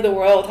telling the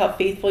world how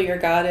faithful your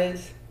God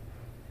is?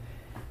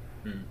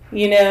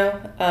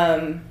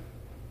 And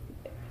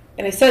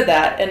I said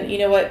that, and you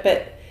know what?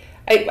 But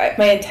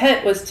my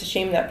intent was to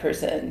shame that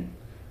person.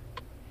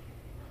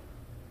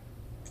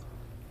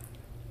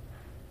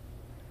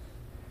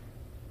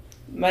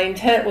 My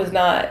intent was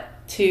not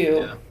to.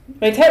 Yeah.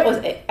 My intent was,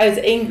 I was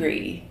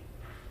angry.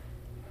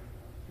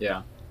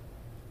 Yeah.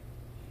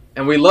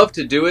 And we love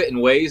to do it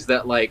in ways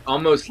that like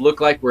almost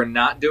look like we're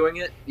not doing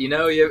it,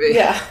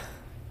 Yeah.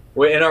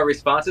 In our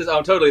responses,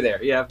 I'm totally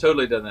there. Yeah, I've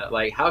totally done that.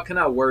 Like, how can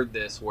I word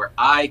this where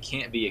I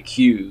can't be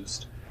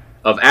accused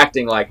of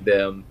acting like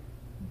them,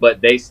 but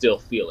they still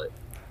feel it?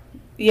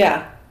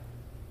 Yeah.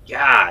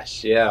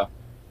 Gosh, yeah.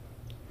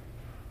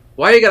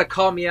 Why you gotta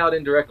call me out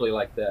indirectly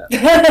like that?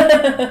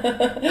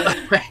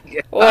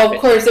 Well, of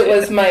course, it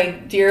was my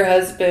dear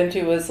husband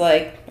who was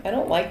like, I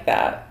don't like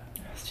that.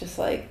 I was just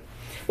like,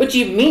 what do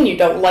you mean you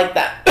don't like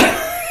that?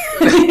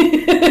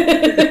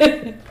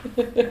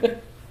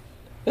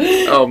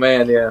 Oh,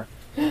 man, yeah.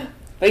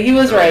 But he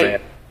was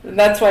right. And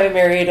that's why I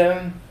married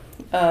him.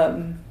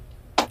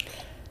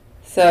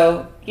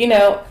 So,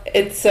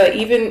 it's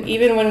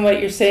even when what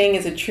you're saying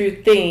is a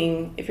true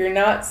thing, if you're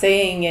not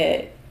saying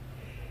it,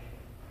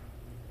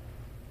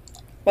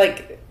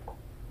 like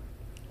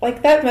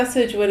that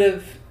message would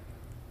have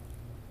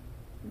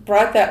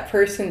brought that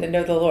person to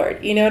know the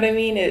Lord. You know what I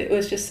mean? It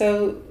was just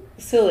so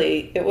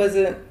silly. It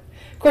wasn't,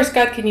 of course,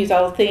 God can use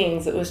all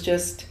things. It was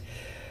just,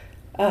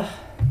 but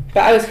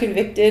I was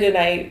convicted and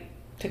I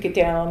took it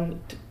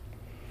down.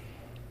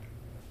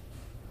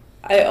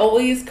 I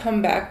always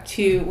come back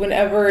to,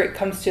 whenever it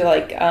comes to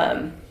like,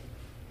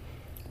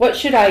 what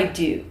should I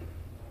do?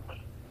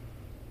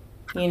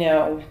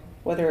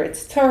 Whether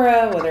it's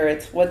Torah, whether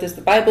it's what does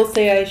the Bible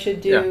say I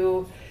should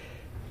do,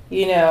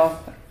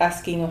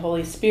 asking the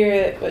Holy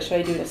Spirit, what should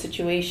I do in a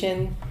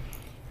situation?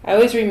 I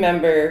always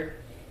remember,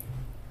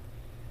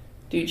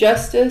 do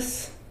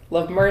justice,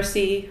 love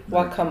mercy,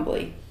 walk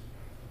humbly.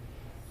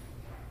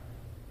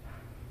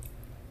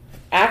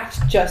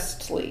 act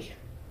justly,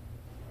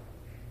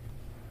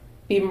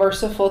 be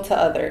merciful to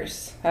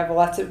others, have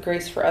lots of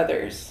grace for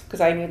others,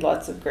 because I need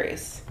lots of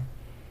grace.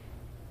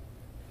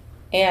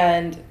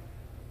 And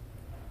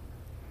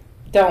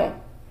don't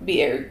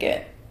be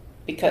arrogant,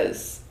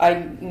 because I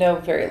know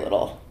very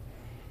little.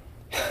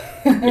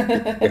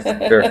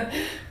 Sure.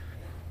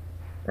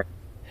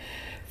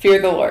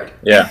 Fear the Lord.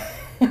 Yeah.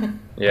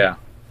 Yeah.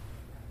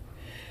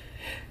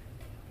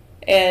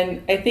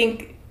 And I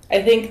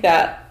think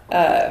that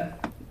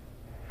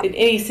in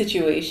any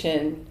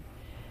situation,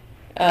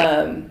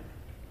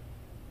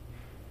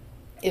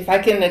 if I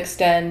can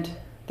extend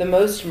the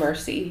most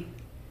mercy,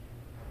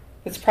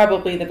 it's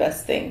probably the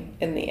best thing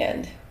in the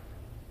end.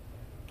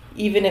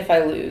 Even if I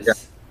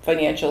lose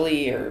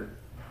financially or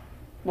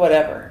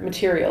whatever,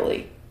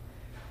 materially.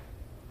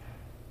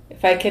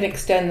 If I can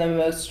extend the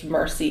most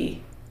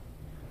mercy,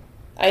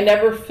 I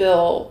never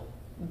feel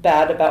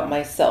bad about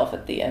myself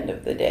at the end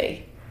of the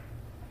day.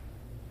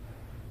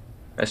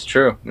 That's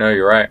true. No,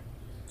 you're right.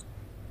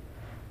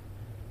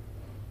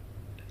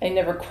 I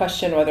never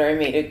question whether I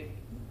made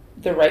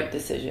the right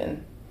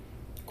decision.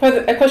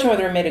 I question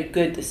whether I made a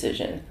good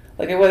decision.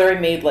 Like whether I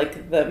made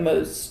like the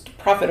most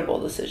profitable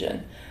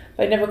decision.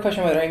 But I never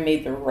question whether I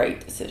made the right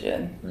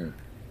decision.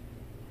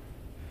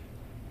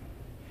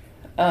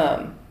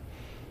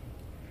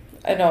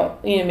 I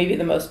don't, maybe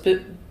the most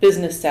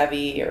business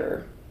savvy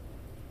or,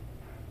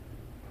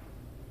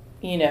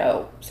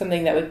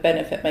 something that would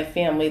benefit my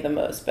family the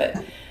most.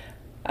 But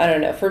I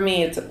don't know. For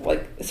me, it's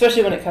like,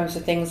 especially when it comes to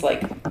things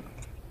like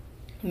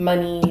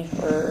money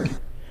or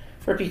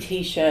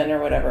reputation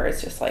or whatever,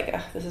 it's just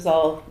like, this is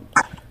all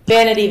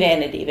vanity,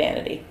 vanity,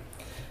 vanity.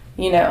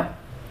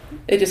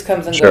 It just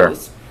comes and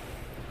goes.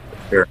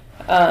 Sure.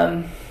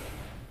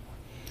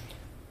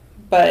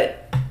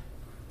 But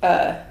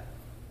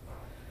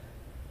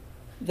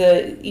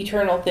the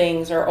eternal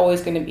things are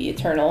always going to be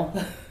eternal.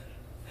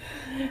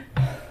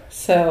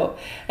 So,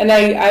 and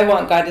I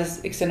want God to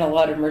extend a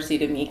lot of mercy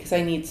to me because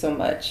I need so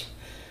much.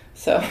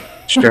 So.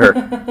 Sure.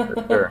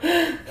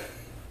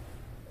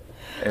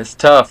 It's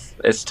tough.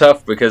 It's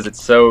tough because it's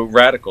so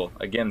radical.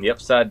 Again, the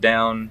upside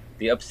down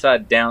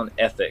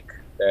ethic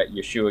that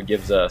Yeshua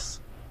gives us.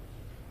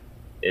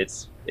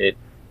 It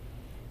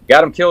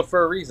got him killed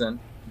for a reason.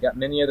 Got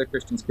many other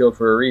Christians killed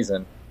for a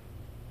reason,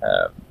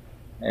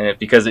 and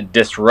because it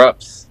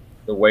disrupts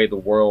the way the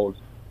world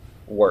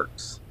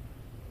works.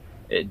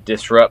 It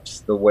disrupts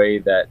the way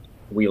that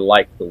we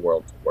like the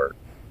world to work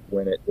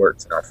when it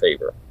works in our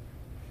favor.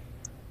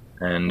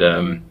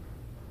 And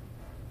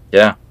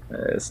yeah,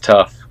 it's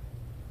tough.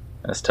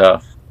 That's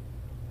tough.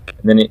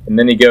 And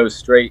then he goes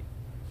straight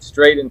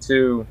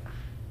into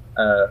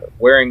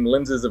wearing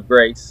lenses of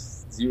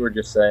grace, as you were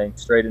just saying,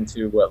 straight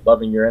into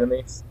loving your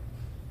enemies.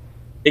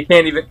 He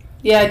can't even.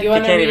 Yeah, do you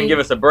want to? He can't even give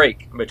us a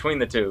break between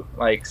the two,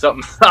 like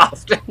something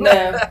soft.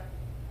 No.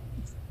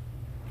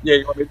 Yeah,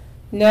 you want me?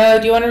 No,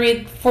 do you want to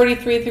read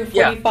 43 through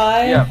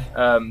 45? Yeah.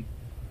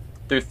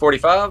 Through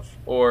 45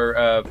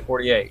 or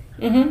 48?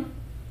 Mm-hmm.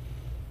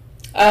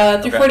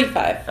 Through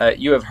 45.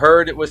 You have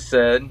heard it was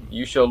said,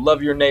 you shall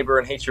love your neighbor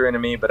and hate your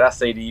enemy, but I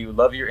say to you,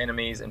 love your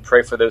enemies and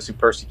pray for those who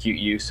persecute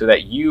you, so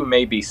that you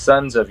may be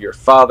sons of your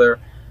Father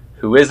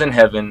who is in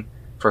heaven,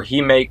 for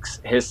he makes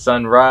his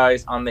sun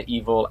rise on the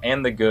evil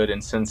and the good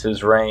and sends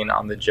his rain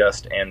on the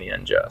just and the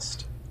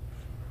unjust.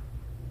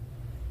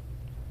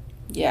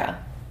 Yeah.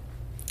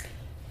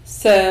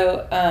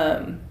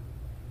 So,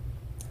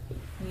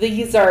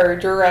 these are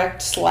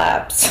direct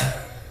slaps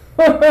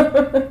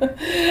at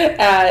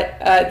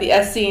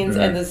the Essenes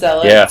and the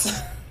Zealots.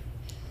 Yes.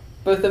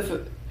 Both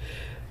of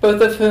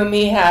whom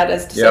he had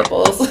as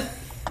disciples.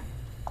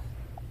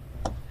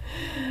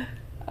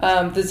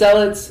 Yep. The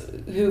Zealots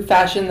who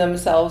fashioned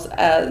themselves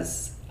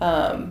as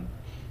the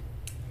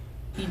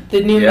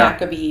new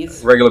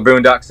Maccabees. Regular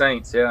Boondock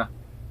Saints, yeah.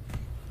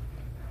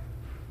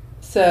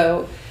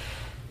 So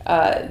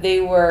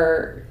they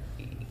were,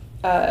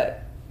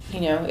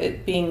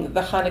 it being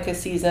the Hanukkah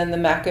season, the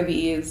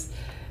Maccabees,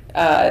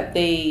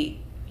 they,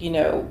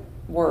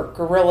 were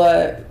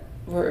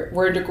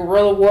into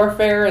guerrilla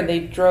warfare, and they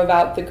drove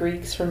out the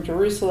Greeks from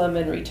Jerusalem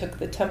and retook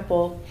the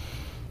temple.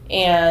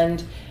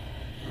 And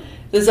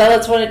the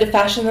Zealots wanted to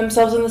fashion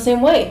themselves in the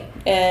same way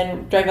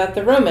and drive out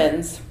the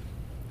Romans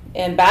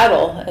in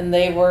battle, and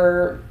they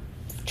were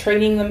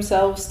training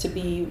themselves to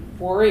be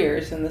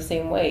warriors in the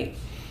same way.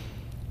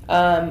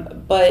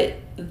 But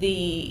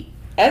the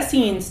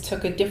Essenes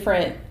took a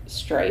different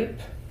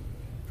stripe,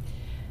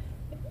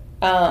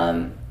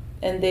 and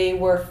they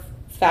were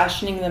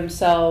fashioning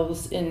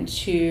themselves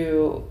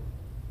into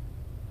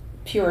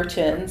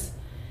Puritans,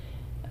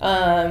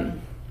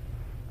 and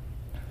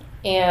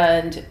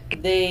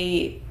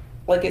they,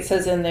 like it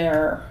says in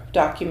their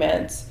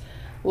documents,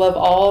 love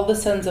all the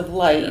sons of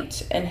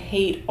light and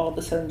hate all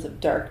the sons of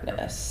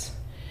darkness.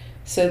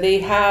 So they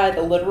had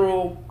a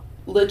literal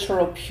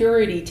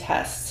purity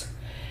test.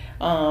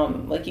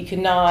 Like you could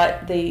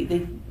not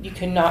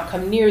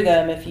come near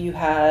them if you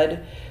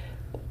had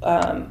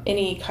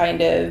any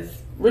kind of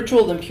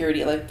ritual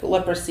impurity, like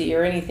leprosy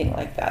or anything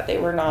like that. They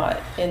were not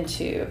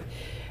into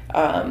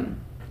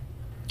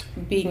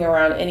being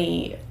around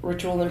any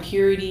ritual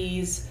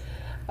impurities.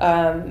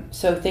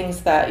 So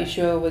things that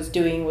Yeshua was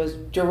doing was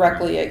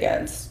directly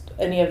against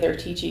any of their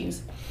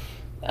teachings.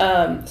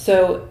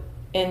 So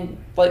in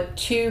like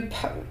two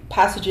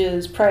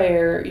passages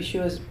prior,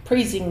 Yeshua was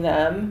praising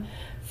them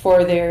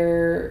for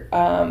their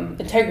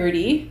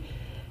integrity,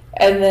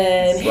 and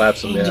then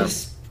he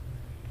just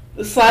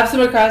slaps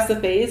them across the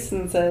face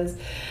and says,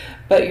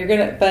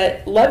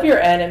 but love your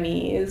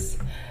enemies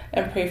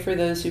and pray for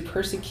those who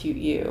persecute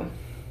you.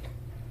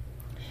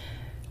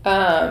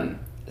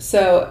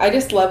 So I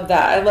just love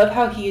that. I love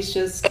how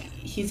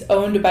he's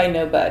owned by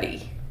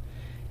nobody.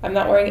 I'm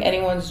not wearing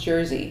anyone's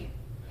jersey.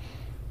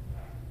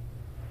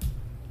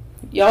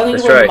 Y'all need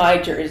to wear my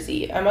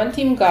jersey. I'm on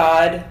Team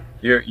God.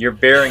 You're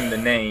bearing the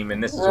name,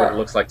 and this is what it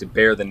looks like to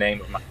bear the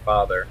name of my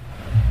Father.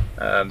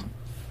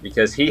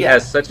 Because he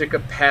has such a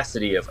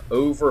capacity of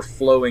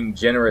overflowing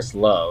generous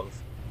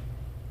love,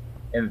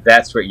 and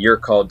that's what you're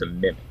called to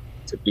mimic,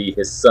 to be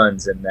his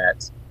sons in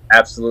that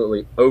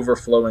absolutely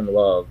overflowing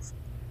love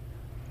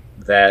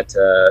that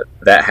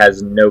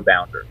has no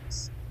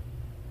boundaries.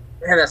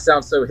 Man, that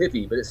sounds so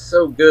hippie, but it's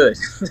so good.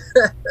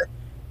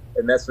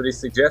 And that's what he's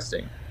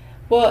suggesting.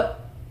 Well,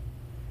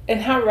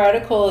 and how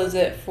radical is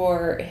it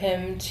for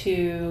him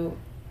to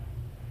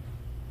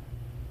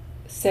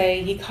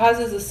say he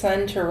causes the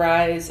sun to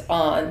rise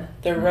on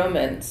the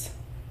Romans?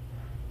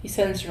 He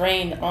sends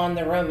rain on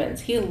the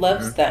Romans. He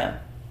loves them.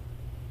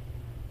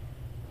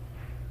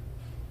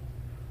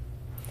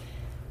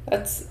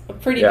 That's a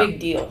pretty big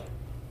deal.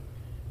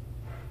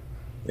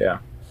 Yeah.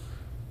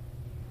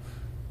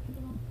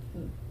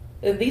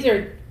 These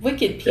are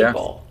wicked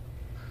people.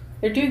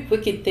 They're doing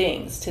wicked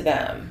things to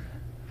them,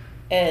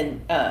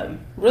 and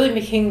really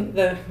making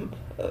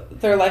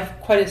their life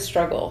quite a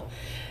struggle.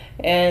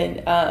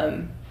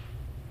 And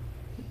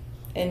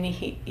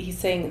he's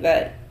saying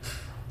that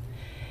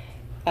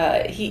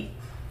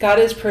God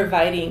is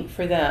providing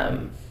for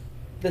them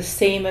the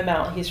same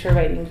amount he's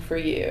providing for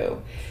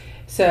you.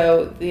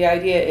 So the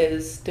idea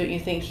is, don't you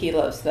think he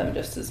loves them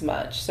just as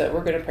much? So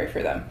we're going to pray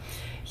for them.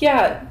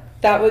 Yeah,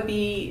 that would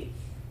be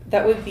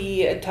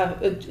a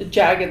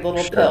jagged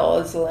little pill,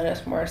 as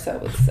Alanis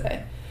Morissette would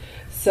say.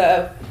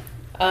 So,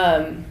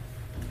 and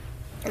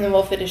then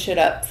we'll finish it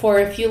up. For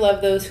if you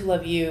love those who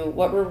love you,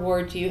 what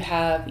reward do you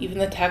have? Even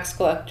the tax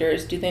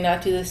collectors, do they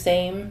not do the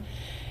same?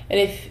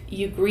 And if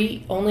you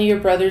greet only your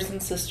brothers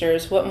and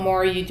sisters, what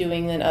more are you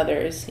doing than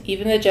others?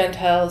 Even the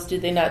Gentiles, do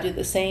they not do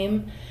the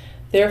same?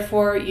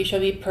 Therefore, you shall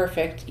be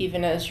perfect,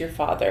 even as your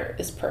Father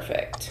is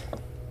perfect.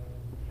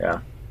 Yeah.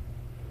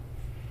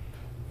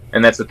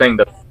 And that's the thing,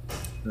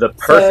 the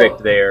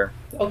perfect there.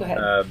 Oh, go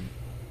ahead.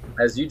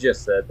 As you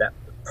just said, that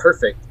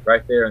perfect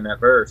right there in that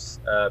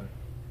verse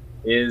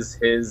is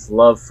his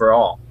love for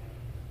all.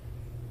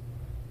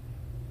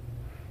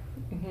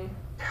 Mm-hmm.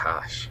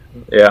 Gosh.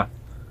 Yeah.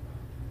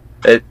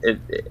 It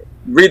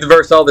read the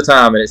verse all the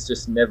time, and it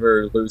just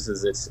never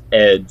loses its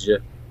edge.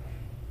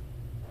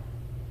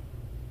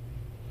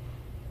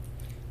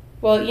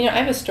 Well, I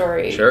have a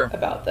story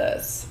about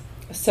this.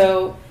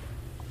 So,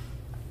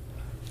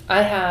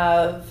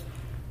 I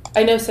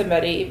know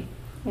somebody,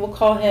 let's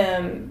call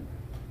him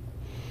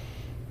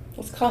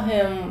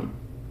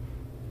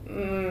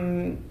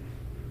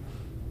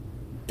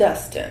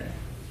Dustin.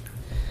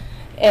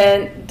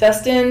 And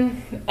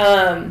Dustin,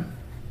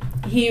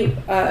 he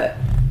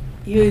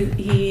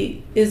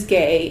is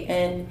gay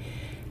and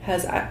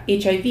has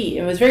HIV,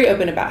 and was very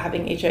open about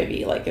having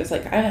HIV. Like, it was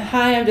like,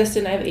 hi, I'm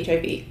Dustin, I have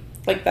HIV.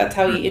 Like, that's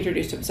how he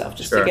introduced himself,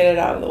 just to get it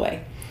out of the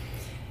way.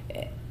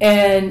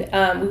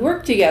 And we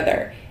worked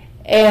together,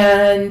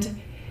 and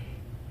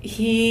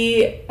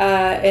he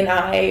and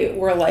I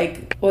were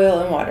like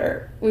oil and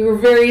water. We were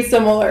very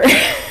similar.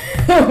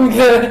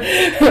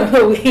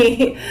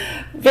 We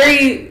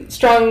very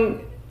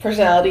strong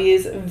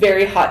personalities,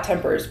 very hot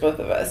tempers, both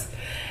of us.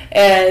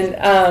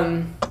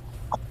 And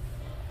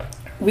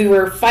we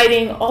were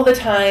fighting all the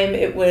time.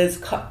 It was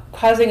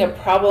causing a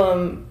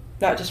problem,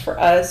 not just for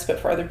us, but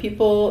for other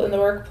people in the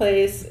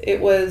workplace. It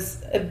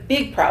was a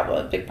big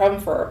problem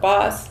for our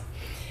boss.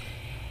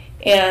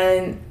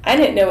 And I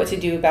didn't know what to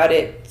do about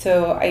it,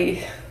 so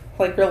I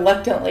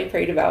reluctantly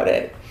prayed about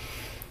it.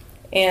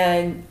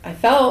 And I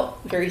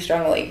felt very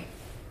strongly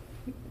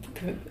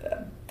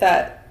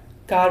that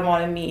God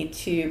wanted me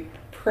to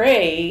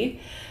pray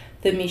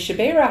the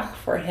Mishaberach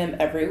for him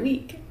every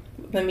week.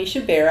 The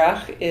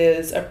Mishaberach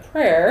is a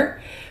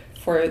prayer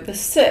for the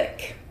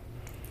sick.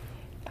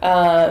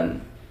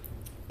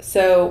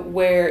 So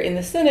where in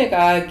the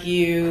synagogue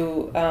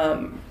you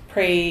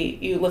pray,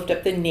 you lift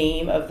up the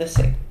name of the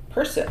sick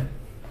person.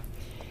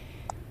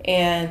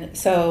 And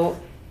so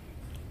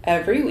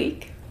every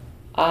week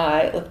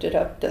I lifted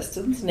up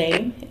Dustin's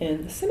name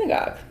in the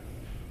synagogue.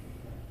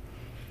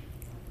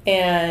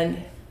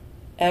 And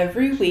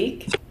every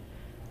week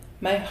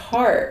my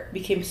heart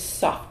became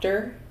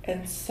softer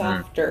and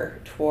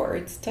softer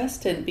towards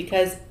Dustin,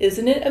 because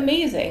isn't it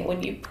amazing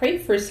when you pray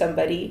for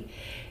somebody,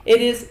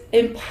 it is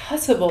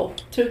impossible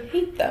to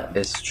hate them.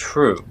 It's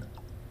true.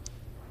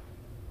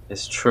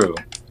 It's true.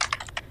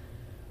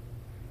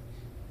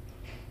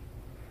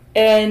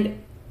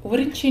 And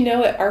wouldn't you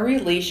know it, our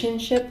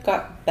relationship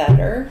got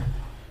better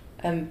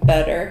and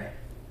better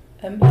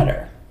and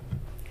better.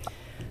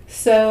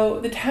 So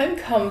the time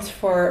comes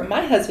for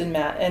my husband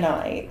Matt and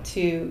I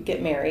to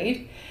get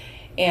married,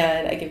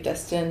 and I give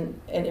Dustin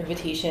an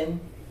invitation.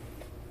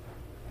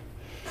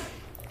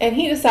 And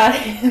he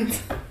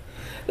decides,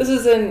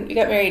 we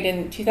got married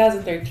in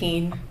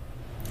 2013,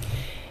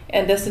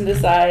 and Dustin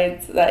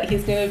decides that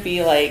he's going to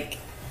be like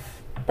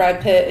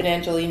Brad Pitt and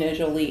Angelina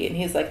Jolie, and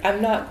he's like,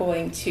 I'm not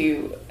going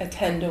to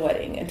attend a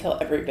wedding until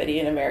everybody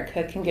in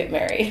America can get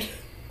married.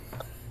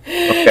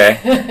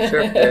 Okay, sure.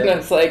 And I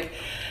was like,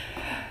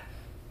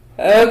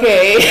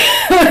 okay.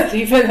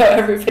 Even though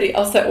everybody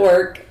else at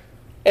work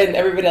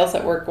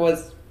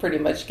was pretty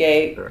much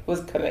gay, Sure.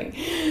 was coming.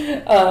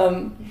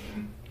 I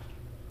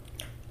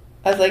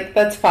was like,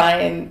 that's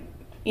fine,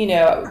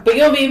 but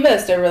you'll be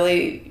missed.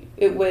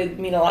 It would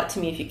mean a lot to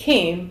me if you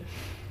came.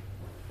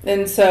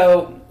 And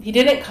so he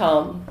didn't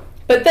come.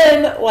 But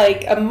then,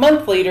 like a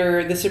month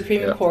later, the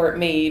Supreme Court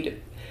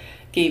made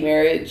gay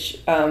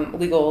marriage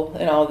legal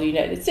in all of the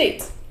United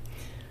States.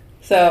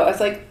 So I was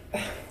like,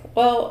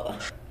 well,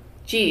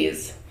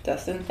 geez,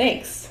 Dustin,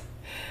 thanks.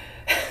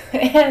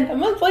 And a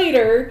month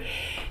later,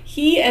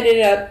 he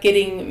ended up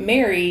getting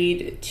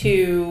married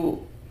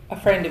to a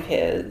friend of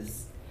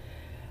his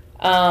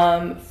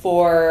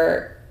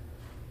for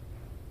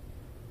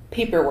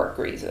paperwork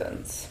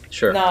reasons.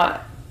 Sure.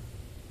 Not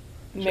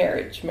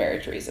marriage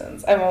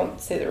reasons. I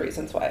won't say the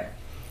reasons why.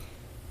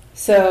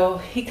 So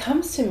he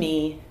comes to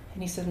me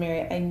and he says,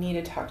 Mary, I need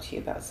to talk to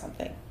you about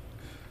something.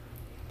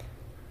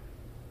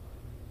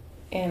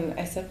 And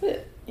I said,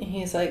 what? And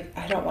he's like,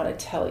 I don't want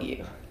to tell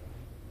you.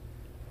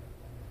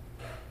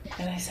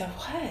 And I said,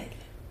 what?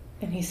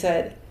 And he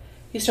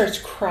starts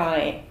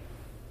crying,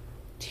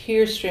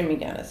 tears streaming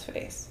down his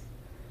face.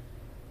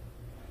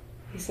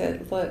 He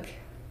said, look,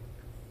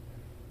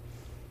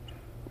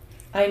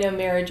 I know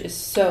marriage is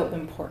so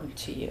important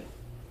to you.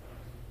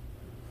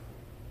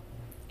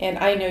 And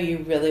I know you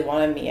really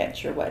wanted me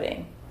at your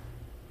wedding.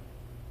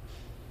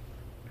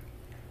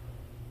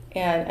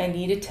 And I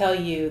need to tell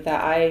you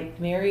that I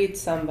married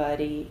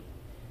somebody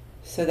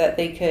so that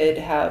they could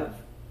have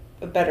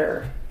a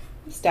better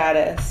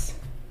status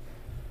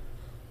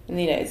in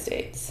the United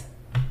States.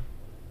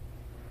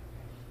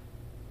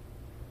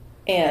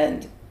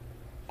 And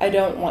I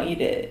don't want you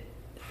to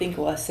think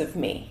less of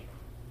me,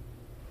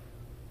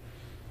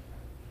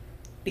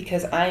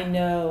 because I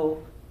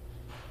know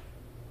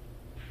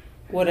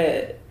what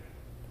a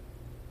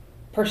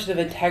person of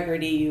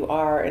integrity you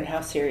are and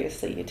how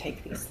seriously you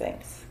take these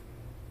things.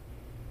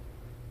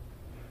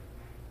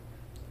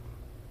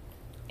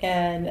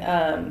 And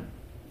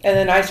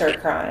then I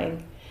started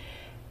crying,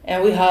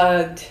 and we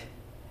hugged,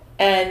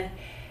 and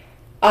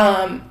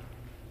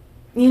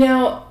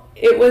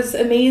it was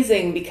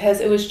amazing because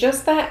it was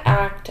just that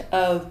act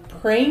of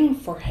praying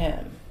for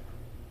him,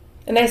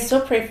 and I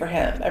still pray for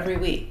him every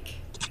week.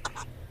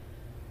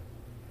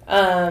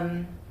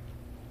 That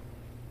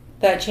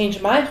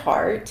changed my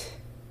heart.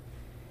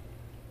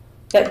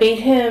 That made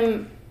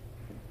him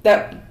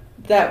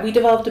that we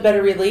developed a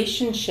better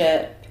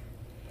relationship.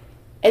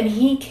 And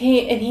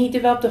he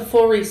developed a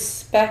full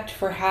respect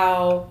for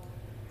how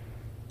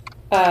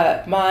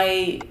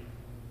my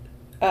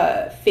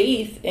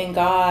faith in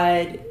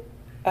God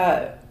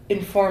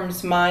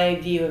informs my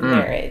view of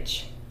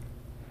marriage.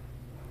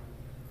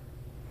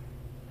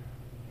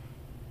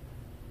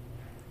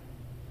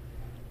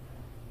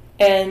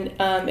 And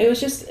it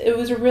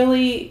was a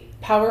really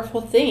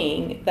powerful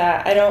thing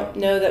that I don't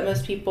know that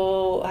most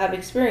people have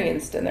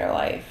experienced in their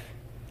life.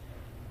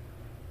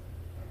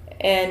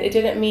 And it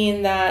didn't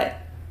mean that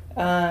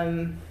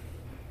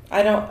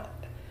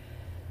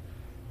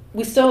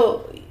we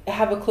still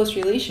have a close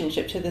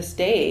relationship to this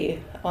day.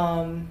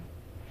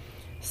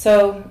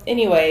 So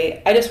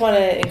anyway, I just want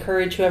to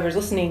encourage whoever's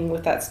listening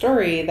with that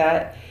story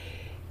that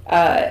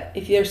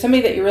if there's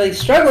somebody that you're really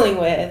struggling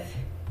with,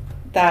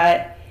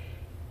 that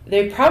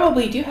they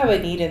probably do have a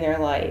need in their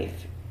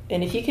life.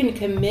 And if you can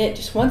commit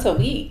just once a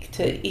week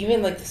to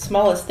even like the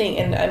smallest thing,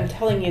 and I'm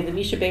telling you, the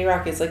Misha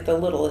Bayrock is like the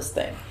littlest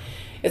thing.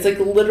 It's like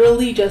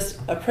literally just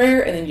a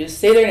prayer and then you just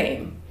say their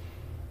name.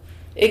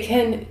 It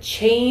can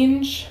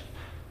change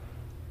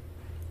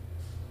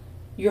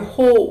the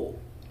whole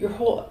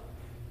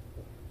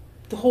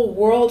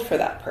world for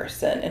that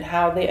person and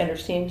how they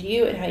understand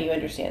you and how you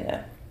understand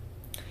them.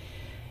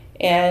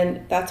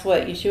 And that's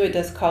what Yeshua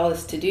does call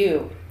us to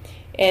do.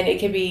 And it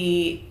can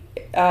be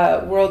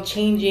world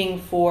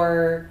changing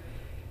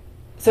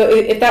so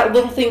if that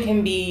little thing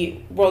can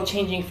be world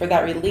changing for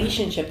that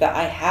relationship that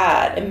I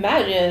had,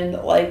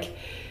 imagine like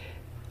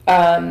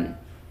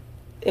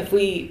if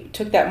we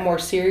took that more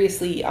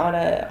seriously on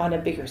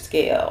a bigger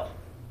scale.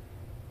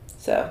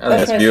 So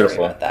that's my beautiful.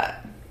 story about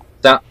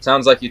that.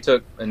 Sounds like you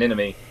took an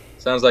enemy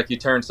Sounds like you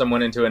turned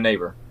someone into a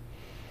neighbor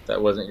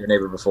that wasn't your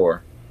neighbor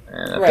before.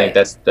 And I Right. think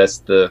that's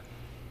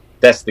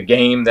the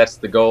game, that's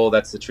the goal,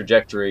 that's the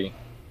trajectory.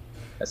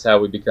 That's how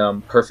we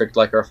become perfect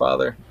like our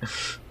Father.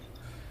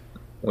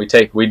 we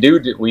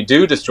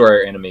do destroy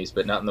our enemies,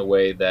 but not in the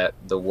way that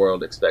the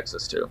world expects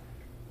us to.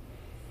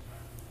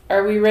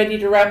 Are we ready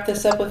to wrap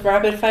this up with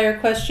rapid fire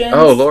questions?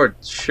 Oh Lord,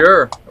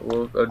 sure.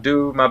 I'll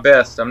do my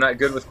best. I'm not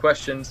good with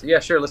questions. Yeah,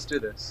 sure, let's do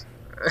this.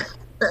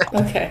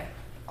 Okay.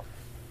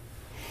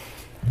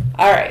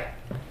 All right.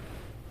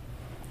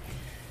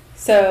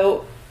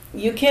 So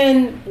you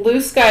can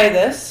blue sky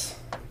this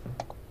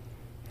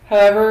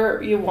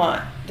however you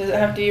want. Doesn't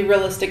have to be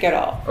realistic at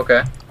all.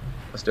 Okay,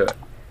 let's do it.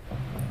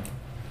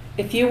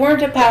 If you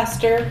weren't a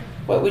pastor,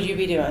 what would you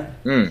be doing?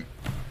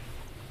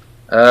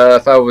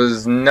 If I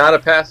was not a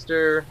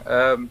pastor,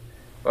 well,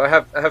 I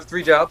have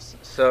 3 jobs,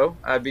 so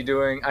I'd be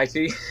doing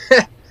IT.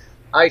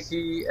 IT.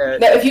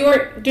 Now, if you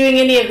weren't doing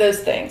any of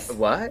those things.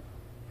 What?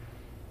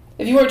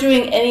 If you weren't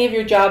doing any of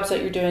your jobs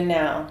that you're doing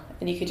now,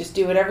 and you could just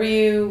do whatever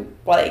you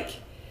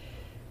like,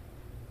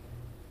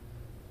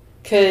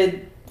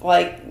 could,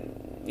 like,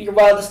 your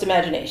wildest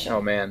imagination.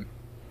 Oh man.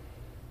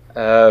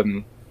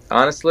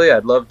 Honestly,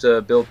 I'd love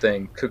to build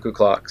cuckoo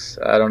clocks.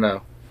 I don't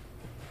know.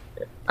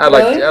 I'd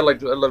love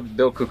to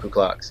build cuckoo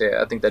clocks.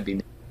 Yeah, I think that'd be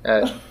neat.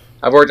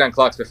 I've worked on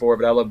clocks before,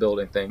 but I love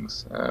building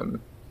things.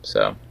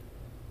 So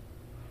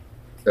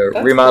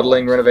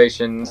remodeling, cool.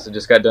 Renovations. I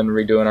just got done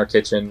redoing our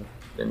kitchen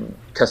and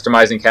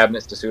customizing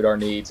cabinets to suit our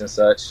needs and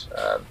such.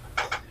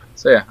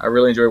 So yeah, I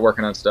really enjoy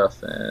working on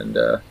stuff and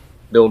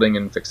building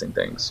and fixing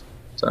things.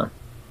 So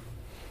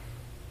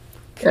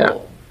Cool. yeah.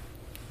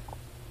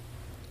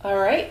 All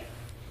right.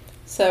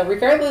 So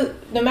regardless,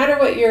 no matter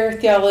what your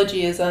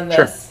theology is on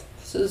this,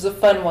 This is a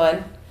fun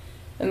one.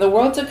 In the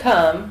world to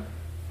come,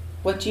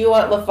 what do you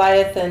want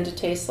Leviathan to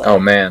taste like? Oh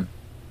man.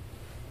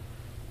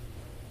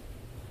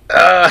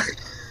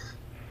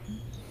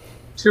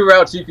 2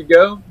 routes you could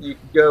go. You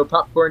could go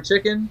popcorn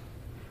chicken,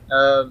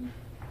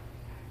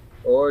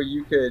 or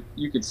you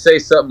could say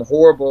something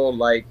horrible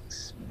like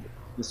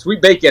the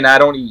sweet bacon I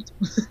don't eat.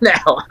 Now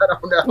I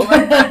don't know.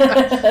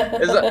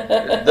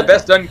 It's the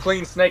best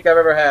unclean snake I've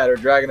ever had or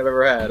dragon I've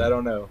ever had. I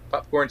don't know.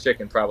 Popcorn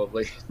chicken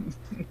probably.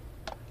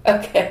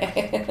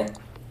 Okay.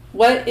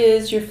 What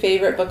is your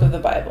favorite book of the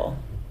Bible?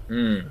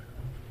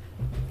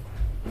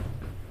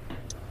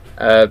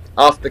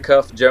 Off the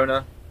cuff,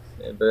 Jonah,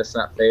 but that's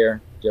not fair.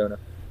 Jonah.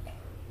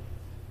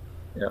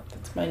 Yeah.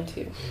 That's mine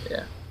too.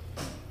 Yeah.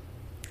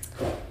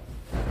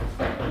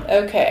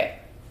 Okay.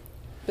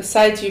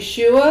 Besides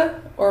Yeshua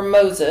or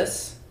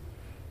Moses,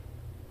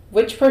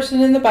 which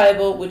person in the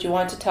Bible would you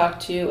want to talk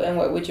to, and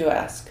what would you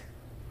ask?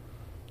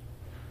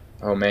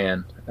 Oh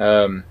man.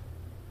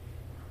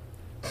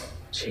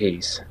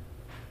 Jeez.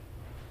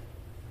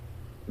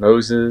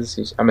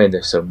 Moses. I mean,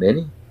 there's so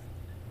many.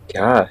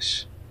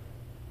 Gosh.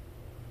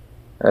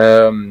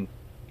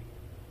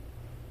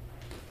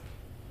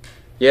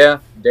 Yeah,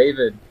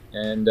 David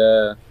and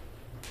I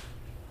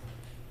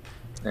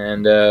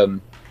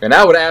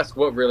would ask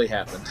what really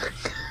happened.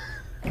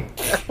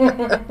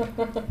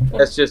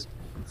 That's just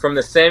from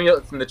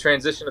the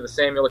transition of the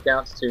Samuel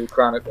accounts to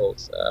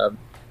Chronicles.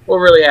 What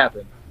really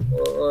happened?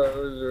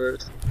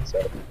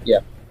 So yeah.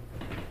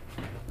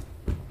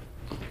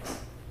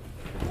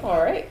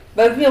 All right.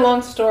 That'd be a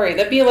long story.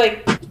 That'd be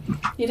like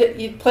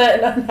you'd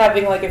plan on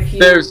having like a few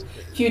days.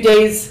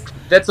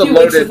 That's a few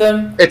weeks with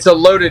them. It's a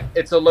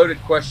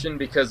loaded question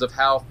because of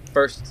how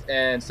 1st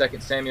and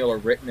 2nd Samuel are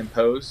written and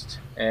posed,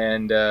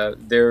 and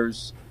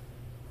there's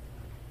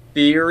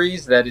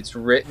theories that it's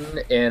written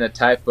in a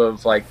type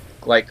of like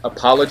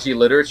apology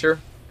literature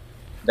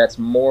that's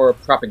more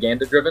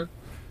propaganda driven.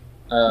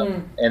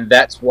 And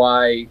that's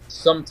why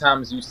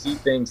sometimes you see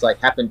things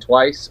like happen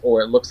twice,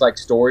 or it looks like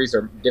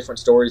different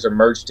stories are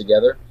merged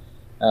together.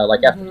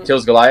 Like after he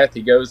kills Goliath,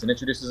 he goes and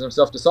introduces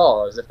himself to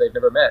Saul as if they've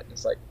never met.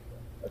 It's like,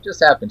 what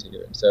just happened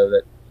here? And so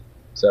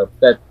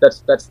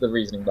that's the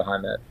reasoning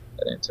behind that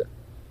answer.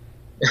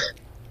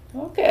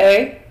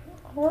 Okay.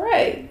 All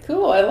right.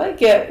 Cool. I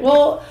like it.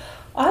 Well,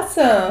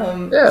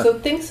 awesome. Yeah. So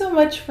thanks so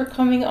much for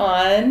coming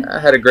on. I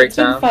had a great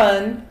time. It's been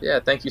fun. Yeah.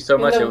 Thank you so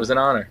much. It was an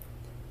honor.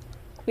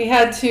 We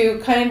had to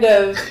kind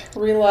of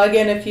re-log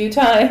in a few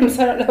times.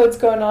 I don't know what's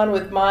going on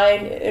with my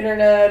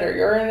internet or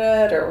your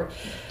internet or.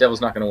 Devil's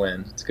not going to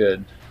win. It's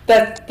good.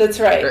 That's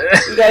right.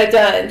 We got it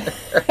done.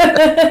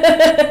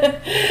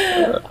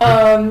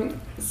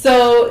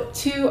 So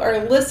to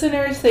our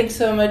listeners, thanks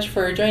so much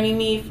for joining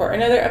me for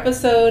another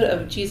episode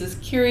of Jesus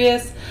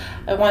Curious.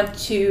 I want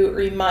to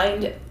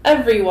remind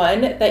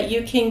everyone that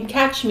you can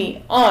catch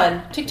me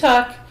on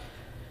TikTok.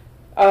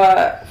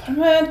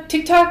 I'm on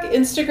TikTok,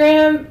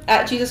 Instagram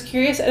at Jesus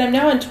Curious, and I'm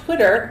now on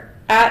Twitter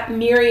at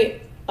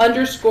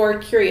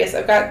Miri_Curious.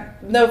 I've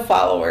got no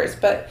followers,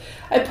 but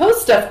I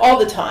post stuff all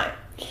the time.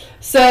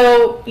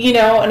 So,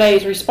 and I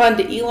respond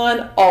to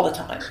Elon all the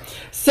time.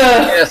 So,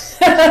 yes.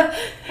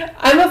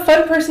 I'm a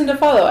fun person to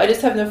follow. I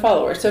just have no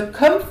followers. So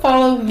come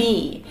follow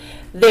me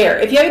there.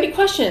 If you have any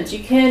questions,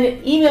 you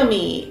can email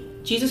me,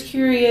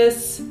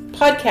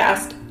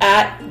 JesusCuriousPodcast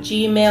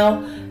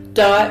gmail.com.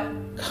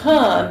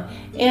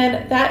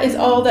 And that is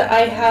all that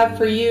I have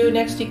for you.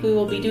 Next week we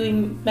will be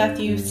doing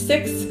Matthew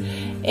 6.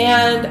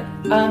 And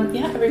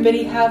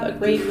everybody have a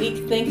great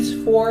week. Thanks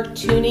for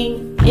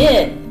tuning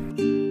in.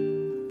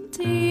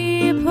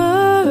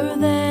 Deeper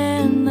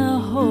than the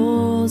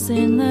holes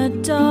in the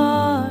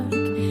dark,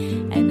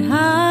 and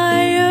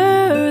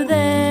higher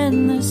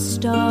than the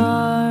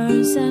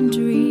stars and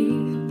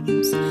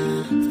dreams,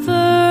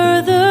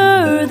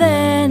 further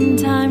than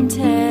time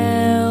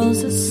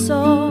tells a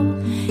soul,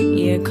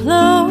 you're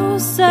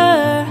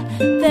closer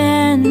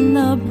than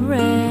the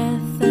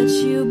breath that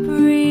you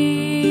breathe.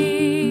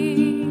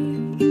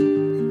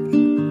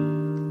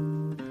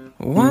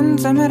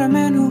 Once I met a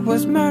man who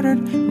was murdered,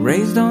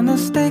 raised on a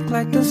stake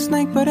like the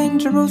snake, but in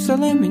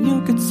Jerusalem, and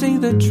you could see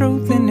the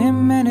truth in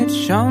him, and it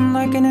shone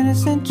like an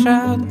innocent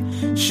child,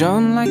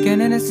 shone like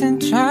an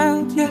innocent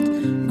child, yet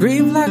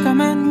grieved like a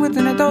man with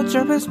an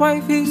adulterous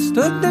wife. He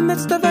stood in the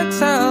midst of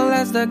exile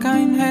as the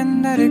kind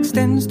hand that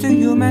extends to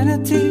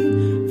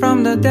humanity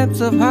from the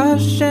depths of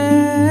Hashem,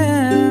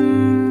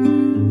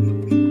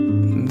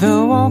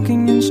 the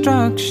walking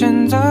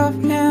instructions of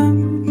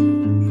him.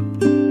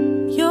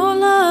 Your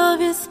love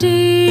is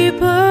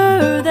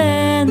deeper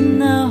than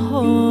the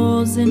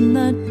holes in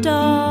the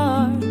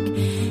dark,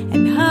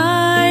 and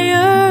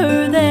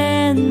higher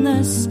than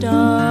the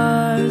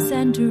stars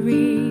and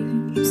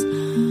dreams,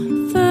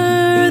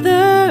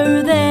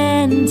 further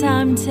than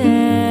time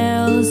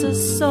tells a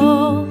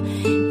soul,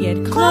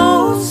 yet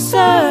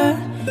closer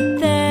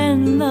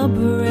than the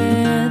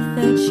breath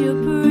that you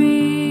breathe.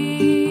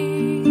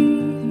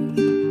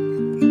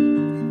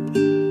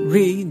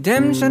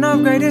 Redemption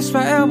of great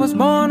Israel was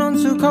born on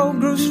Sukkot,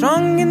 grew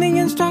strong in the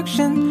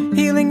instruction,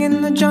 healing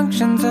in the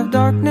junctions of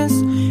darkness,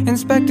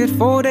 inspected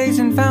 4 days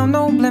and found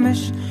no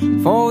blemish,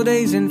 4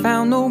 days and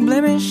found no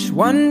blemish.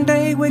 One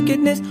day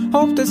wickedness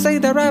hoped to say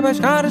the Rabbi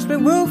Scottish,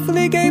 but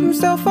willfully gave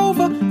himself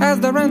over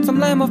as the ransom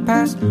lamb of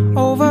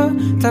Passover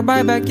to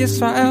buy back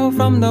Israel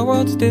from the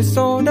world's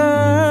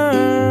disorder,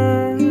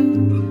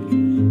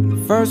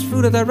 first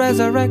fruit of the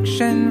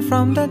resurrection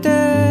from the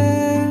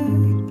dead.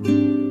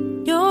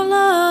 Your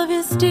love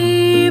is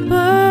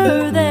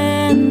deeper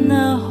than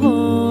the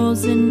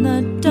holes in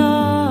the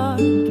dark,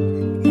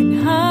 and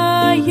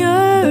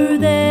higher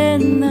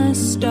than the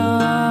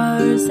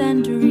stars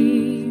and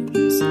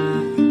dreams,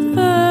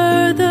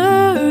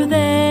 further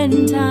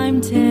than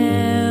time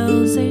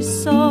tells a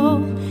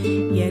soul,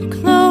 yet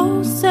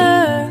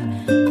closer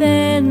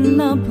than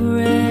the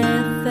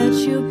breath that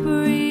you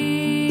breathe.